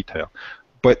more detail.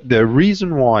 But the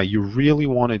reason why you really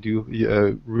want to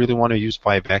use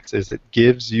 5x is it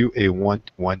gives you a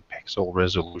 1-to-1 pixel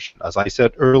resolution. As I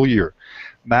said earlier,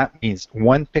 that means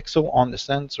 1 pixel on the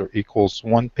sensor equals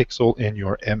 1 pixel in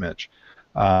your image,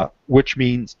 which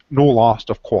means no loss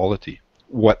of quality.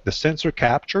 What the sensor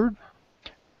captured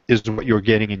is what you're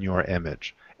getting in your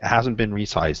image. It hasn't been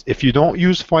resized. If you don't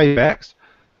use 5x,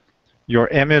 your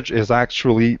image is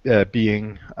actually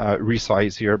being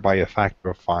resized here by a factor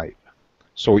of 5.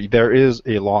 So there is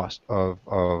a loss of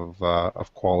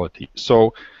quality.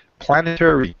 So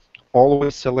planetary,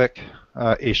 always select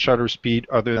a shutter speed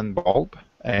other than bulb,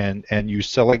 and you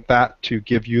select that to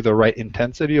give you the right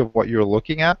intensity of what you're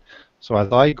looking at. So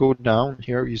as I go down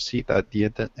here, you see that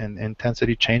the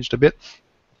intensity changed a bit.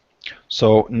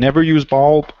 So never use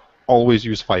bulb, always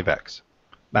use 5x.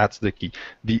 That's the key.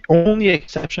 The only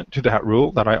exception to that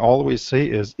rule that I always say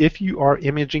is if you are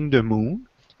imaging the moon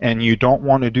and you don't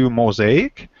want to do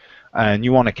mosaic and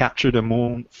you want to capture the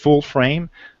moon full frame,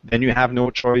 then you have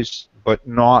no choice but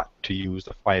not to use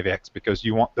the 5x because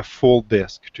you want the full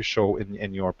disk to show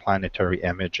in your planetary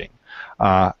imaging.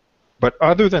 But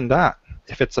other than that,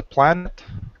 if it's a planet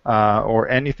or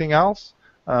anything else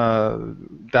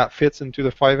that fits into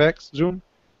the 5x zoom,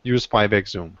 use 5x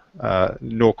zoom.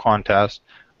 No contest.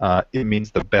 It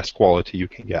means the best quality you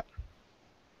can get.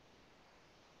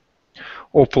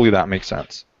 Hopefully that makes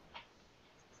sense.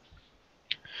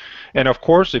 And of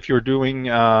course, if you're doing,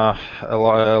 a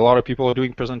lot of people are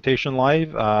doing presentation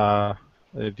live,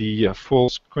 the full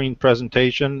screen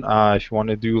presentation, if you want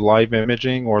to do live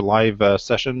imaging or live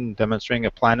session demonstrating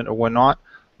a planet or whatnot,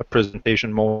 a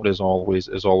presentation mode is always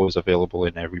available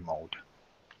in every mode.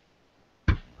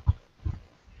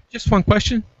 Just one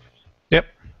question. Yep.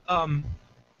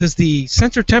 Does the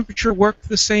sensor temperature work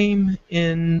the same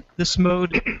in this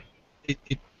mode?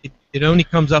 It only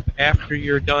comes up after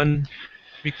you're done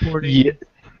recording?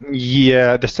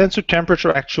 Yeah, the sensor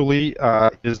temperature actually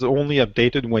is only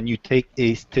updated when you take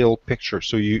a still picture.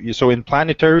 So so in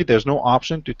planetary, there's no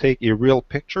option to take a real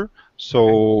picture.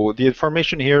 So the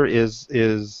information here is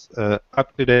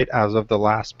up to date as of the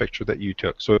last picture that you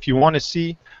took. So if you want to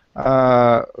see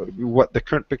what the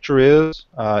current picture is,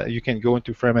 you can go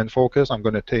into frame and focus. I'm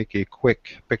going to take a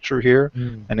quick picture here,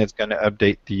 and it's going to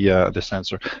update the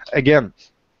sensor. Again,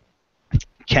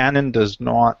 Canon does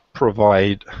not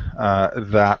provide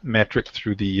that metric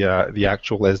through the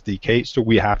actual SDK, so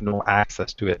we have no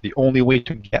access to it. The only way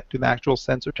to get to the actual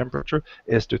sensor temperature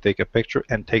is to take a picture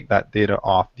and take that data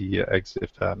off the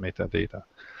EXIF metadata.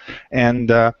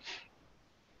 And a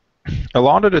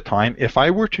lot of the time, if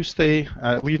I were to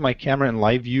leave my camera in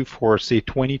live view for, say,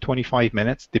 20-25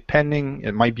 minutes, depending,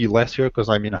 it might be less here because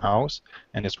I'm in a house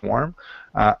and it's warm,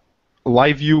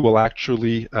 live view will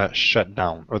actually shut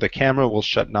down, or the camera will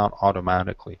shut down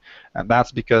automatically, and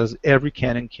that's because every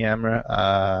Canon camera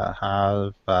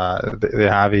have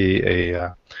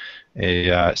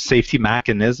a safety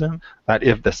mechanism that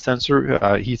if the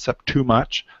sensor heats up too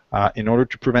much, in order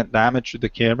to prevent damage to the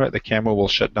camera will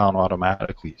shut down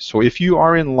automatically. So if you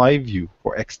are in live view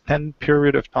for extended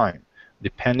period of time,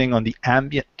 depending on the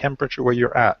ambient temperature where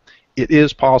you're at, it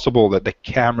is possible that the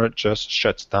camera just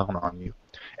shuts down on you.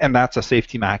 And that's a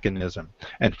safety mechanism.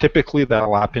 And typically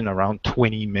that'll happen around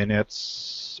 20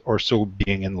 minutes or so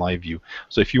being in live view.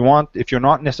 So if you're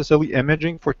not necessarily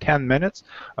imaging for 10 minutes,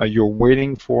 you're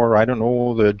waiting for, I don't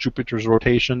know, the Jupiter's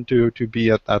rotation to be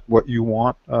at what you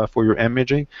want for your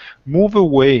imaging, move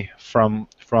away from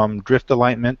drift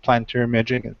alignment, planetary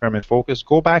imaging, and frame and focus,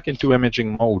 go back into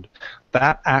imaging mode.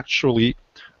 That actually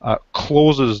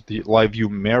closes the live view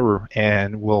mirror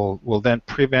and will then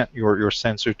prevent your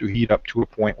sensor to heat up to a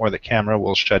point where the camera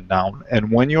will shut down.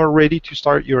 And when you're ready to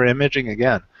start your imaging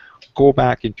again, go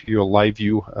back into your live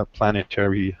view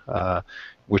planetary,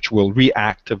 which will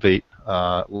reactivate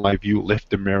live view, lift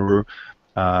the mirror.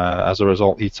 As a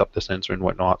result, eats up the sensor and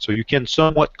whatnot. So you can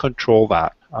somewhat control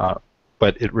that,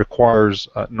 but it requires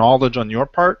knowledge on your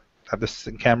part that this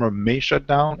camera may shut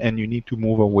down, and you need to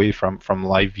move away from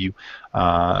live view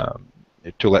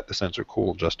to let the sensor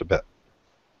cool just a bit.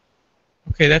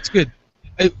 Okay, that's good.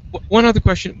 One other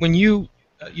question: when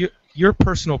your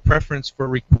personal preference for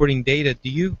recording data, do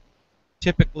you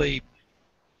typically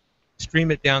stream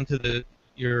it down to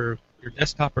your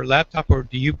desktop or laptop, or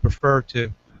do you prefer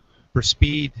for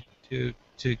speed to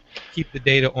keep the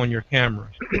data on your camera?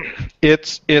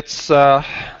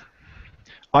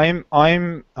 I'm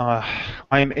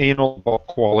anal about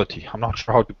quality. I'm not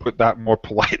sure how to put that more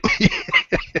politely.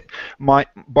 My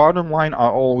bottom line, I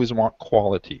always want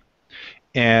quality,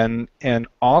 and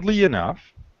oddly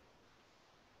enough,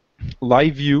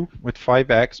 live view with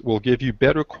 5x will give you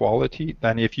better quality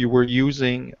than if you were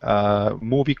using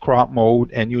movie crop mode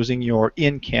and using your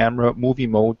in-camera movie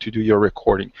mode to do your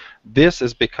recording. This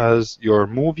is because your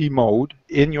movie mode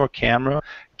in your camera,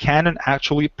 Canon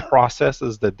actually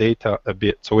processes the data a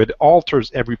bit, so it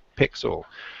alters every pixel.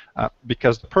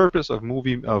 Because the purpose of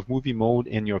movie mode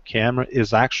in your camera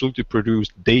is actually to produce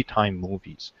daytime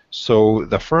movies. So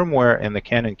the firmware in the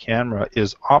Canon camera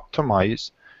is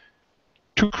optimized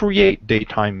to create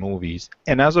daytime movies,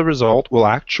 and as a result will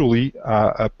actually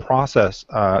process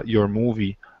your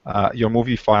movie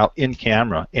file in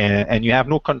camera, and you have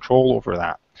no control over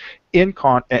that.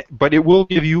 But it will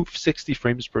give you 60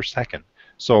 frames per second.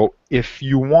 So if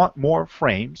you want more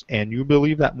frames and you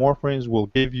believe that more frames will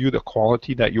give you the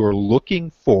quality that you're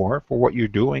looking for what you're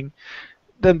doing,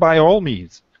 then by all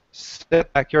means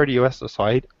set BackyardEOS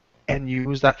aside and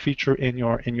use that feature in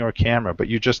your camera. But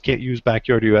you just can't use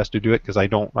BackyardEOS to do it, because I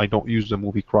don't use the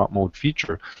movie crop mode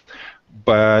feature.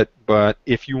 But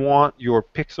if you want your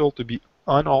pixel to be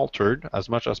unaltered as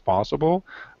much as possible,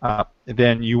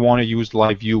 then you want to use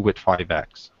live view with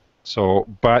 5x. So,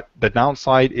 but the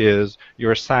downside is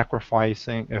you're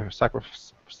sacrificing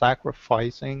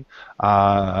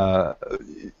a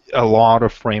lot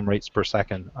of frame rates per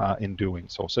second in doing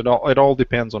so. So it all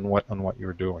depends on what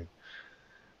you're doing,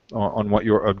 on what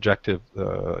your objective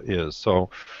is. So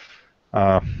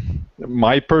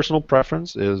my personal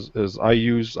preference is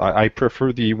I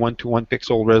prefer the 1:1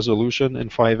 pixel resolution in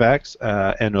 5x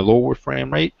and a lower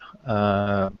frame rate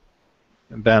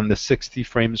than the 60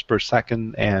 frames per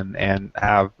second, and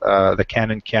have the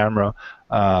Canon camera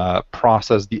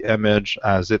process the image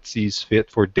as it sees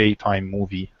fit for daytime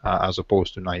movie as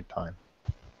opposed to nighttime.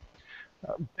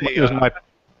 Hey,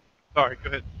 sorry, go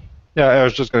ahead. Yeah, I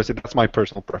was just going to say that's my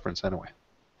personal preference anyway.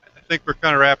 I think we're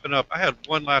kind of wrapping up. I had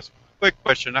one last quick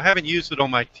question. I haven't used it on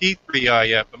my T3i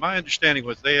yet, but my understanding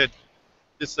was they had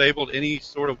disabled any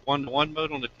sort of 1:1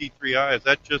 mode on the T3i. Is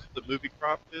that just the movie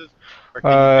crop is? Or can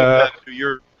you do that to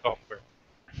your software?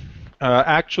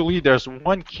 Actually, there's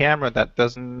one camera that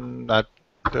doesn't. I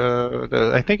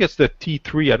think it's the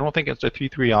T3. I don't think it's the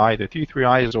T3i. The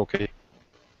T3i is okay.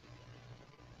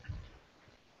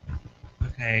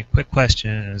 Okay, quick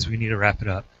question as we need to wrap it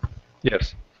up.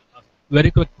 Yes.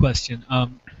 Very quick question.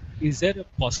 Is there a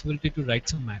possibility to write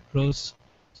some macros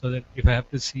so that if I have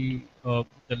to see the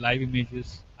live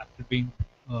images after being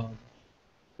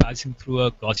passing through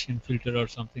a Gaussian filter or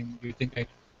something, do you think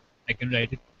I can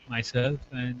write it myself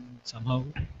and somehow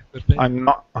equip it? I'm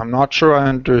not sure I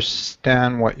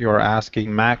understand what you're asking.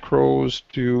 Macros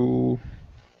to.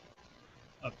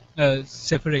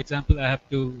 Say for example, I have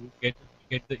to get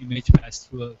the image passed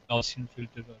through a Gaussian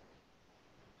filter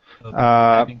or a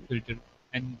timing filter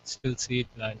and still see it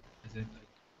live, as in like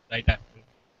right after.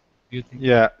 Do you think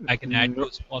I can add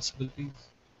those possibilities?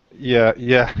 Yeah.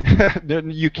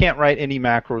 You can't write any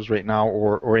macros right now,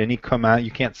 or any command.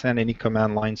 You can't send any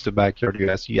command lines to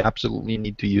BackyardEOS. You absolutely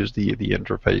need to use the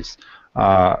interface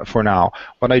for now.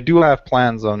 But I do have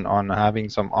plans on having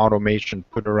some automation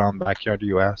put around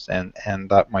BackyardEOS, and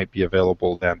that might be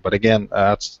available then. But again,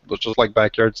 that's just like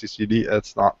Backyard CCD.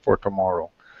 It's not for tomorrow.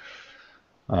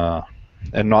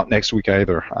 And not next week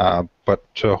either. But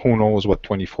who knows what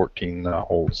 2014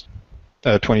 holds?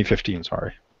 2015,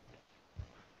 sorry.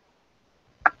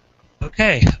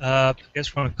 Okay, I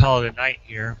guess we're going to call it a night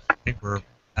here. I think we're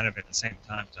kind of at the same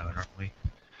time zone, aren't we?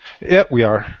 Yeah, we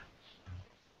are.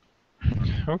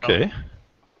 Okay.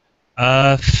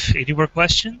 Any more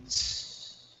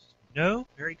questions? No?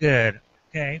 Very good.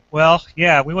 Okay, well,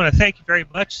 yeah, we want to thank you very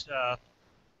much for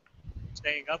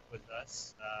staying up with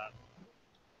us.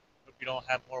 Hope you don't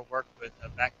have more work with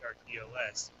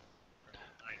BackyardEOS.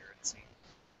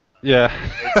 Yeah.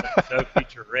 So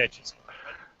feature rich. It's going to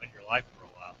run your life for a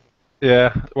while.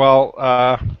 Yeah.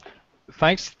 Well,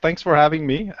 thanks for having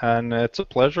me, and it's a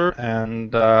pleasure.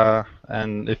 And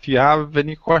if you have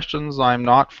any questions, I'm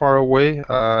not far away.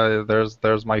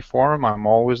 There's my forum. I'm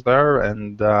always there,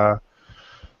 and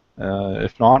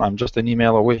if not, I'm just an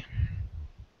email away.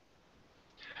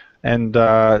 And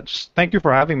just thank you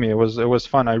for having me. It was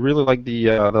fun. I really like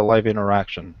the live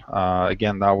interaction.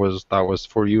 Again, that was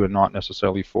for you and not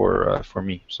necessarily for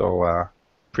me. So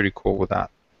pretty cool with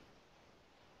that.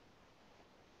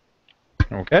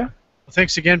 Okay. Well,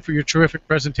 thanks again for your terrific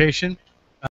presentation.